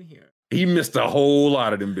 18 here. He missed a whole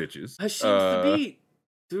lot of them bitches. Hasheem Thabeet.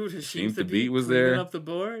 Dude, Hasheem Thabeet was there. Up the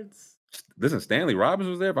boards. Listen, Stanley Robbins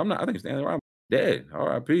was there. If I'm not, I think Stanley Robbins dead.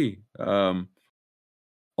 R.I.P. I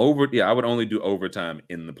would only do overtime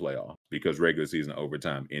in the playoffs because regular season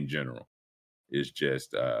overtime in general is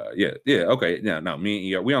just okay. Yeah, no,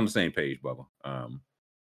 me and we on the same page, Bubba.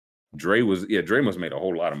 Dre must have made a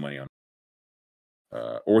whole lot of money on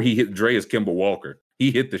or he hit. Dre is Kemba Walker.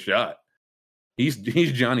 He hit the shot. He's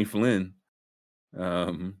Johnny Flynn.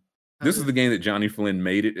 This is the game that Johnny Flynn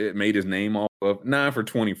made his name off of. 9 for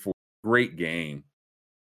 24. Great game.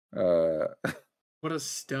 What a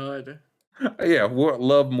stud. Yeah,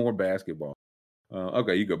 love more basketball.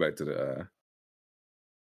 Okay, you go back to the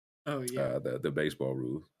the baseball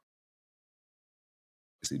rules.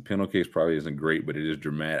 See, penalty kicks probably isn't great, but it is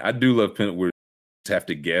dramatic. I do love penalty where you just have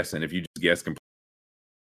to guess, and if you just guess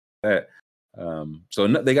that. So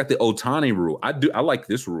they got the Ohtani rule. I like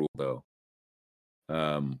this rule though.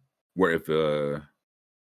 Where if we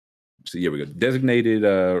go designated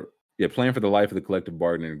plan for the life of the collective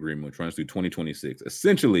bargaining agreement, which runs through 2026.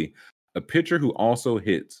 Essentially, a pitcher who also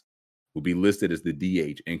hits will be listed as the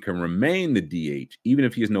DH and can remain the DH even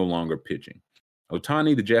if he is no longer pitching.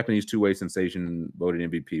 Ohtani, the Japanese two-way sensation,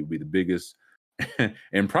 voted MVP, will be the biggest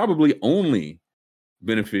and probably only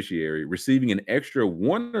beneficiary, receiving an extra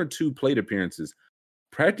 1 or 2 plate appearances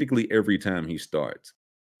practically every time he starts,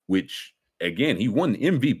 which, again, he won the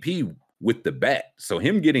MVP with the bat. So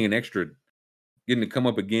him getting to come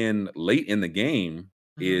up again late in the game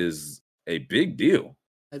is a big deal.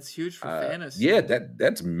 That's huge for fantasy. Yeah,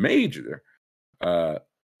 that's major. I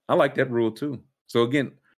like that rule too. So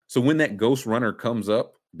again, when that ghost runner comes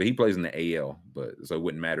up, but he plays in the AL, so it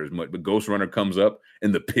wouldn't matter as much. But ghost runner comes up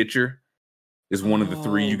and the pitcher is one of the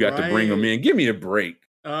 3 you got to bring him in. Give me a break.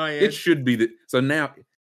 Oh yeah, it should be so now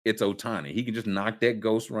it's Ohtani. He can just knock that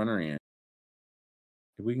ghost runner in.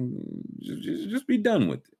 We can just be done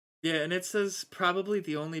with it. Yeah, and it says probably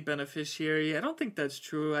the only beneficiary. I don't think that's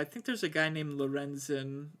true. I think there's a guy named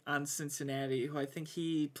Lorenzen on Cincinnati who I think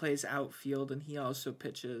he plays outfield and he also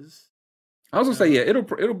pitches. I was gonna say, yeah, it'll.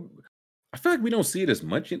 I feel like we don't see it as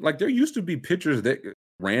much. Like there used to be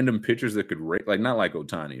random pitchers that could rate, like not like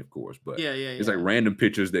Ohtani, of course, but it's like random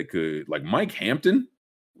pitchers that could, like Mike Hampton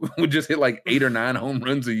would just hit like 8 or 9 home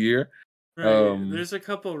runs a year. Right. There's a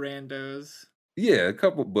couple randos. Yeah, a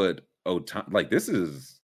couple, but Ohtani, like this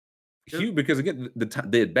is huge because again,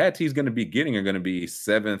 the at bats he's going to be getting are going to be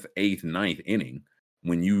 7th, 8th, 9th inning.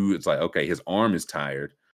 When it's like, okay, his arm is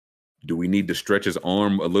tired. Do we need to stretch his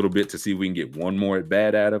arm a little bit to see if we can get one more at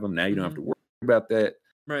bat out of him? Now you don't have to worry about that.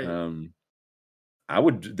 Right. I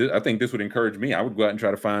think this would encourage me. I would go out and try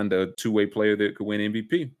to find a 2-way player that could win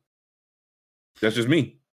MVP. That's just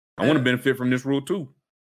me. I want to benefit from this rule too.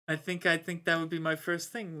 I think that would be my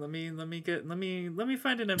first thing. Let me find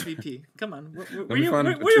an MVP. Come on. Where you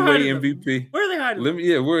hiding MVP. Where are they hiding?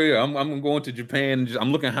 I'm going to Japan.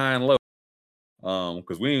 I'm looking high and low.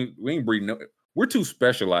 Because we ain't breeding. We're too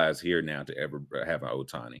specialized here now to ever have an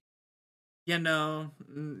Ohtani. Yeah, no.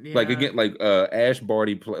 Like Yeah. again, like Ash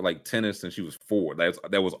Barty played like tennis and she was 4.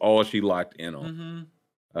 That was all she locked in on.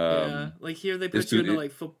 Mm-hmm. Yeah. Um, Like here they it's put you into too,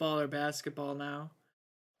 like football or basketball now.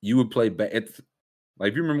 you would play like if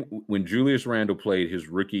you remember when Julius Randle played his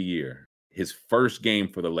rookie year, his first game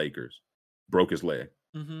for the Lakers, broke his leg.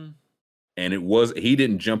 Mm-hmm. And he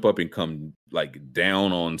didn't jump up and come like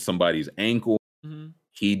down on somebody's ankle. Mm-hmm.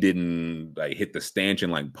 He didn't like hit the stanchion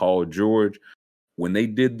like Paul George. When they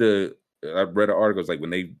did I read an article, it's like when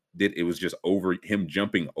they did, it was just over him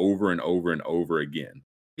jumping over and over and over again.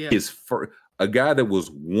 Yeah. A guy that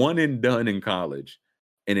was one and done in college,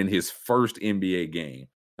 and in his first NBA game,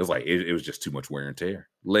 it was like it was just too much wear and tear.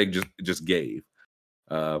 Leg just gave.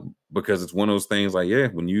 Because it's one of those things like, yeah,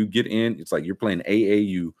 when you get in, it's like you're playing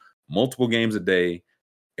AAU multiple games a day,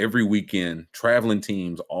 every weekend, traveling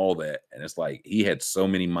teams, all that. And it's like he had so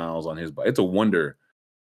many miles on his body. It's a wonder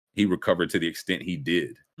he recovered to the extent he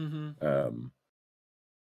did. Mm-hmm.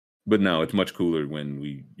 But no, it's much cooler when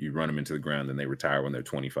you run them into the ground and they retire when they're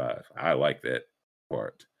 25. I like that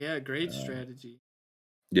part. Yeah, great strategy.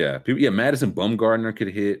 Yeah, Madison Bumgarner could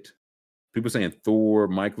hit. People saying Thor,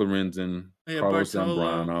 Mike Lorenzen, Carlos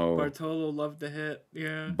Zambrano. Bartolo loved the hit.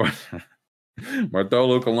 Yeah.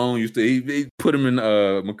 Bartolo Colon used to he put him in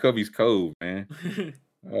McCovey's Cove, man.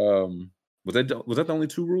 Was that the only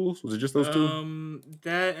 2 rules? Was it just those 2?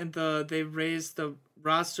 That and they raised the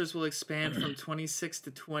rosters will expand from 26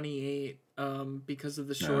 to 28 because of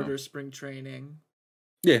the shorter spring training.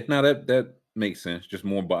 Yeah, now that makes sense. Just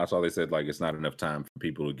more bots. All they said like it's not enough time for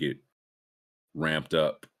people to get ramped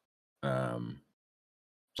up.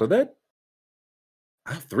 So that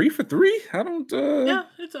 3 for 3. I don't. Yeah,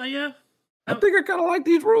 it's yeah. I think I kind of like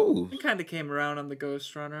these rules. I kind of came around on the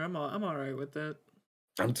Ghost Runner. I'm all right with that.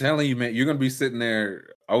 I'm telling you, man, you're gonna be sitting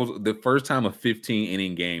there. I was the first time a 15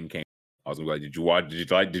 inning game came. I was like, did you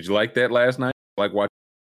like that last night? Like watch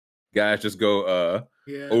guys just go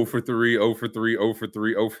 0 for 3, 0 for 3, 0 for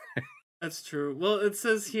 3, 0 for That's true. Well, it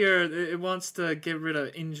says here it wants to get rid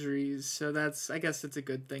of injuries, so I guess it's a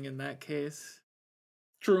good thing in that case.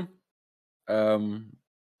 True.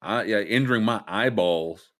 Injuring my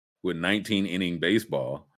eyeballs with 19 inning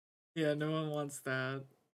baseball. Yeah, no one wants that.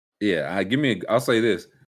 Yeah, I'll say this.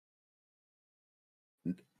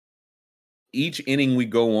 Each inning we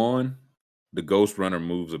go on, the Ghost Runner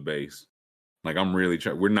moves a base. Like I'm really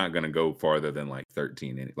trying. We're not gonna go farther than like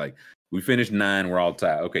 13 innings. Like we finished 9, we're all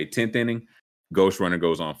tied. Okay, 10th inning, Ghost Runner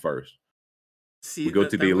goes on first. See, we go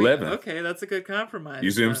to the 11th. Okay, that's a good compromise.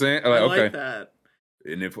 You see what I'm saying? I like that.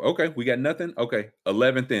 And if we got nothing. Okay,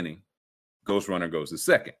 11th inning, Ghost Runner goes to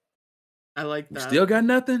second. I like that. We still got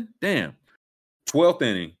nothing. Damn. 12th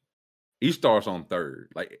inning, he starts on third.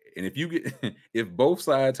 Like, and if both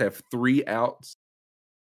sides have 3 outs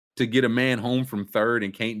to get a man home from third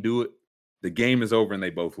and can't do it, the game is over and they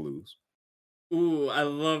both lose. Ooh, I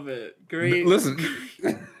love it. Great. Listen,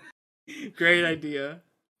 great idea.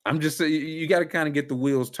 I'm just saying you got to kind of get the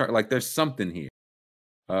wheels turned. Like there's something here.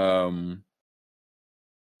 I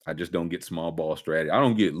just don't get small ball strategy. I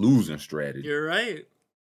don't get losing strategy. You're right.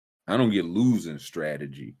 I don't get losing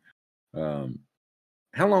strategy.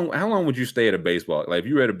 How long would you stay at a baseball? Like if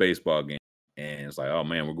you were at a baseball game and it's like, oh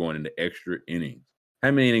man, we're going into extra innings.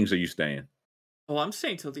 How many innings are you staying? Oh, I'm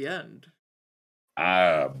staying till the end.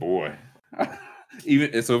 Ah, boy.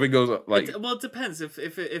 Even so, if it goes like, it depends. If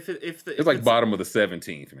it's like bottom of the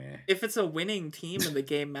 17th, man. If it's a winning team and the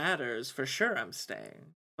game matters, for sure I'm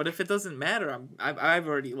staying. But if it doesn't matter, I've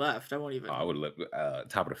already left. I won't even. I would have left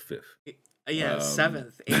top of the 5th. Yeah,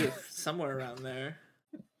 7th, 8th, somewhere around there.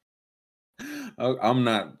 I'm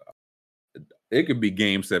not. It could be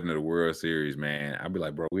Game 7 of the World Series, man. I'd be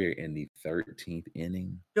like, bro, we're in the 13th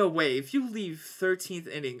inning. No way. If you leave 13th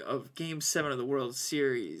inning of Game 7 of the World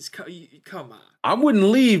Series, come on. I wouldn't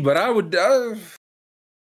leave, but I would. Y'all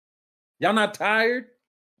not tired?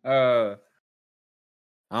 I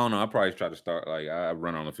don't know. I probably try to start like I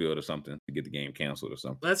run on the field or something to get the game canceled or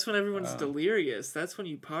something. That's when everyone's delirious. That's when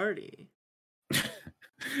you party.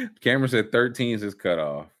 Cameron said 13 is his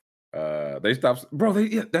cutoff. They stopped, bro.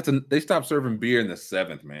 They stopped serving beer in the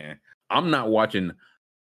 7th, man. I'm not watching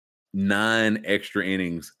 9 extra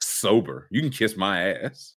innings sober. You can kiss my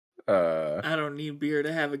ass. I don't need beer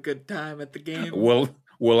to have a good time at the game. Well,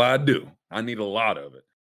 I do. I need a lot of it,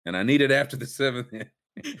 and I need it after the 7th.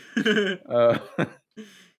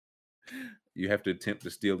 You have to attempt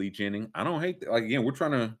to steal each inning. I don't hate that. Like again,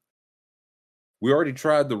 we already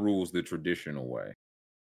tried the rules the traditional way.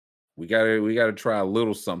 We gotta try a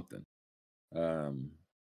little something. I'm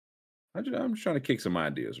just trying to kick some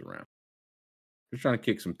ideas around. Just trying to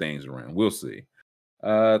kick some things around. We'll see.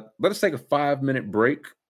 Let us take a 5-minute break.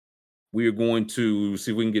 We are going to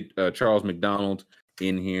see if we can get Charles McDonald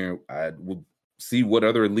in here. We'll see what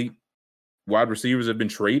other elite wide receivers have been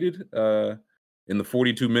traded in the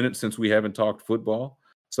 42 minutes since we haven't talked football.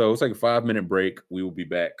 So let's take a 5-minute break. We will be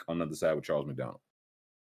back on the other side with Charles McDonald.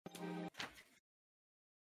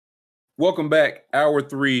 Welcome back. Hour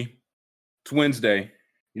 3. It's Wednesday.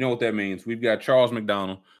 You know what that means. We've got Charles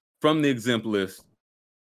McDonald from the exempt list,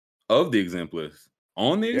 of the exempt list,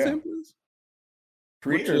 on the exempt list.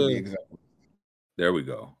 Creator of the exempt list. There we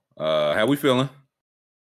go. How we feeling?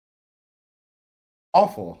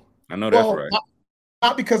 Awful. I know that's right.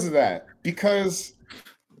 Not because of that. Because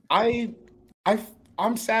I'm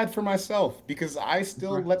sad for myself because I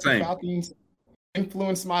still let the Falcons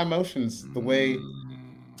influence my emotions the way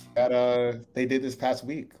that they did this past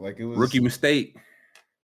week. Like it was rookie mistake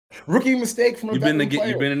from a You've been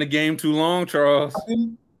in the game too long, Charles.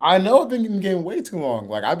 I know I've been in the game way too long.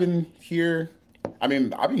 Like I've been here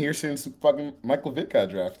since fucking Michael Vick got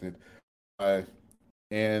drafted.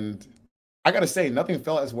 And I gotta say, nothing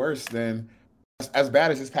felt as worse than as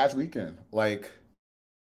bad as this past weekend. Like,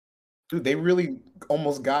 dude, they really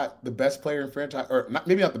almost got the best player in franchise, or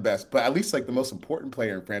maybe not the best, but at least like the most important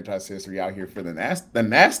player in franchise history out here for the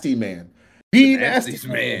nasty man. The nastiest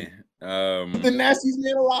man. The nastiest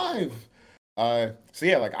man alive. So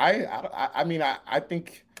yeah, like I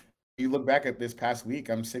think you look back at this past week,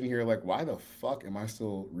 I'm sitting here like, why the fuck am I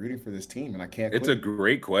still rooting for this team? And I can't. It's quit. a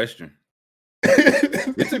great question.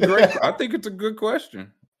 I think it's a good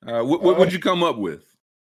question. What would you come up with?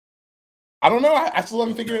 I don't know. I still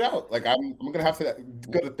haven't figured it out. Like I'm gonna have to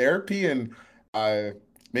go to therapy and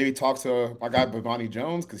maybe talk to my guy Bavani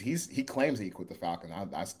Jones because he claims that he quit the Falcons.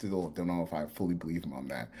 I still don't know if I fully believe him on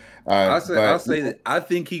that. I'll say that I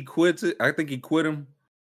think he quits it. I think he quit him,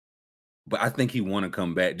 but I think he want to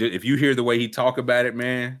come back. If you hear the way he talk about it,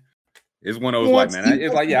 man, it's one of those like, man,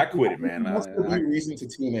 it's like, yeah, I quit it, man. There's no reason to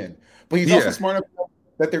tune in, but he's also smart enough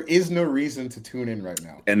that there is no reason to tune in right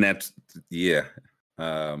now. And that's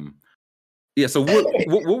So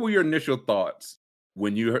what were your initial thoughts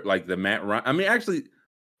when you heard like the Matt Ryan? I mean, actually,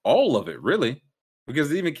 all of it really,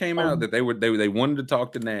 because it even came out that they wanted to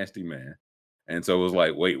talk to Nasty Man, and so it was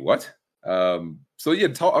like, wait, what? So yeah,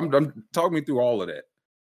 talk me through all of that.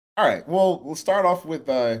 All right. Well, we'll start off with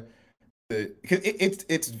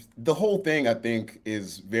it's the whole thing. I think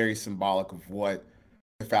is very symbolic of what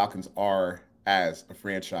the Falcons are as a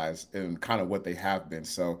franchise and kind of what they have been.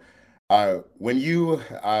 So when you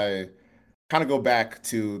kind of go back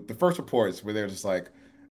to the first reports where they're just like,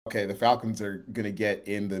 okay, the Falcons are going to get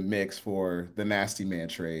in the mix for the Nasty Man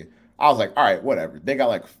trade. I was like, all right, whatever. They got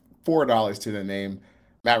like $4 to their name.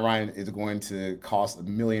 Matt Ryan is going to cost $1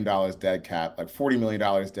 million dead cap, like $40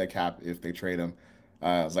 million dead cap if they trade him.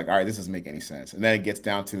 I was like, all right, this doesn't make any sense. And then it gets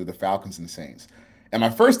down to the Falcons and Saints. And my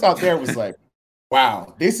first thought there was like,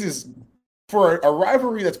 wow, this is for a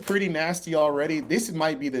rivalry that's pretty nasty already. This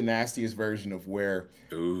might be the nastiest version of where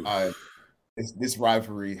this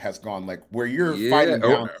rivalry has gone, like where you're fighting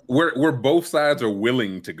down. Where both sides are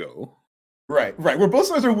willing to go. Right. Where both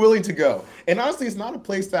sides are willing to go. And honestly, it's not a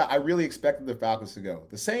place that I really expected the Falcons to go.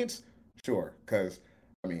 The Saints, sure, because,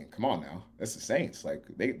 I mean, come on now. That's the Saints. Like,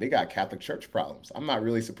 they got Catholic Church problems. I'm not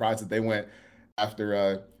really surprised that they went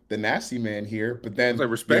after the Nasty Man here. But then, like,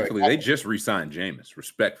 respectfully, they just re-signed Jameis,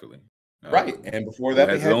 respectfully. Right. And before that,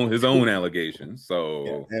 he has his own allegations.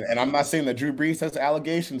 So, and I'm not saying that Drew Brees has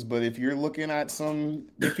allegations, but if you're looking at some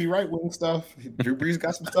iffy right-wing stuff, Drew Brees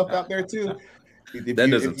got some stuff out there too.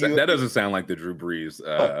 That doesn't sound like the Drew Brees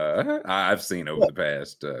I've seen over the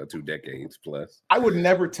past 2 decades plus. I would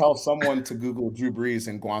never tell someone to Google Drew Brees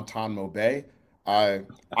in Guantanamo Bay. I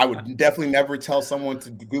would definitely never tell someone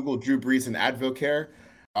to Google Drew Brees in Advocare.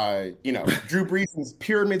 Drew Brees'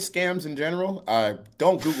 pyramid scams in general.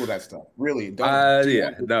 Don't Google that stuff. Really,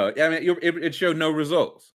 don't. No. I mean, it showed no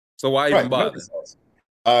results. So why even bother?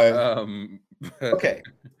 Okay.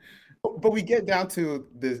 But we get down to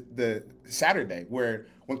the Saturday where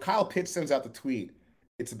when Kyle Pitts sends out the tweet,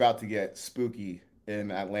 it's about to get spooky in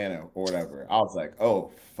Atlanta or whatever. I was like,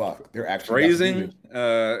 oh fuck, they're actually phrasing.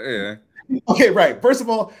 Yeah. Okay, right. First of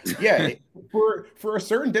all, yeah, for a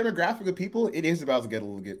certain demographic of people, it is about to get a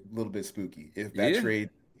little bit spooky if that trade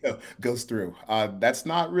goes through. That's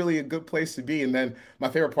not really a good place to be. And then my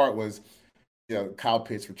favorite part was, Kyle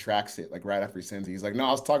Pitts retracts it like right after he sends it. He's like, no,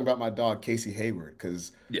 I was talking about my dog Casey Hayward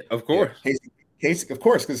because of course, Casey, of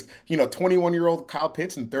course, because 21-year-old Kyle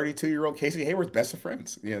Pitts and 32-year-old Casey Hayward's best of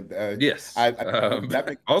friends. Yes.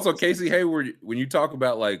 Also, Casey Hayward, when you talk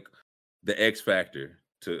about like the X factor,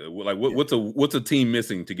 to like what's a team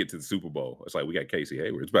missing to get to the Super Bowl? It's like we got Casey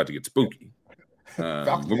Hayward. It's about to get spooky. We're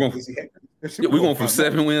going from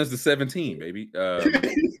 7 wins to 17, baby.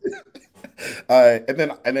 And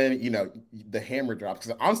then you know the hammer drops,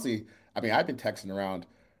 because honestly, I mean, I've been texting around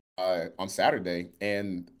on Saturday,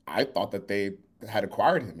 and I thought that they had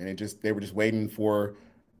acquired him, and they were just waiting for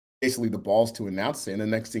basically the balls to announce it. And the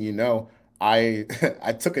next thing you know, I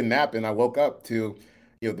I took a nap and I woke up to,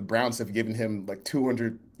 you know, the Browns have given him like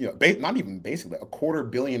 200, you know, not even basically like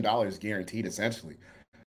 $250 million guaranteed, essentially.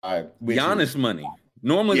 Giannis money.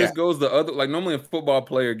 Normally this goes the other, like normally a football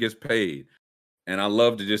player gets paid, and I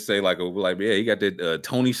love to just say like yeah, he got that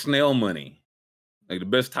Tony Snell money. Like the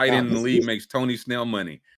best tight end in the league makes Tony Snell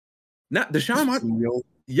money. Not Deshaun.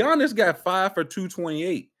 Giannis got 5 for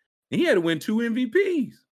 228, and he had to win 2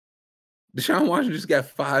 MVPs. Deshaun Watson just got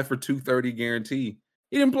 5 for 230 guaranteed.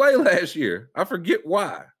 He didn't play last year. I forget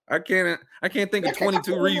why. I can't think of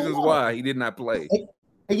 22 reasons why he did not play.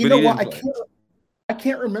 And you know what? I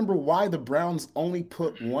can't remember why the Browns only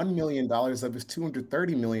put $1 million of his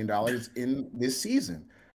 $230 million in this season.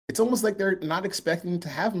 It's almost like they're not expecting to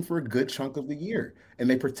have him for a good chunk of the year, and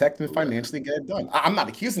they protect him financially, get it done. I'm not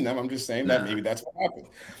accusing them. I'm just saying that maybe that's what happened.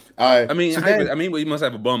 I mean, he must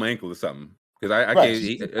have a bum ankle or something, because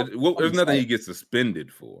there's nothing he gets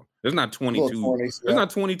suspended for. There's not 22. There's not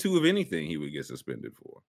 22 of anything he would get suspended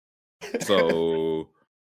for. So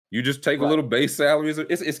you just take a little base salary.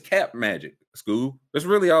 It's cap magic, Scoob. That's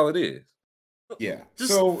really all it is. Yeah.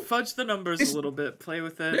 Just fudge the numbers a little bit, play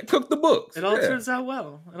with it. Yeah, cook the books. It all turns out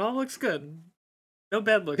well. It all looks good. No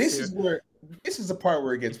bad looks here. This is the part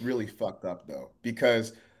where it gets really fucked up, though,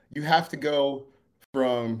 because you have to go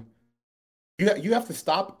from you have to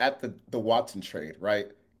stop at the Watson trade, right,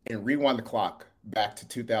 and rewind the clock back to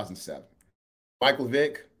 2007. Michael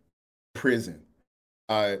Vick, prison.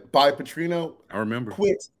 Bobby Petrino, I remember,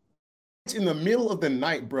 quit in the middle of the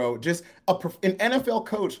night, bro. Just an NFL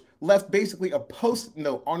coach left basically a post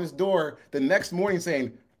note on his door the next morning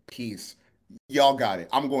saying, "Peace, y'all got it.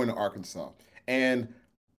 I'm going to Arkansas." And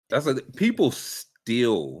that's people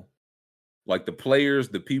still, like the players,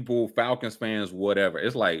 the people, Falcons fans, whatever.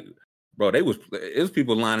 It's like, bro, it was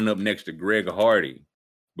people lining up next to Greg Hardy.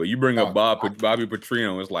 But you bring up Bobby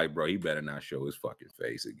Petrino, it's like, bro, he better not show his fucking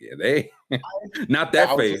face again. Not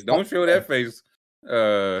that face. Don't show that face.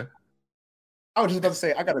 I was just about to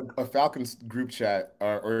say, I got a Falcons group chat,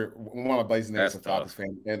 or one of my buddies in there is a Falcons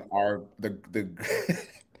fan, and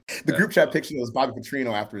the group chat picture was Bobby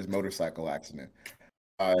Petrino after his motorcycle accident.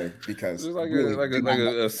 Because it's like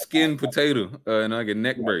a skinned potato and like a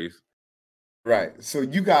neck brace. Right. So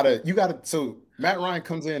you gotta. So Matt Ryan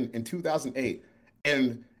comes in 2008,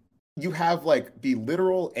 and you have like the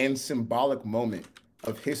literal and symbolic moment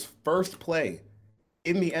of his first play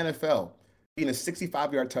in the NFL being a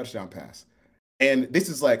 65-yard touchdown pass. And this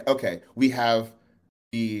is like, okay, we have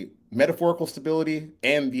the metaphorical stability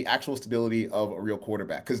and the actual stability of a real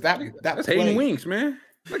quarterback. Because that's Hayden Winks, man.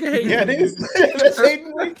 Look at Hayden. Yeah, it is. That's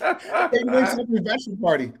Hayden Winks. Hayden Winks at the bachelor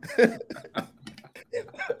party.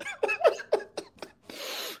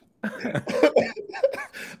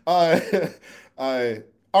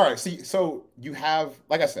 All right. So you have,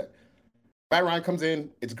 like I said, Matt Ryan comes in.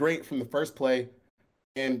 It's great from the first play.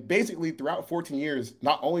 And basically, throughout 14 years,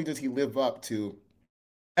 not only does he live up to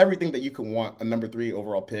everything that you can want a number 3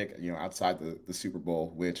 overall pick, you know, outside the Super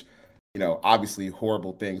Bowl, which, you know, obviously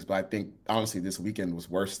horrible things, but I think honestly this weekend was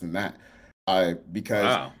worse than that,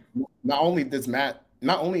 because not only is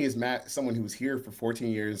Matt someone who was here for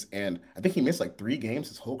 14 years, and I think he missed like 3 games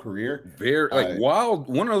his whole career. Very wild.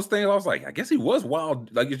 One of those things I was like, I guess he was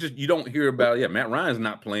wild. Like, it's just you don't hear about. Yeah, Matt Ryan's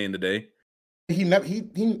not playing today.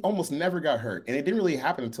 He almost never got hurt, and it didn't really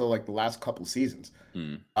happen until like the last couple of seasons.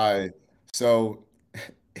 So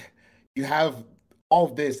you have all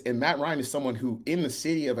of this, and Matt Ryan is someone who, in the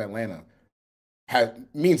city of Atlanta,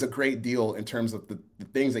 means a great deal in terms of the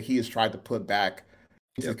things that he has tried to put back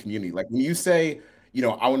into the community. Like when you say, you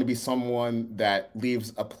know, I want to be someone that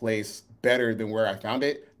leaves a place better than where I found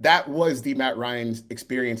it. That was the Matt Ryan's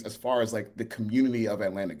experience as far as like the community of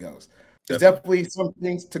Atlanta goes. There's definitely some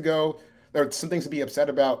things to go. There are some things to be upset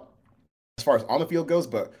about as far as on the field goes,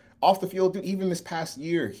 but off the field, dude, even this past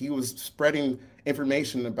year, he was spreading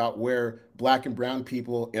information about where Black and brown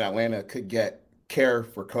people in Atlanta could get care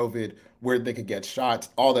for COVID, where they could get shots,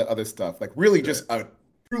 all that other stuff. Like really just a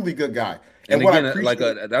truly good guy. And what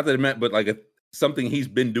again, something he's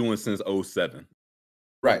been doing since 2007.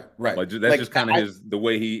 Right. Like that's just kind of the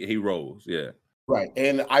way he rolls. Yeah. Right.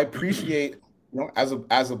 And I appreciate, you know,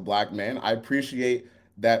 as a Black man, I appreciate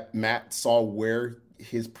that Matt saw where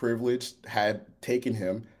his privilege had taken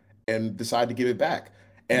him and decided to give it back.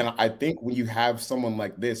 And I think when you have someone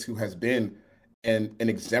like this who has been an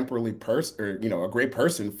exemplary person, or a great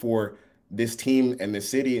person for this team and this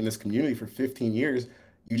city and this community for 15 years,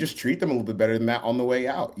 you just treat them a little bit better than that on the way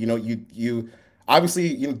out. You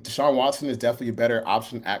obviously, Deshaun Watson is definitely a better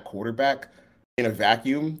option at quarterback in a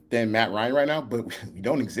vacuum than Matt Ryan right now, but we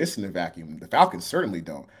don't exist in a vacuum. The Falcons certainly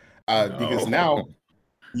don't, because now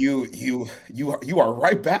you are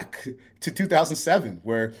right back to 2007,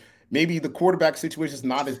 where maybe the quarterback situation is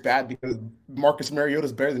not as bad because Marcus Mariota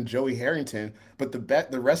is better than Joey Harrington, but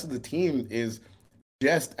the rest of the team is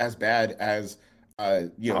just as bad as I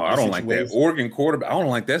don't like that Oregon quarterback. I don't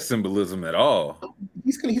like that symbolism at all.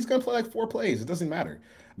 He's gonna play like 4 plays. It doesn't matter.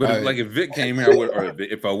 But if Vic came here, or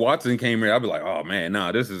if Watson came here, I'd be like, oh man,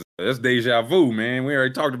 nah, that's deja vu, man. We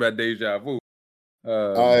already talked about deja vu.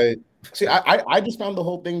 See, I just found the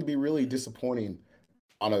whole thing to be really disappointing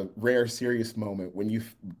on a rare serious moment when you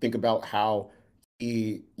think about how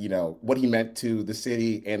he, what he meant to the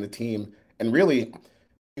city and the team. And really,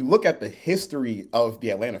 you look at the history of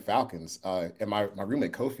the Atlanta Falcons, and my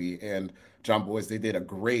roommate Kofi and John Boys, they did a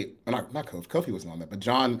great, not Kofi, Kofi wasn't on that, but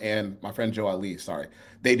John and my friend Joe Ali,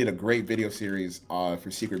 they did a great video series for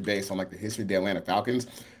Secret Base on like the history of the Atlanta Falcons.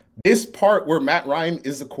 This part where Matt Ryan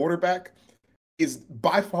is the quarterback is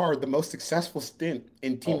by far the most successful stint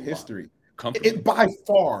in team history. By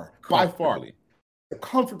far,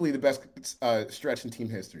 comfortably the best stretch in team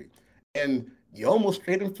history. And you almost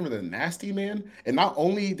traded him for the nasty man. And not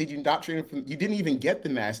only did you not trade him you didn't even get the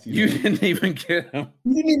nasty man. You didn't even get him.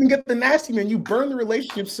 You didn't even get the nasty man. You burned the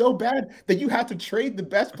relationship so bad that you had to trade the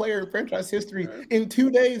best player in franchise history in 2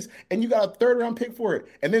 days, and you got a 3rd-round pick for it.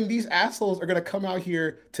 And then these assholes are going to come out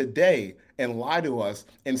here today and lie to us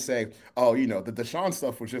and say, oh, the Deshaun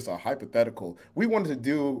stuff was just a hypothetical. We wanted to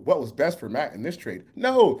do what was best for Matt in this trade.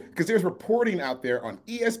 No, because there's reporting out there on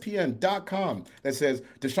ESPN.com that says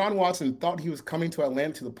Deshaun Watson thought he was coming to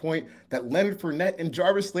Atlanta to the point that Leonard Fournette and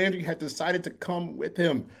Jarvis Landry had decided to come with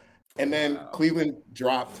him. And then Cleveland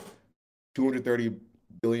dropped $230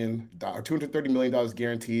 million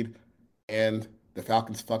guaranteed, and the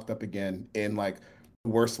Falcons fucked up again in like the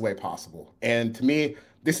worst way possible. And to me,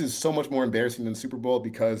 this is so much more embarrassing than the Super Bowl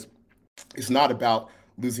because it's not about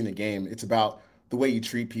losing a game. It's about the way you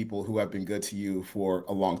treat people who have been good to you for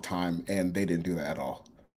a long time, and they didn't do that at all.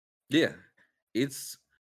 Yeah. It's,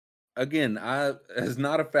 again, as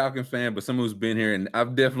not a Falcons fan, but someone who's been here, and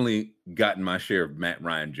I've definitely gotten my share of Matt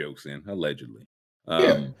Ryan jokes in, allegedly.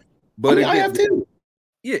 But I have too.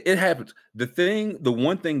 Yeah, it happens. The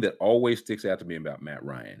one thing that always sticks out to me about Matt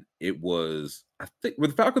Ryan, it was, I think, were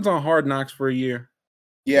the Falcons on Hard Knocks for a year?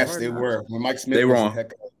 Yes, they were. When Mike Smith was on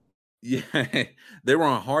heck. Yeah, they were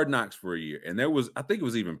on Hard Knocks for a year, and there was, I think it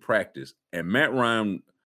was even practice, and Matt Ryan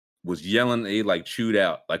was yelling, he like chewed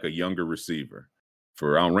out like a younger receiver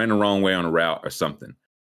for ran the wrong way on a route or something.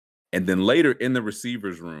 And then later in the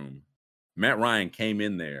receivers room, Matt Ryan came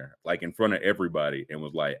in there like in front of everybody and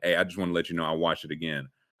was like, hey, I just want to let you know I watched it again.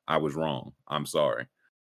 I was wrong. I'm sorry.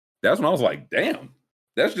 That's when I was like, damn,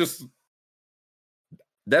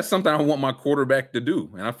 that's something I want my quarterback to do.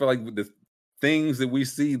 And I feel like with the things that we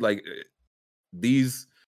see, like these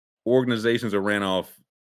organizations are ran off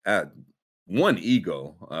at 1,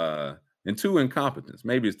 ego, and 2, incompetence.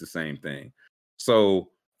 Maybe it's the same thing. So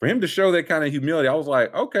for him to show that kind of humility, I was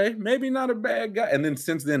like, okay, maybe not a bad guy. And then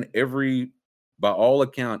since then, by all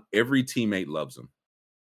account, every teammate loves him.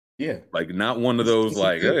 Yeah. Like not one of those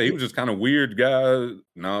like, hey, he was just kind of weird guy.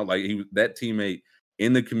 No, like he was that teammate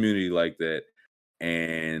in the community like that.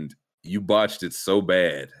 And you botched it so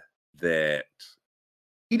bad that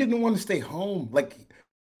he didn't want to stay home. Like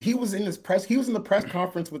he was in the press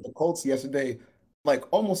conference with the Colts yesterday, like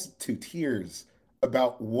almost to tears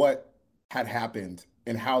about what had happened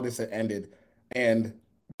and how this had ended. And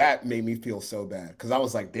that made me feel so bad because I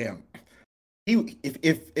was like, damn,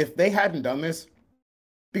 if they hadn't done this,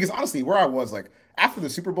 because honestly, where I was like after the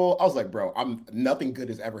Super Bowl, I was like, bro, nothing good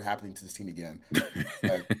is ever happening to this team again.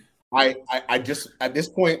 Like, I just at this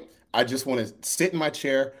point, I just want to sit in my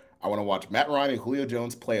chair. I want to watch Matt Ryan and Julio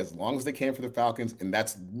Jones play as long as they can for the Falcons, and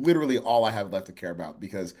that's literally all I have left to care about.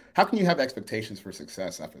 Because how can you have expectations for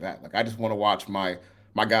success after that? Like I just want to watch my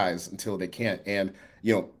guys until they can't. And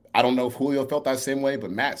I don't know if Julio felt that same way,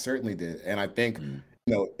 but Matt certainly did. And I think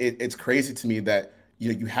it's crazy to me that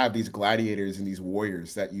you have these gladiators and these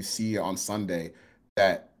warriors that you see on Sunday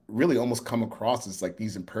that really almost come across as like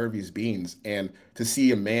these impervious beings, and to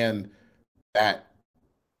see a man that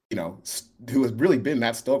who has really been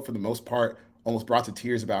that stoic for the most part, almost brought to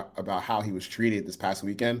tears about how he was treated this past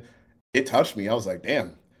weekend. It touched me. I was like,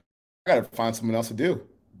 damn, I gotta find someone else to do,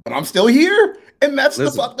 but I'm still here, and that's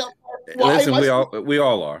the fucked up part. Listen, we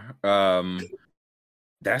all are.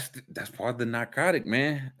 That's part of the narcotic,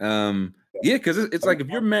 man. Yeah, because it's like if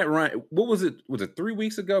you're Matt Ryan, what was it? Was it 3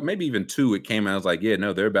 weeks ago? Maybe even 2. It came out. I was like, yeah,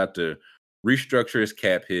 no, they're about to restructure his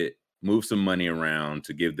cap hit, move some money around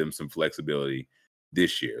to give them some flexibility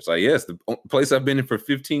this year. It's like, yes, the place I've been in for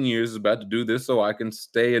 15 years is about to do this so I can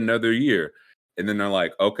stay another year. And then they're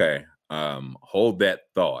like, okay, hold that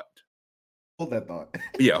thought. Hold that thought.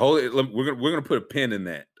 Yeah, hold it. We're gonna put a pin in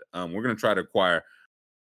that. We're gonna try to acquire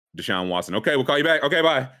Deshaun Watson. Okay, we'll call you back. Okay,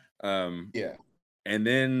 bye. Yeah. And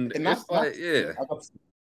then and not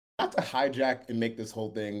to hijack and make this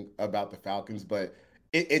whole thing about the Falcons, but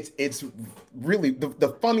it's really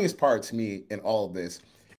the funniest part to me in all of this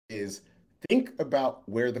is think about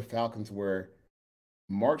where the Falcons were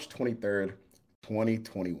March 23rd,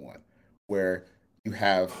 2021, where you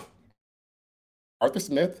have Arthur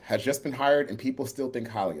Smith has just been hired and people still think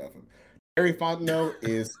highly of him. Terry Fontenot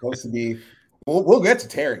is supposed to be we'll get to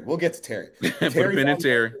Terry. We'll get to Terry.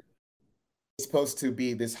 Terry is supposed to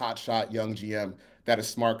be this hotshot young GM that is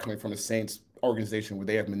smart, coming from a Saints organization where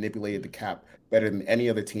they have manipulated the cap better than any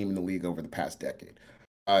other team in the league over the past decade.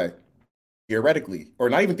 Theoretically, or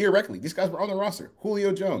not even theoretically, these guys were on the roster.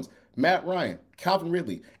 Julio Jones, Matt Ryan, Calvin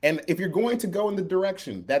Ridley. And if you're going to go in the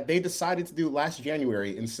direction that they decided to do last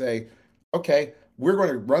January and say, okay, we're going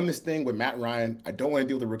to run this thing with Matt Ryan. I don't want to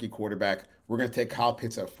deal with the rookie quarterback. We're going to take Kyle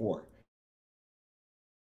Pitts at 4.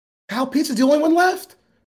 Kyle Pitts is the only one left.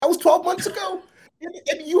 That was 12 months ago.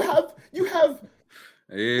 And you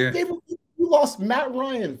lost Matt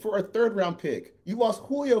Ryan for a 3rd-round pick. You lost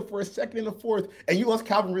Julio for a 2nd and a 4th, and you lost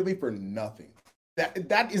Calvin Ridley for nothing.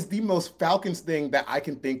 That is the most Falcons thing that I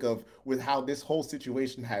can think of with how this whole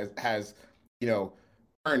situation has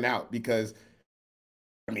turned out. Because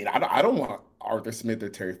I mean, I don't want Arthur Smith or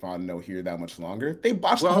Terry Fontenot here that much longer. They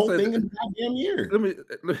botched the whole thing in a goddamn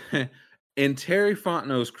year. In Terry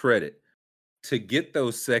Fontenot's credit, to get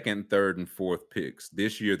those 2nd, 3rd, and 4th picks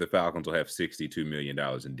this year, the Falcons will have $62 million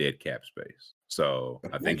in dead cap space. So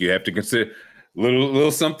I think you have to consider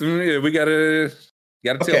little something. We gotta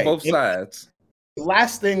tell both sides.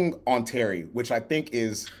 Last thing on Terry, which I think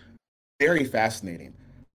is very fascinating.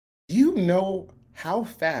 Do you know how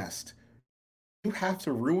fast you have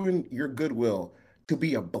to ruin your goodwill to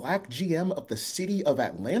be a black GM of the city of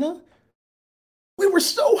Atlanta? We were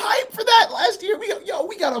so hyped for that last year. We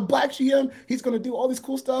got a black GM. He's going to do all this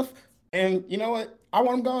cool stuff. And you know what? I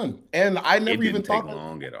want him gone. And I never even thought it didn't take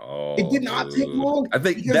long at all. It did not take long. I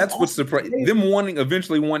think that's what surprised them.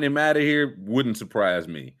 Eventually wanting him out of here wouldn't surprise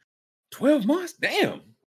me. 12 months? Damn.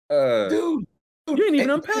 Dude, you ain't even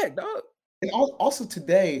unpacked, dog. And also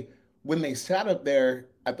today, when they sat up there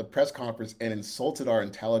at the press conference and insulted our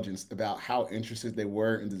intelligence about how interested they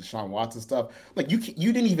were in the Deshaun Watson stuff, like you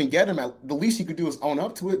didn't even get him. The least you could do is own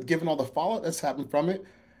up to it, given all the fallout that's happened from it.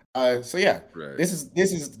 So yeah, right. This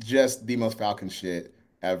is just the most Falcon shit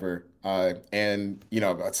ever. And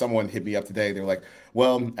someone hit me up today. They're like,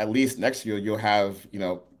 well, at least next year you'll have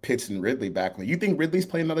Pitts and Ridley back. Like, you think Ridley's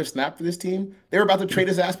playing another snap for this team? They were about to trade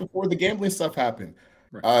his ass before the gambling stuff happened.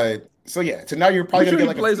 Right. So now you're probably gonna get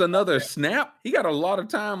like plays another snap. He got a lot of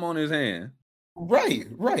time on his hand. Right.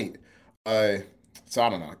 So I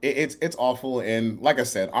don't know. It's awful. And like I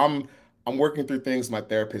said, I'm working through things with my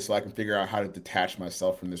therapist so I can figure out how to detach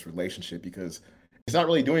myself from this relationship, because it's not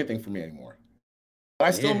really doing anything for me anymore. But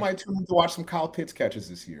I still might tune in to watch some Kyle Pitts catches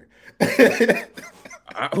this year.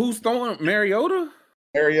 Who's throwing Mariota?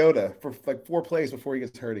 Mariota for like 4 plays before he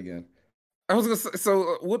gets hurt again. I was gonna say,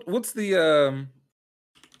 so what's the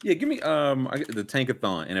give me I get the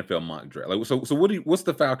Tankathon NFL mock draft. Like, so what's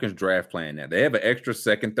the Falcons draft plan now? They have an extra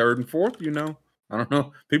 2nd, 3rd, and 4th. I don't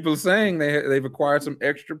know. People are saying they've acquired some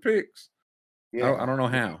extra picks. Yeah. I don't know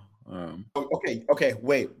how. Okay.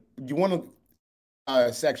 Wait. You want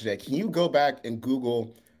to, Section J? Can you go back and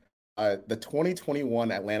Google the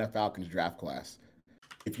 2021 Atlanta Falcons draft class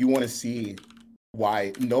if you want to see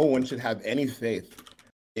why no one should have any faith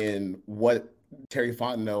in what Terry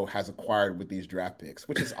Fontenot has acquired with these draft picks,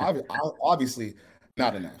 which is obviously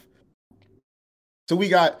not enough. So we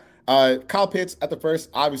got Kyle Pitts at the first,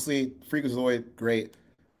 obviously Freakazoid, great.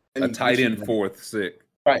 And a tight end 4th, sick.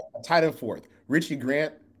 Right, a tight end 4th. Richie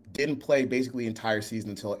Grant didn't play basically the entire season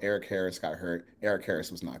until Eric Harris got hurt. Eric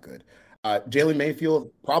Harris was not good. Jalen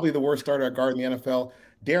Mayfield, probably the worst starter at guard in the NFL.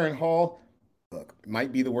 Darren Hall, look,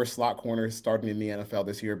 might be the worst slot corner starting in the NFL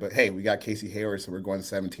this year, but hey, we got Casey Hayward, so we're going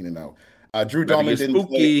 17-0. Drew Dalman didn't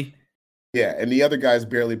play. Yeah, and the other guys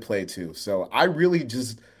barely played too. So I really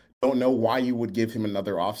just don't know why you would give him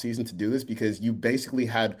another offseason to do this, because you basically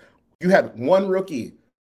had one rookie,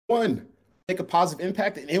 and make a positive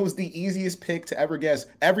impact, and it was the easiest pick to ever guess.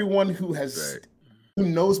 Everyone who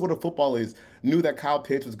knows what a football is knew that Kyle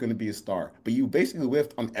Pitts was going to be a star, but you basically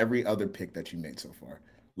whiffed on every other pick that you made so far.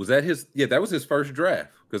 Was that his? Yeah, that was his first draft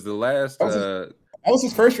because the last that was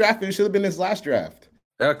his first draft, and it should have been his last draft.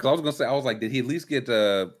 Yeah, because I was gonna say, I was like, did he at least get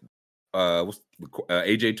AJ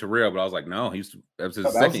Terrell? But I was like, no, that was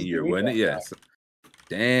his second year, wasn't it? Yes. Yeah.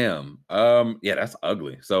 Damn. Yeah, that's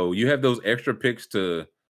ugly. So you have those extra picks to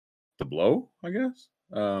blow, I guess.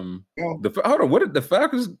 Hold on, what did the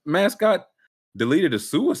Falcons mascot deleted a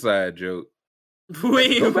suicide joke?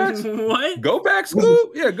 Wait, go back, what? Go back,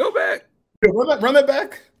 Scoop. Yeah, go back. Run that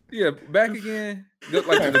back. Yeah, back again.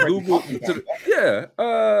 Like to the Google.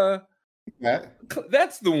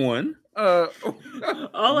 That's the one.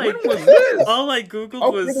 All I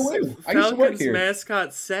Googled was Falcons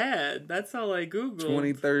mascot sad. That's all I Googled.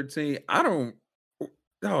 2013. I don't.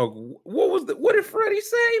 Dog. What did Freddie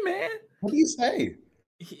say, man? What did he say?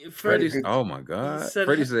 Freddie. Oh my God.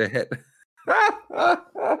 Freddie said.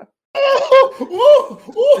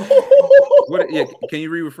 Can you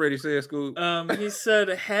read what Freddie said, School? He said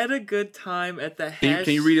had a good time at the Can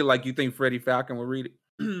you read it like you think Freddie Falcon will read it?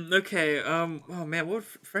 Okay. Oh man, what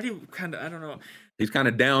Freddie kind of, I don't know. He's kind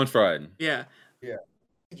of downtrodden. Yeah.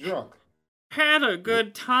 He's drunk. Had a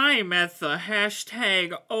good time at the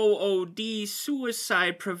hashtag OOD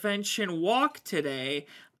suicide prevention walk today.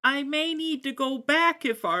 I may need to go back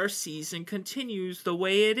if our season continues the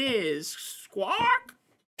way it is. Squawk.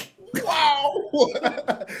 Wow.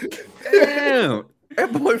 Damn.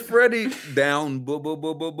 That boy Freddie down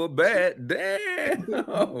bad. Damn.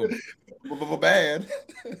 Bad.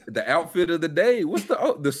 The outfit of the day. What's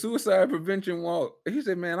the suicide prevention walk? He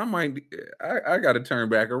said, man, I got to turn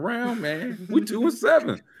back around, man. We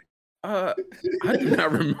 2-7. I do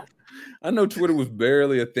not remember. I know Twitter was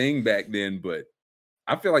barely a thing back then, but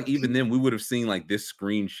I feel like even then we would have seen like this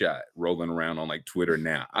screenshot rolling around on like Twitter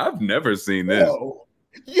now. I've never seen this.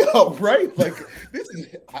 Yo, right? Like this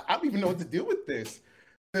is, I don't even know what to do with this.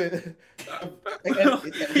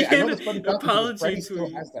 Apology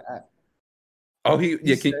tweet. Oh, can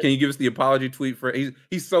you give us the apology tweet for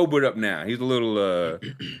he's sobered up now. He's a little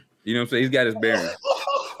you know what I'm saying? He's got his bearings.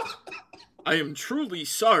 I am truly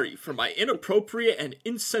sorry for my inappropriate and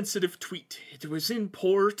insensitive tweet. It was in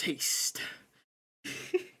poor taste.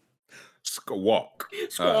 Squawk.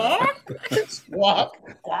 Squawk.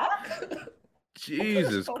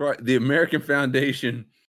 Jesus Christ. The American Foundation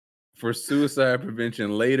for Suicide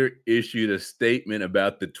Prevention later issued a statement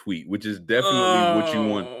about the tweet, which is definitely what you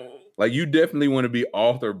want. Like, you definitely want to be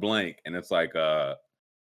author blank. And it's like, sorry,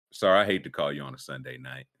 I hate to call you on a Sunday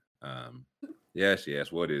night. Yes,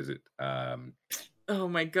 what is it? Oh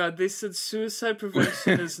my God, they said suicide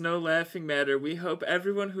prevention is no laughing matter. We hope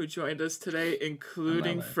everyone who joined us today,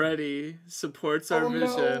 including Freddie, supports our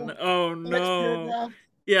vision. No. Oh no.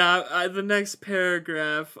 Yeah, the next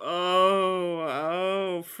paragraph.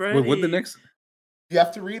 Oh, Freddie. Wait, what the next? You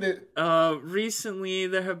have to read it. Recently,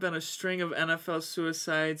 there have been a string of NFL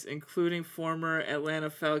suicides, including former Atlanta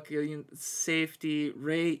Falcons safety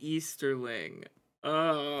Ray Easterling.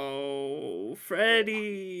 Oh,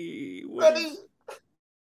 Freddie.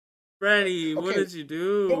 Freddie, what did you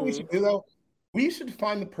do? You know what we should do, though? We should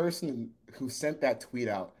find the person who sent that tweet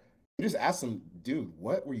out. We just ask them, dude,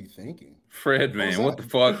 what were you thinking? Fred, man, what the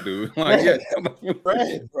fuck, dude? Like,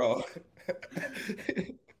 Fred, bro.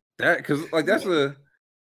 Because like that's there's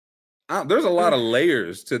a lot of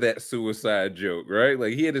layers to that suicide joke, right?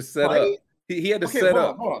 Like he had to set up. He had to set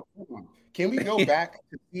up. Hold on. Can we go back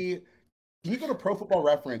to see? Can we go to Pro Football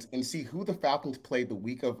Reference and see who the Falcons played the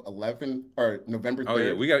week of November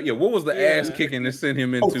 3rd? Oh yeah, what was the ass kicking that sent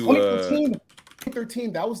him into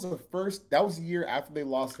 2013, that was the year after they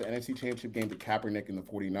lost the NFC Championship game to Kaepernick and the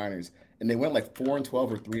 49ers, and they went like 4-12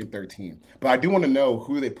 or 3-13. But I do want to know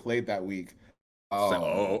who they played that week.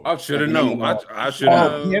 I should have known. I should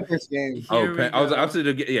have. Panthers game. I should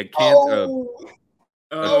have. Yeah,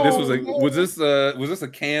 was this a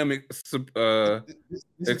Cam Express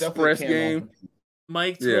game?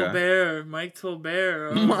 Mike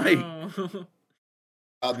Tolbert. Oh, Mike. No.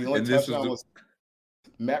 The only touchdown was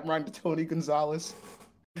Matt Ryan to Tony Gonzalez.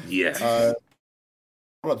 Yeah.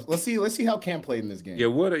 Let's see how Cam played in this game. Yeah,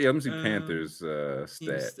 let me see Panthers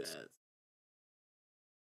stats.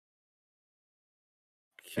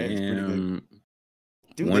 Cam,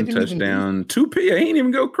 one touchdown, 2 P. He ain't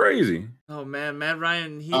even go crazy. Oh man, Matt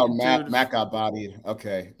Ryan. Matt got bodied.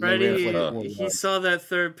 Okay, Freddie, he saw that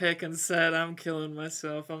third pick and said, "I'm killing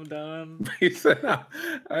myself. I'm done." He said,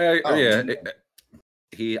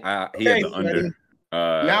 He had the under.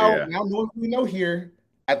 Now we know here.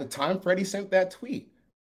 At the time Freddie sent that tweet,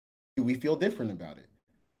 do we feel different about it?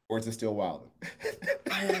 Or is it still wild?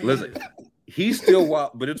 Listen, he's still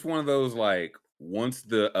wild, but it's one of those like once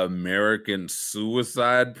the American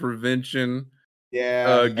suicide prevention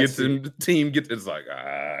gets in, the team gets, it's like,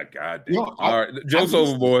 god damn. All right, joke's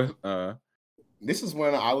over, boys. This is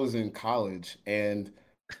when I was in college, and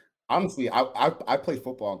honestly, I played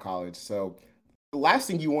football in college. So the last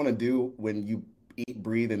thing you want to do when you eat,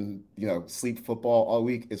 breathe, and sleep football all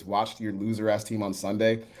week is watch your loser ass team on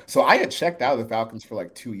Sunday. So I had checked out of the Falcons for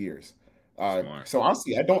like 2 years. So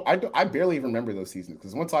honestly, I barely even remember those seasons,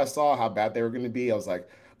 because once I saw how bad they were going to be, I was like,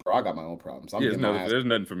 bro, I got my own problems. There's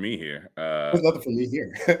nothing for me here. There's nothing for me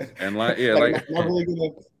here. And I'm not really gonna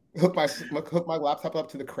hook my laptop up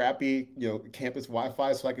to the crappy campus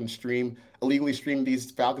Wi-Fi so I can illegally stream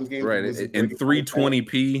these Falcons games. Right, in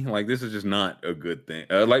 320p. Like, this is just not a good thing.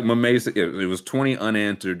 Like Mame said, it was 20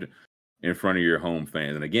 unanswered in front of your home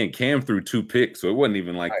fans. And again, Cam threw 2 picks, so it wasn't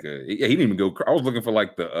even like he didn't even go. I was looking for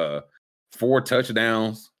like the 4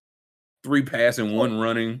 touchdowns, 3 passing, 1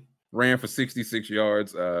 running, ran for 66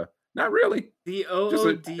 yards. Not really. The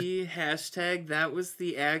OOD hashtag, that was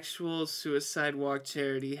the actual Suicide Walk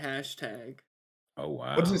charity hashtag. Oh,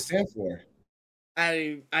 wow. What does it stand for?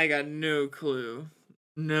 I got no clue.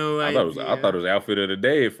 No idea. I thought it was outfit of the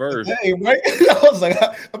day at first. Hey, right? I was like,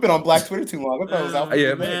 I've been on Black Twitter too long. I thought it was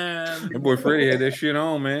outfit of the day. Man. That boy Freddie had that shit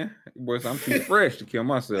on, man. Boys, I'm too fresh to kill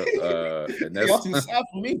myself. And that's Y'all too sad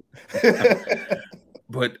for me.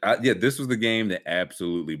 But this was the game that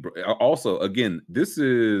absolutely. Also, again, this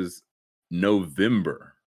is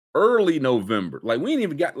November, early November. Like, we ain't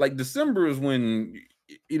even got, like, December is when,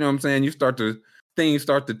 you know what I'm saying, things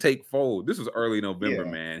start to take fold. This was early November,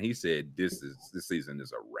 man. He said this season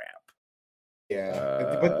is a wrap.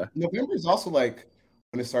 Yeah, but November is also like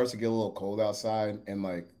when it starts to get a little cold outside, and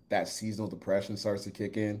like that seasonal depression starts to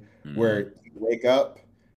kick in, where you wake up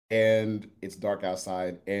and it's dark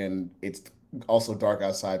outside, and it's also dark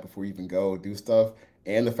outside before you even go do stuff,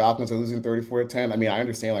 and the Falcons are losing 34-10. I mean, I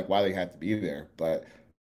understand like why they had to be there, but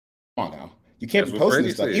come on now, you can't be posting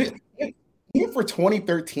this stuff. Even for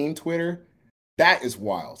 2013 Twitter, that is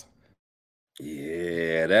wild.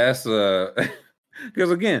 Yeah, that's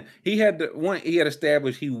because again, he had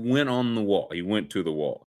established he went on the wall. He went to the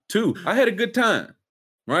wall. 2, I had a good time.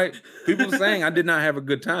 Right? People are saying I did not have a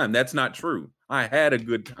good time. That's not true. I had a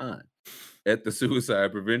good time at the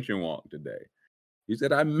suicide prevention walk today. He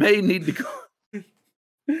said I may need to go. You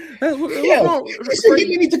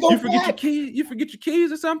need to go. You forget your keys. You forget your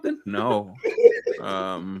keys or something? No.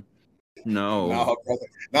 No,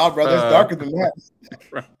 brother. It's darker than that.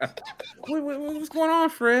 What's going on,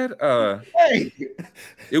 Fred? Hey,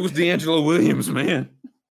 it was D'Angelo Williams, man.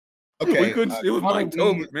 Okay, it was Mike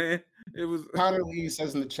Tobin, man. It was. Connor Lee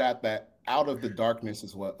says in the chat that "out of the darkness"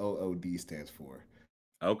 is what OOD stands for.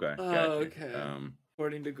 Okay. Gotcha. Okay.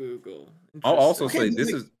 According to Google. I'll also say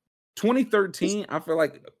this is 2013. I feel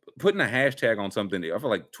like putting a hashtag on something. I feel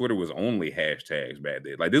like Twitter was only hashtags back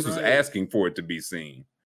then. Like, this was asking for it to be seen.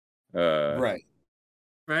 Right.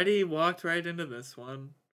 Freddie walked right into this one.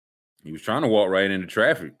 He was trying to walk right into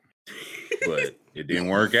traffic, but it didn't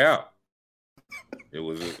work out. It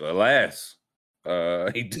was, alas,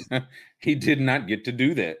 he did not get to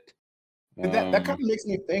do that. That kind of makes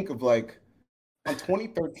me think of, like, on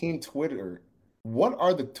 2013 Twitter, what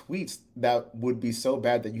are the tweets that would be so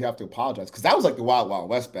bad that you have to apologize? Because that was like the Wild Wild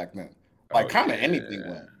West back then. Like, kind of anything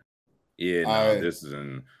went. Yeah, no, this is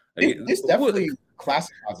this definitely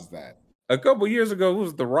classifies as that. A couple years ago, it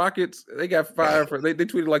was the Rockets. They got fired for they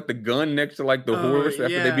tweeted like the gun next to like the horse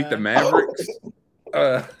after they beat the Mavericks.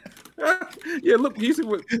 Yeah, look, you see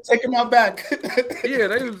what? Take him out back. Yeah,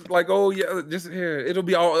 they was like, oh yeah, just here. It'll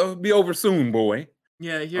be over soon, boy.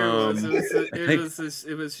 Yeah, here it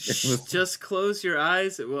was. Just close your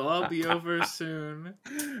eyes. It will all be over soon.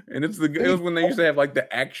 And it was when they used to have like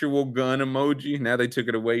the actual gun emoji. Now they took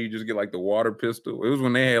it away. You just get like the water pistol. It was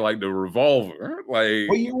when they had like the revolver. Like,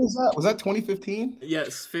 what year was that? Was that 2015?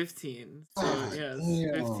 Yes, 15. So yes,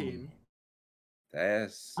 15. I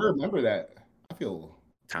remember that. I feel.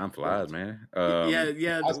 Time flies, man.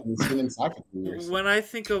 Yeah. When I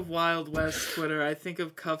think of Wild West Twitter, I think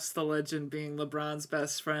of Cuffs the Legend being LeBron's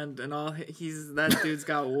best friend, and that dude's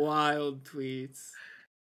got wild tweets.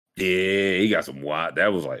 Yeah, he got some wild. I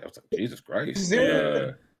was like, Jesus Christ. Is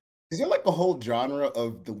there like a whole genre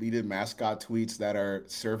of deleted mascot tweets that are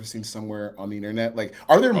surfacing somewhere on the internet? Like,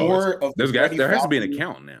 are there more of those guys? There has to be an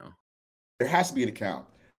account now. There has to be an account.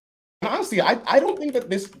 And honestly, I don't think that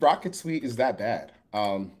this Rocket tweet is that bad.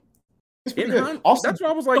 It's pretty good. Also, that's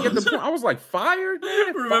what I was like at the point. I was like, fired.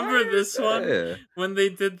 Remember this one when they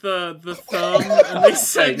did the thumb and they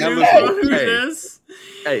said, "Who this?"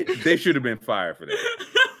 Hey, they should have been fired for that.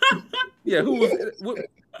 Yeah, who was it? What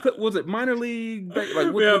was it? Minor league?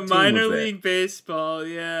 Like what team minor was that? league baseball.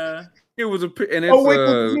 Yeah. It was and it's Oh wait,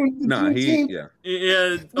 the Juneteenth.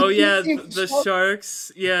 Yeah. Oh yeah, the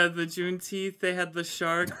sharks. Yeah, the Juneteenth. They had the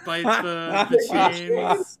shark bite the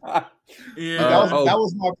chains. Yeah. That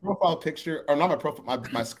was my profile picture, or not my profile,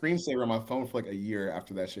 my screensaver on my phone for like a year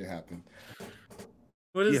after that shit happened.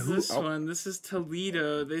 What is this one? This is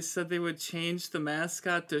Toledo. They said they would change the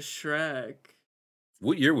mascot to Shrek.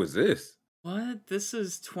 What year was this? What? This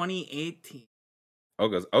is 2018.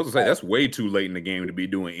 Okay, I was gonna say that's way too late in the game to be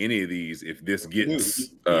doing any of these. If this gets,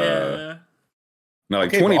 yeah. No,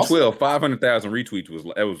 like 2012, 500,000 retweets was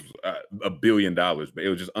 $1 billion, but it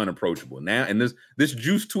was just unapproachable. Now in this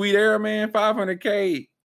juice tweet era, man, 500K,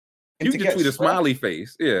 you can tweet a smiley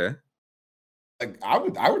face, yeah. Like I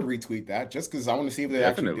would retweet that just because I want to see if they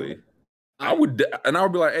definitely. Actually do it. I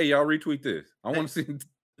would be like, hey, y'all retweet this. I want to see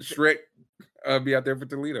Shrek be out there for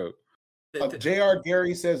Toledo. JR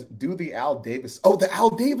Gary says, "Do the Al Davis." Oh, the Al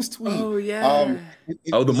Davis tweet. Oh yeah.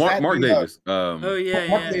 The Mark Davis. Oh yeah,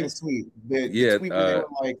 Mark Davis tweet. The tweet where they were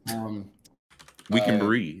like, "We can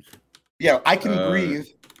breathe." Yeah, I can breathe.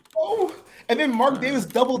 Oh, and then Mark Davis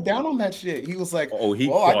doubled down on that shit. He was like, "Oh, he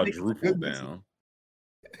quadrupled down."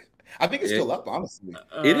 I think it's still up, honestly.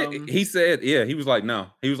 He said, "Yeah." He was like, "No."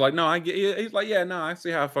 He was like, "No." I get. He's like, "Yeah, no." I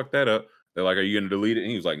see how I fucked that up. They're like, "Are you gonna delete it?" And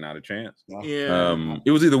he was like, "Not a chance." Yeah.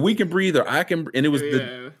 It was either "We can breathe" or "I can," and it was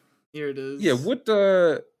here it is. Yeah, what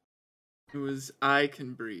It was "I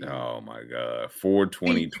can breathe." Oh my god,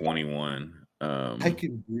 4/20/21. I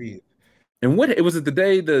can breathe. And what it was it the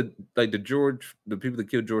day the people that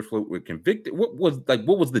killed George Floyd were convicted? What was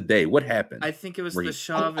the day? What happened? I think it was the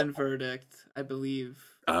Chauvin verdict, I believe.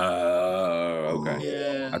 Okay.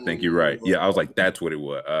 Yeah. I think you're right. Yeah, I was like, that's what it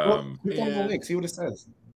was. Click on the link, see what it says.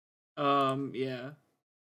 Yeah.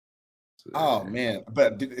 Oh man,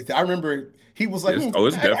 but I remember he was like,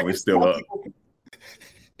 it's definitely still up.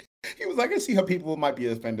 He was like, I can see how people might be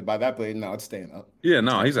offended by that, but no, it's staying up. Yeah,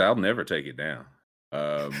 no, he said, I'll never take it down.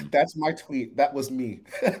 That's my tweet. That was me.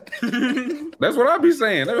 That's what I'll be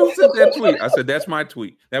saying. Who sent that tweet? I said, that's my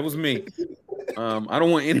tweet. That was me. I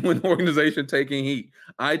don't want anyone in the organization taking heat.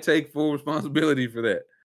 I take full responsibility for that.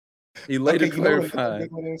 He later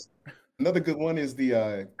clarified. Another good one is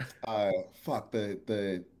the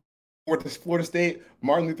Florida State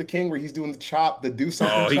Martin Luther King, where he's doing the chop, the do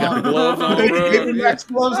something. Oh, he got the gloves on, bro.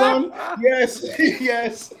 Gloves on. Yes,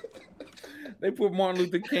 yes. They put Martin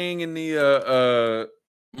Luther King in the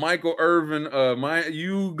Michael Irvin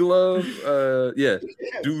glove.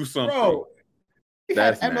 Do something. Bro,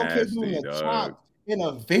 that's MLK doing the chop in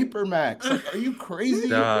a Vapor Max. Like, are you crazy?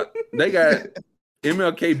 They got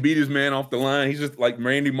MLK beat his man off the line. He's just like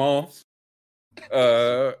Randy Moss.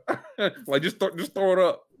 Like just throw it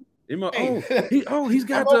up. He's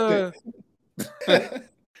got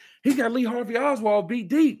he got Lee Harvey Oswald beat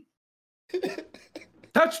deep.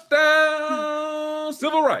 Touchdown,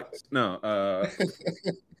 civil rights. No,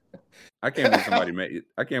 I can't believe somebody made it.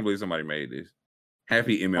 I can't believe somebody made this.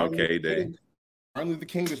 Happy MLK Day. Martin Luther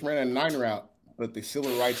King just ran a 9 route, but the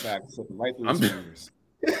Civil Rights Act slipped right through his fingers.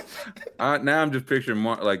 Now I'm just picturing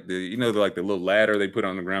like the little ladder they put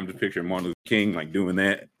on the ground. I'm just picturing Martin Luther King like doing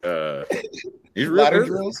that. Ladder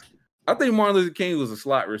drills. I think Martin Luther King was a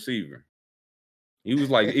slot receiver. He was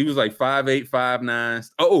like 5'8", 5'9".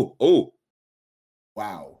 Oh.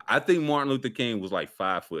 Wow. I think Martin Luther King was like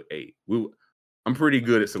 5'8". I'm pretty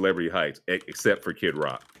good at celebrity heights, except for Kid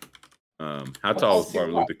Rock. How tall is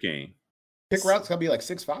Martin Luther King? Kid Rock's gotta be like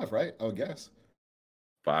 6'5", right? I would guess.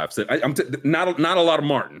 5'6". Not a lot of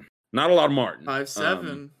Martin. Not a lot of Martin.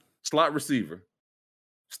 5'7". Slot receiver.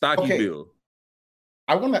 Stocky build.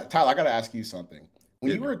 Tyler, I gotta ask you something.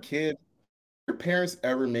 When you were a kid, did your parents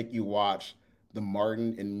ever make you watch the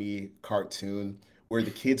Martin and Me cartoon, where the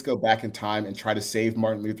kids go back in time and try to save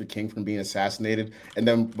Martin Luther King from being assassinated, and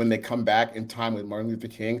then when they come back in time with Martin Luther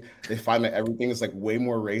King, they find that everything is like way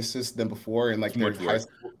more racist than before, and like their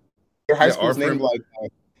high school's name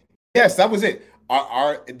yes, that was it.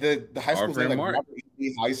 The high school's name like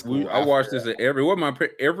High School. I watched this at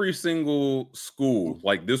every single school.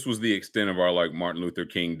 Like this was the extent of our like Martin Luther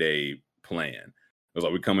King Day plan. It was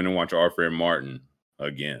like we come in and watch Our Friend Martin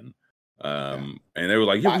again. And they were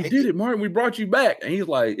like, "Yeah, we did it, Martin. We brought you back." And he's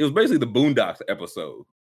like, it was basically the Boondocks episode.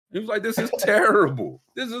 He was like, "This is terrible.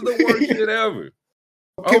 This is the worst shit ever.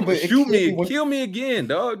 Shoot me, kill me again,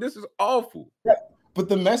 dog. This is awful." Yeah, but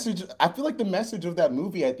the message, I feel like the message of that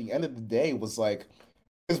movie at the end of the day was like,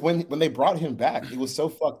 because when they brought him back, it was so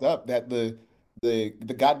fucked up that the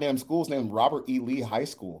the goddamn school's named Robert E. Lee High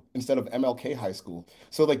School instead of MLK High School.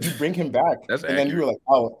 So like you bring him back, That's and then you accurate. were like,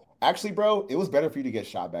 oh, actually, bro, it was better for you to get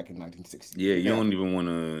shot back in 1960. Yeah, you don't even want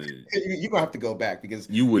to. You're gonna have to go back because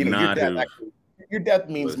You would not have. Your death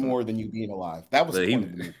means Listen. more than you being alive. That was the point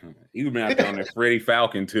of the movie. He would been out there on the Freddie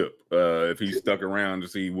Falcon tip if he stuck around to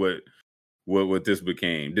see what this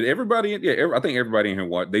became. Did everybody? Yeah, I think everybody in here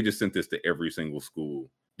watched. They just sent this to every single school.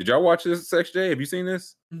 Did y'all watch this, Sex J? Have you seen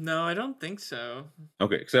this? No, I don't think so.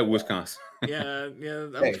 Okay, except Wisconsin. Yeah.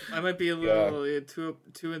 Hey, I might be a little too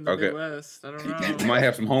in the Okay. Midwest. I don't know. You might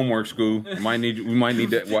have some homework, school. We might need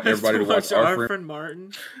everybody to watch Our friend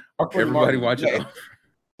Martin. Everybody watch it.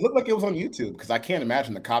 It looked like it was on YouTube because I can't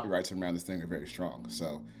imagine the copyrights around this thing are very strong.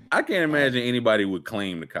 So I can't imagine anybody would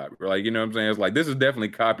claim the copyright. Like, you know what I'm saying? It's like, this is definitely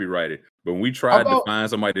copyrighted. But when we tried to find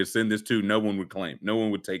somebody to send this to, no one would claim. No one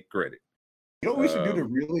would take credit. You know what we should do to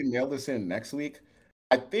really nail this in next week?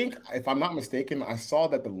 I think, if I'm not mistaken, I saw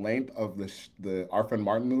that the length of the Our Friend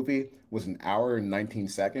Martin movie was 1 hour and 19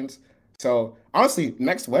 seconds. So honestly,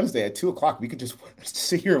 next Wednesday at 2:00, we could just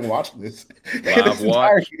sit here and watch this. Live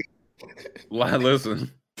watch.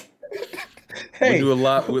 Listen. Hey, we do a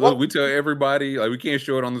lot. We tell everybody, like, we can't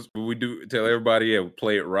show it on this, but we do tell everybody, yeah,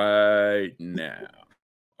 play it right now.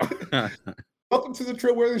 Welcome to the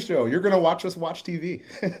Trill Worthy Show. You're gonna watch us watch TV.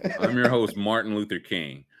 I'm your host, Martin Luther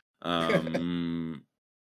King.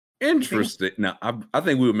 Interesting. Now, I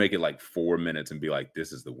think we would make it like 4 minutes and be like,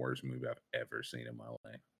 "This is the worst movie I've ever seen in my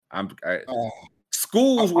life."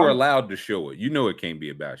 Schools were allowed to show it. You know, it can't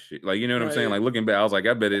be about shit. Like, you know what I'm saying? Like, looking back, I was like,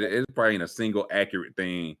 I bet it's probably in a single accurate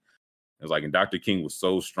thing. It was like, and Dr. King was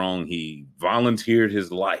so strong, he volunteered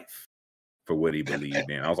his life for what he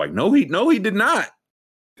believed in. I was like, no, he did not.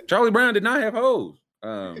 Charlie Brown did not have hoes.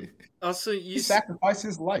 Also, he sacrificed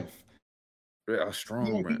his life.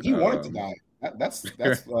 Strong. He wanted to die. That's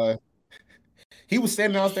he was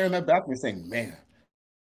standing out there in that balcony saying, "Man,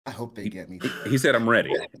 I hope they get me." He said, "I'm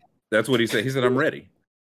ready." That's what he said. He said, "I'm ready."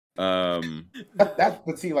 But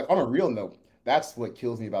see, like on a real note, that's what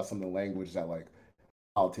kills me about some of the language that like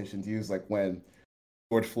politicians use. Like when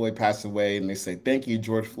George Floyd passed away, and they say, "Thank you,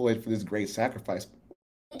 George Floyd, for this great sacrifice."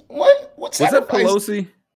 What? Was that Pelosi?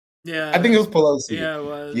 Yeah, I think it was Pelosi. Yeah, it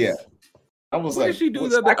was. Yeah. I was what like, did she do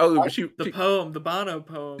that? The Bono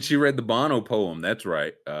poem. She read the Bono poem. That's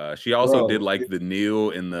right. She also did like the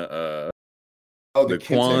kneel in the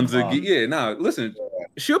Kwanzaa. Yeah, no, listen,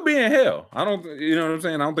 she'll be in hell. I don't, you know what I'm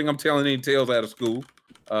saying? I don't think I'm telling any tales out of school.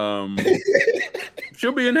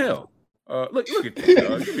 She'll be in hell. Look at this,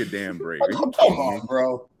 dog. Give me a damn break. Come on,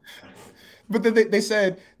 bro. But then they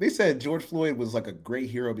said George Floyd was like a great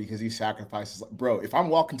hero because he sacrifices. Bro, if I'm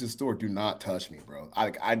walking to the store, do not touch me, bro.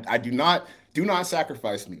 I do not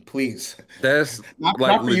sacrifice me, please. That's not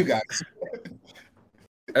for you guys.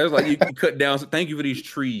 I was like, you cut down. So thank you for these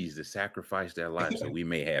trees that sacrificed their lives so we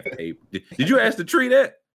may have paper. Did you ask the tree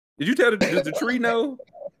that? Did you tell the tree know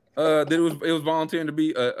that it was volunteering to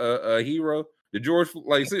be a hero? Did George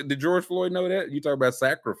Floyd know that? You talk about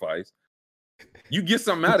sacrifice. You get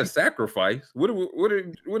something out of sacrifice. What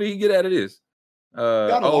did he get out of this?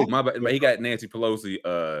 My bad. He got Nancy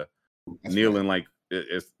Pelosi kneeling like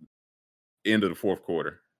it's end of the fourth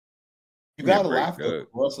quarter. You gotta laugh, or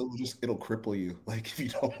else it'll cripple you. Like if you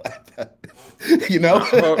don't laugh at it, you know.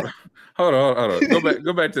 Hold on.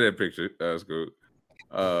 Go back to that picture. That's good.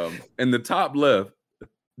 In the top left,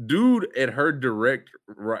 dude at her direct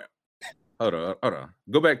right. Hold on.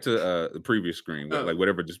 Go back to the previous screen, like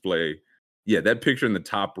whatever display. Yeah, that picture in the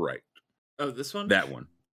top right. Oh, this one? That one.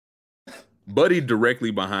 Buddy directly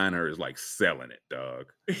behind her is like selling it,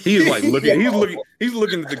 dog. He's like looking, he's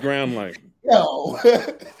looking at the ground like, no,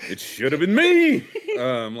 it should have been me.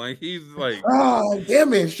 Like he's like, oh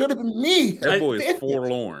damn it should have been me. That boy is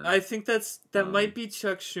forlorn. I think that might be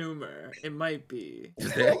Chuck Schumer. It might be.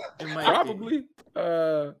 It might probably.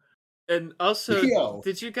 Be. And also,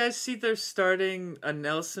 did you guys see they're starting a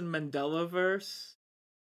Nelson Mandela verse?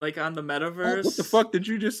 Like on the metaverse. What the fuck did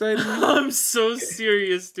you just say to me? I'm so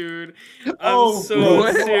serious, dude. I'm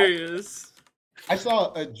so serious. I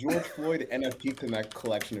saw a George Floyd NFT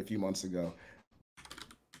collection a few months ago.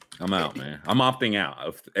 I'm out, man. I'm opting out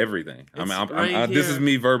of everything. Right this is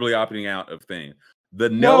me verbally opting out of things.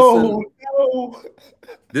 No.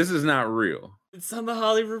 This is not real. It's on the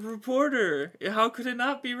Hollywood Reporter. How could it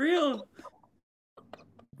not be real?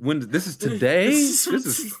 When this is today? This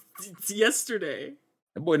is yesterday.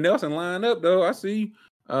 That boy Nelson lined up though. I see.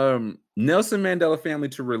 Nelson Mandela family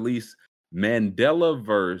to release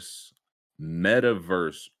Mandelaverse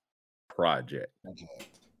Metaverse project.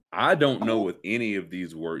 I don't know what any of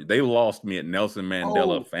these words. They lost me at Nelson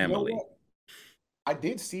Mandela family. I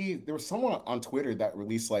did see there was someone on Twitter that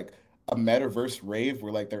released like a metaverse rave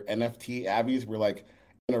where like their NFT Abbeys were like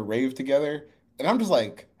in a rave together. And I'm just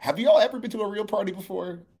like, have you all ever been to a real party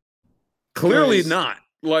before? Clearly Because not.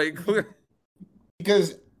 Like,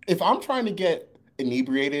 because if I'm trying to get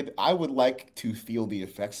inebriated, I would like to feel the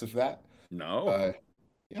effects of that. no.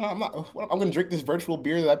 I'm not. I'm gonna drink this virtual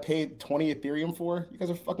beer that I paid 20 Ethereum for. You guys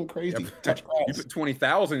are fucking crazy. Touch You grass. put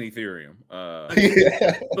 20,000 Ethereum.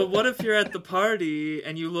 Yeah. But what if you're at the party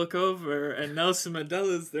and you look over and Nelson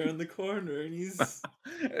Mandela's there in the corner and he's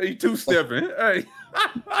He two-stepping. Hey.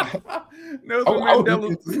 Nelson I would be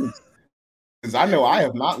Mandela. confused. Because I know I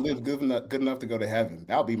have not lived good enough to go to heaven.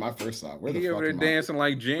 That would be my first thought. Where the He fuck over there am I? dancing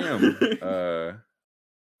like Jim.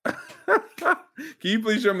 Can you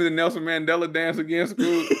please show me the Nelson Mandela dance again,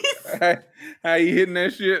 Scrooge? How he hitting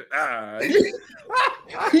that shit?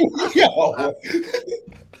 Yo.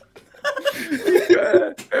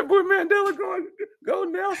 That boy Mandela going, go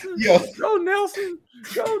Nelson, Yo. go Nelson,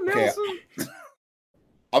 go Nelson. Okay.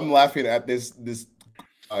 I'm laughing at this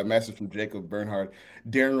message from Jacob Bernhard.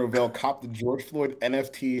 Darren Rovell copped the George Floyd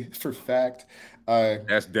NFT for fact.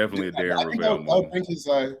 That's definitely a Darren I think Rovell I'll moment. bring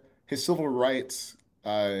his civil rights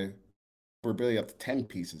memorabilia up to 10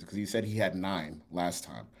 pieces because he said he had 9 last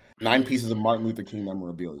time. 9 pieces of Martin Luther King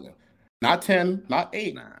memorabilia. Not 10, not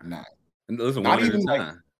 8, Nah. 9. And listen, Not one at a even like-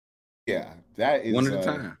 time. Yeah, that is One at a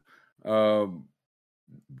time.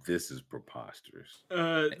 This is preposterous.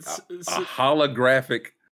 A holographic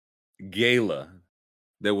gala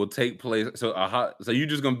that will take place. So you're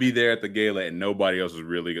just gonna be there at the gala and nobody else is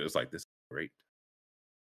really good. It's like, this is great.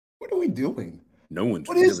 What are we doing? No one's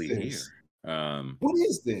What is really this? here. What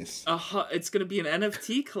is this? it's gonna be an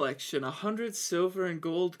NFT collection, 100 silver and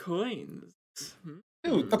gold coins.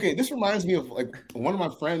 Dude, okay, this reminds me of like one of my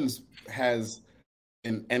friends has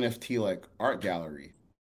an NFT like art gallery.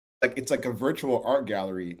 Like it's like a virtual art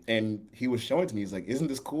gallery, and he was showing it to me. He's like, "Isn't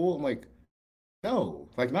this cool?" I'm like, "No,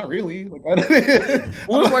 like not really." Like, Well,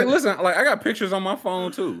 it's like, listen, like I got pictures on my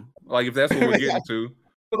phone too. Like if that's what we're getting to.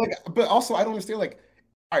 but also I don't understand. Like,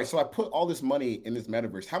 all right, so I put all this money in this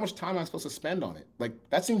metaverse. How much time am I supposed to spend on it? Like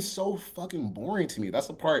that seems so fucking boring to me. That's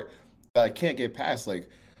the part that I can't get past. Like,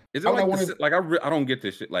 Is it like I don't get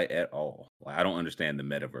this shit like at all. Like I don't understand the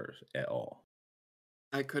metaverse at all.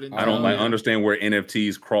 I couldn't. I don't tell like you. understand where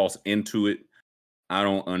NFTs cross into it. I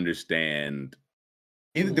don't understand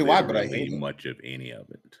Neither do I, but I literally hate it. much of any of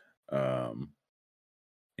it.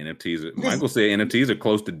 NFTs. Michael said NFTs are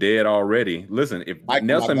close to dead already. Listen, if Mike,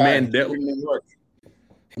 Nelson my guy, Mandela, you're in New York.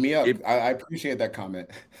 Hit me up. I appreciate that comment.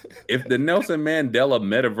 if the Nelson Mandela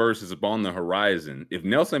metaverse is upon the horizon, if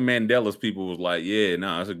Nelson Mandela's people was like, yeah,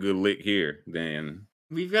 no, it's a good lick here, then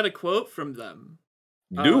We've got a quote from them.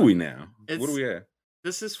 do we now? What do it's- we have?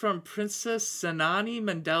 This is from Princess Sanani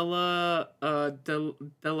Mandela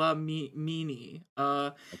Dlamini.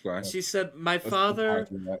 Okay. She said, "My Let's father,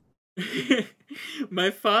 keep talking my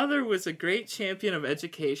father was a great champion of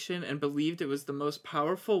education and believed it was the most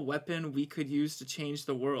powerful weapon we could use to change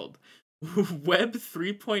the world. Web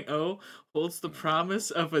 3.0 holds the promise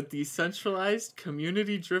of a decentralized,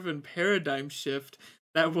 community-driven paradigm shift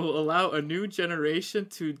that will allow a new generation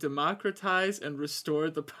to democratize and restore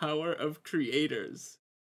the power of creators."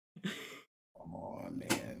 Come on,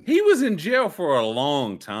 man. He was in jail for a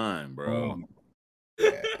long time, bro.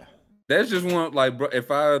 Yeah. That's just one, like, bro.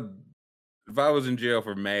 If I was in jail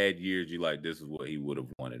for mad years, you like, this is what he would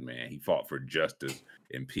have wanted, man. He fought for justice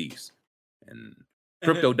and peace. And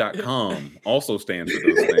crypto.com also stands for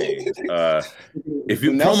those things. If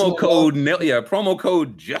you promo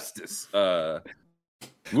code justice,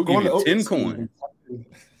 we'll give you 10 coins.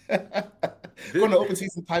 Go to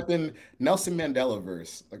OpenSea and type in Nelson Mandela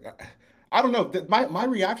verse. Like, I don't know. My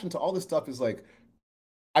reaction to all this stuff is like,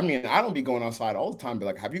 I mean, I don't be going outside all the time, but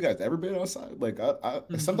like, have you guys ever been outside? Like,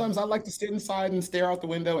 sometimes I like to sit inside and stare out the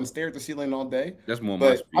window and stare at the ceiling all day. That's more my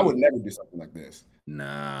But speed. I would never do something like this.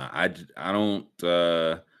 Nah, I don't.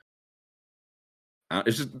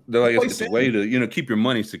 It's just like it's a way to keep your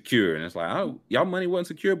money secure, and it's like, oh, y'all money wasn't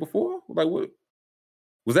secure before. Like, what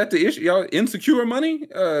was that the issue? Y'all insecure money?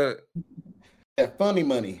 Yeah, funny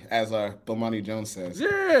money, as Bomani Jones says.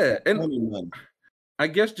 Yeah, and Funny money. I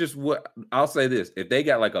guess just what I'll say this: if they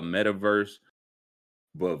got like a metaverse,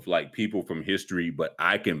 of like people from history, but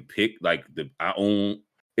I can pick like I own.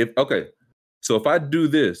 So if I do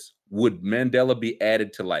this, would Mandela be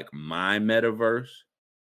added to like my metaverse?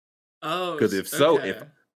 Oh, Because if so,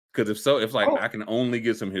 if like I can only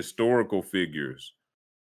get some historical figures,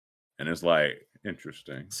 and it's like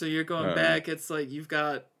interesting. so you're going back. It's like you've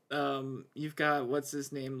got what's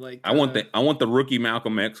his name? Like I want the rookie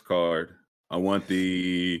Malcolm X card. I want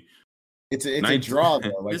the It's a draw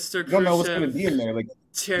though. Like Mr. you don't know what's going to Khrushchev, be in there. Like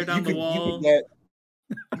tear down the wall. You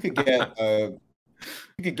could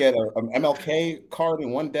get a MLK card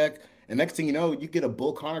in one deck, and next thing you know, you get a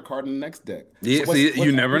Bull Connor card in the next deck. Yeah, So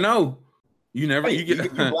you never know. You never Hey, you get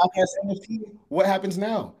your black ass NFT. What happens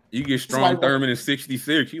now? you get Strom Thurmond in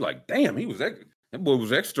 66. You like, damn, that boy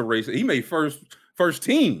was extra racist. He made first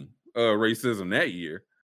team racism that year.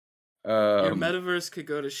 Your metaverse could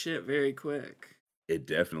go to shit very quick. It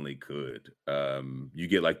definitely could. You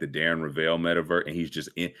get like the Darren Ravel metaverse, and he's just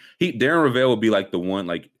Darren Ravel would be like the one,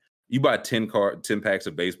 like you buy 10 packs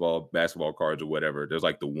of basketball cards or whatever. There's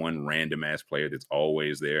like the one random ass player that's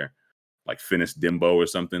always there, like Finis Dimbo or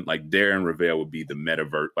something. Like Darren Ravel would be the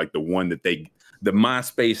metaverse, like the one that the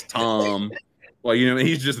MySpace Tom, well,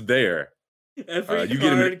 he's just there. Every you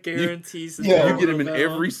card guarantees. You get him in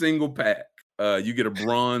every single pack. You get a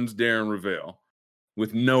bronze Darren Ravel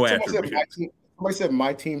with no attributes. Somebody said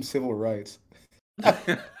my team civil rights.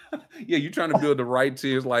 Yeah, you're trying to build the right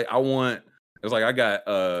tier. It's like I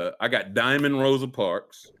got Diamond Rosa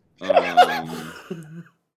Parks.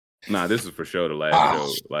 Nah, this is for show the last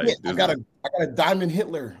show. Like I got a Diamond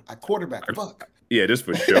Hitler at quarterback. Fuck. Yeah, this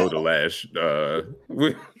for show the last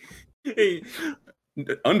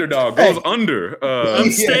underdog goes under.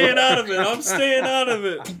 I'm staying out of it. I'm staying out of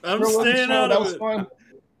it. I'm staying out of it. Fun.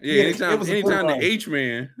 Yeah, anytime the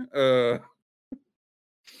H-man.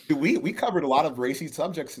 We covered a lot of racy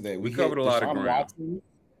subjects today. We covered a lot of ground.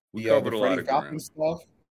 We covered a lot of Falcon stuff.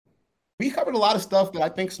 We covered a lot of stuff that I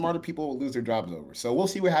think smarter people will lose their jobs over. So we'll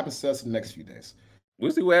see what happens to us in the next few days.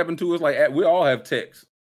 We'll see what happened to us. Like we all have texts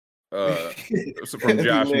from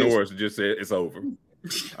Josh Norris that just said it's over. Too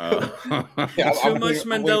much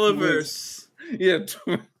Mandelaverse. Yeah.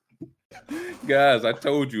 Guys, I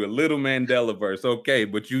told you a little Mandelaverse. Okay,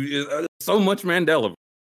 but so much Mandelaverse.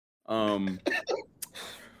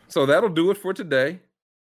 So that'll do it for today.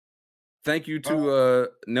 Thank you to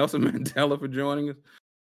Nelson Mandela for joining us.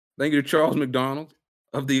 Thank you to Charles McDonald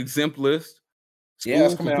of the Exempt List.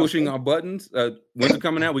 School for pushing our buttons. When's it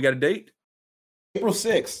coming out? We got a date? April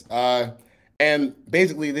 6th. And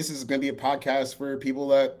basically, this is going to be a podcast for people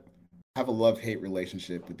that have a love-hate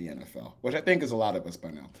relationship with the NFL, which I think is a lot of us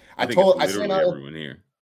by now. I sent out everyone here.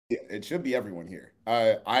 Yeah, it should be everyone here.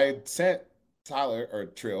 I sent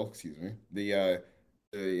Trill, excuse me, the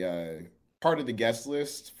part of the guest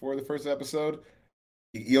list for the first episode.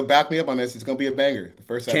 You'll back me up on this. It's going to be a banger. The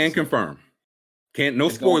first episode. Can confirm. No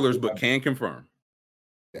spoilers, but can confirm.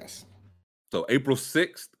 Yes. So April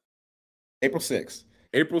 6th. April 6th.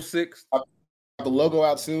 April 6th. The logo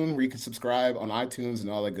out soon where you can subscribe on iTunes and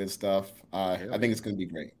all that good stuff. I think it's going to be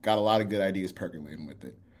great. Got a lot of good ideas percolating with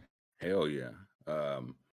it. Hell yeah.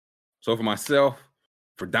 So for myself,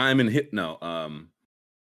 for Diamond give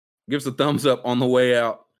us a thumbs up on the way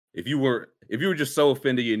out. If you were just so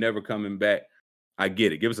offended you're never coming back, I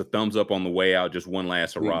get it. Give us a thumbs up on the way out. Just one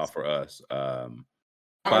last hurrah for us.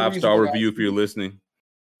 5-star review if you're listening.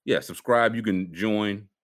 Yeah, subscribe. You can join.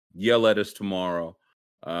 Yell at us tomorrow.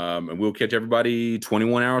 And we'll catch everybody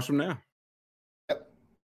 21 hours from now.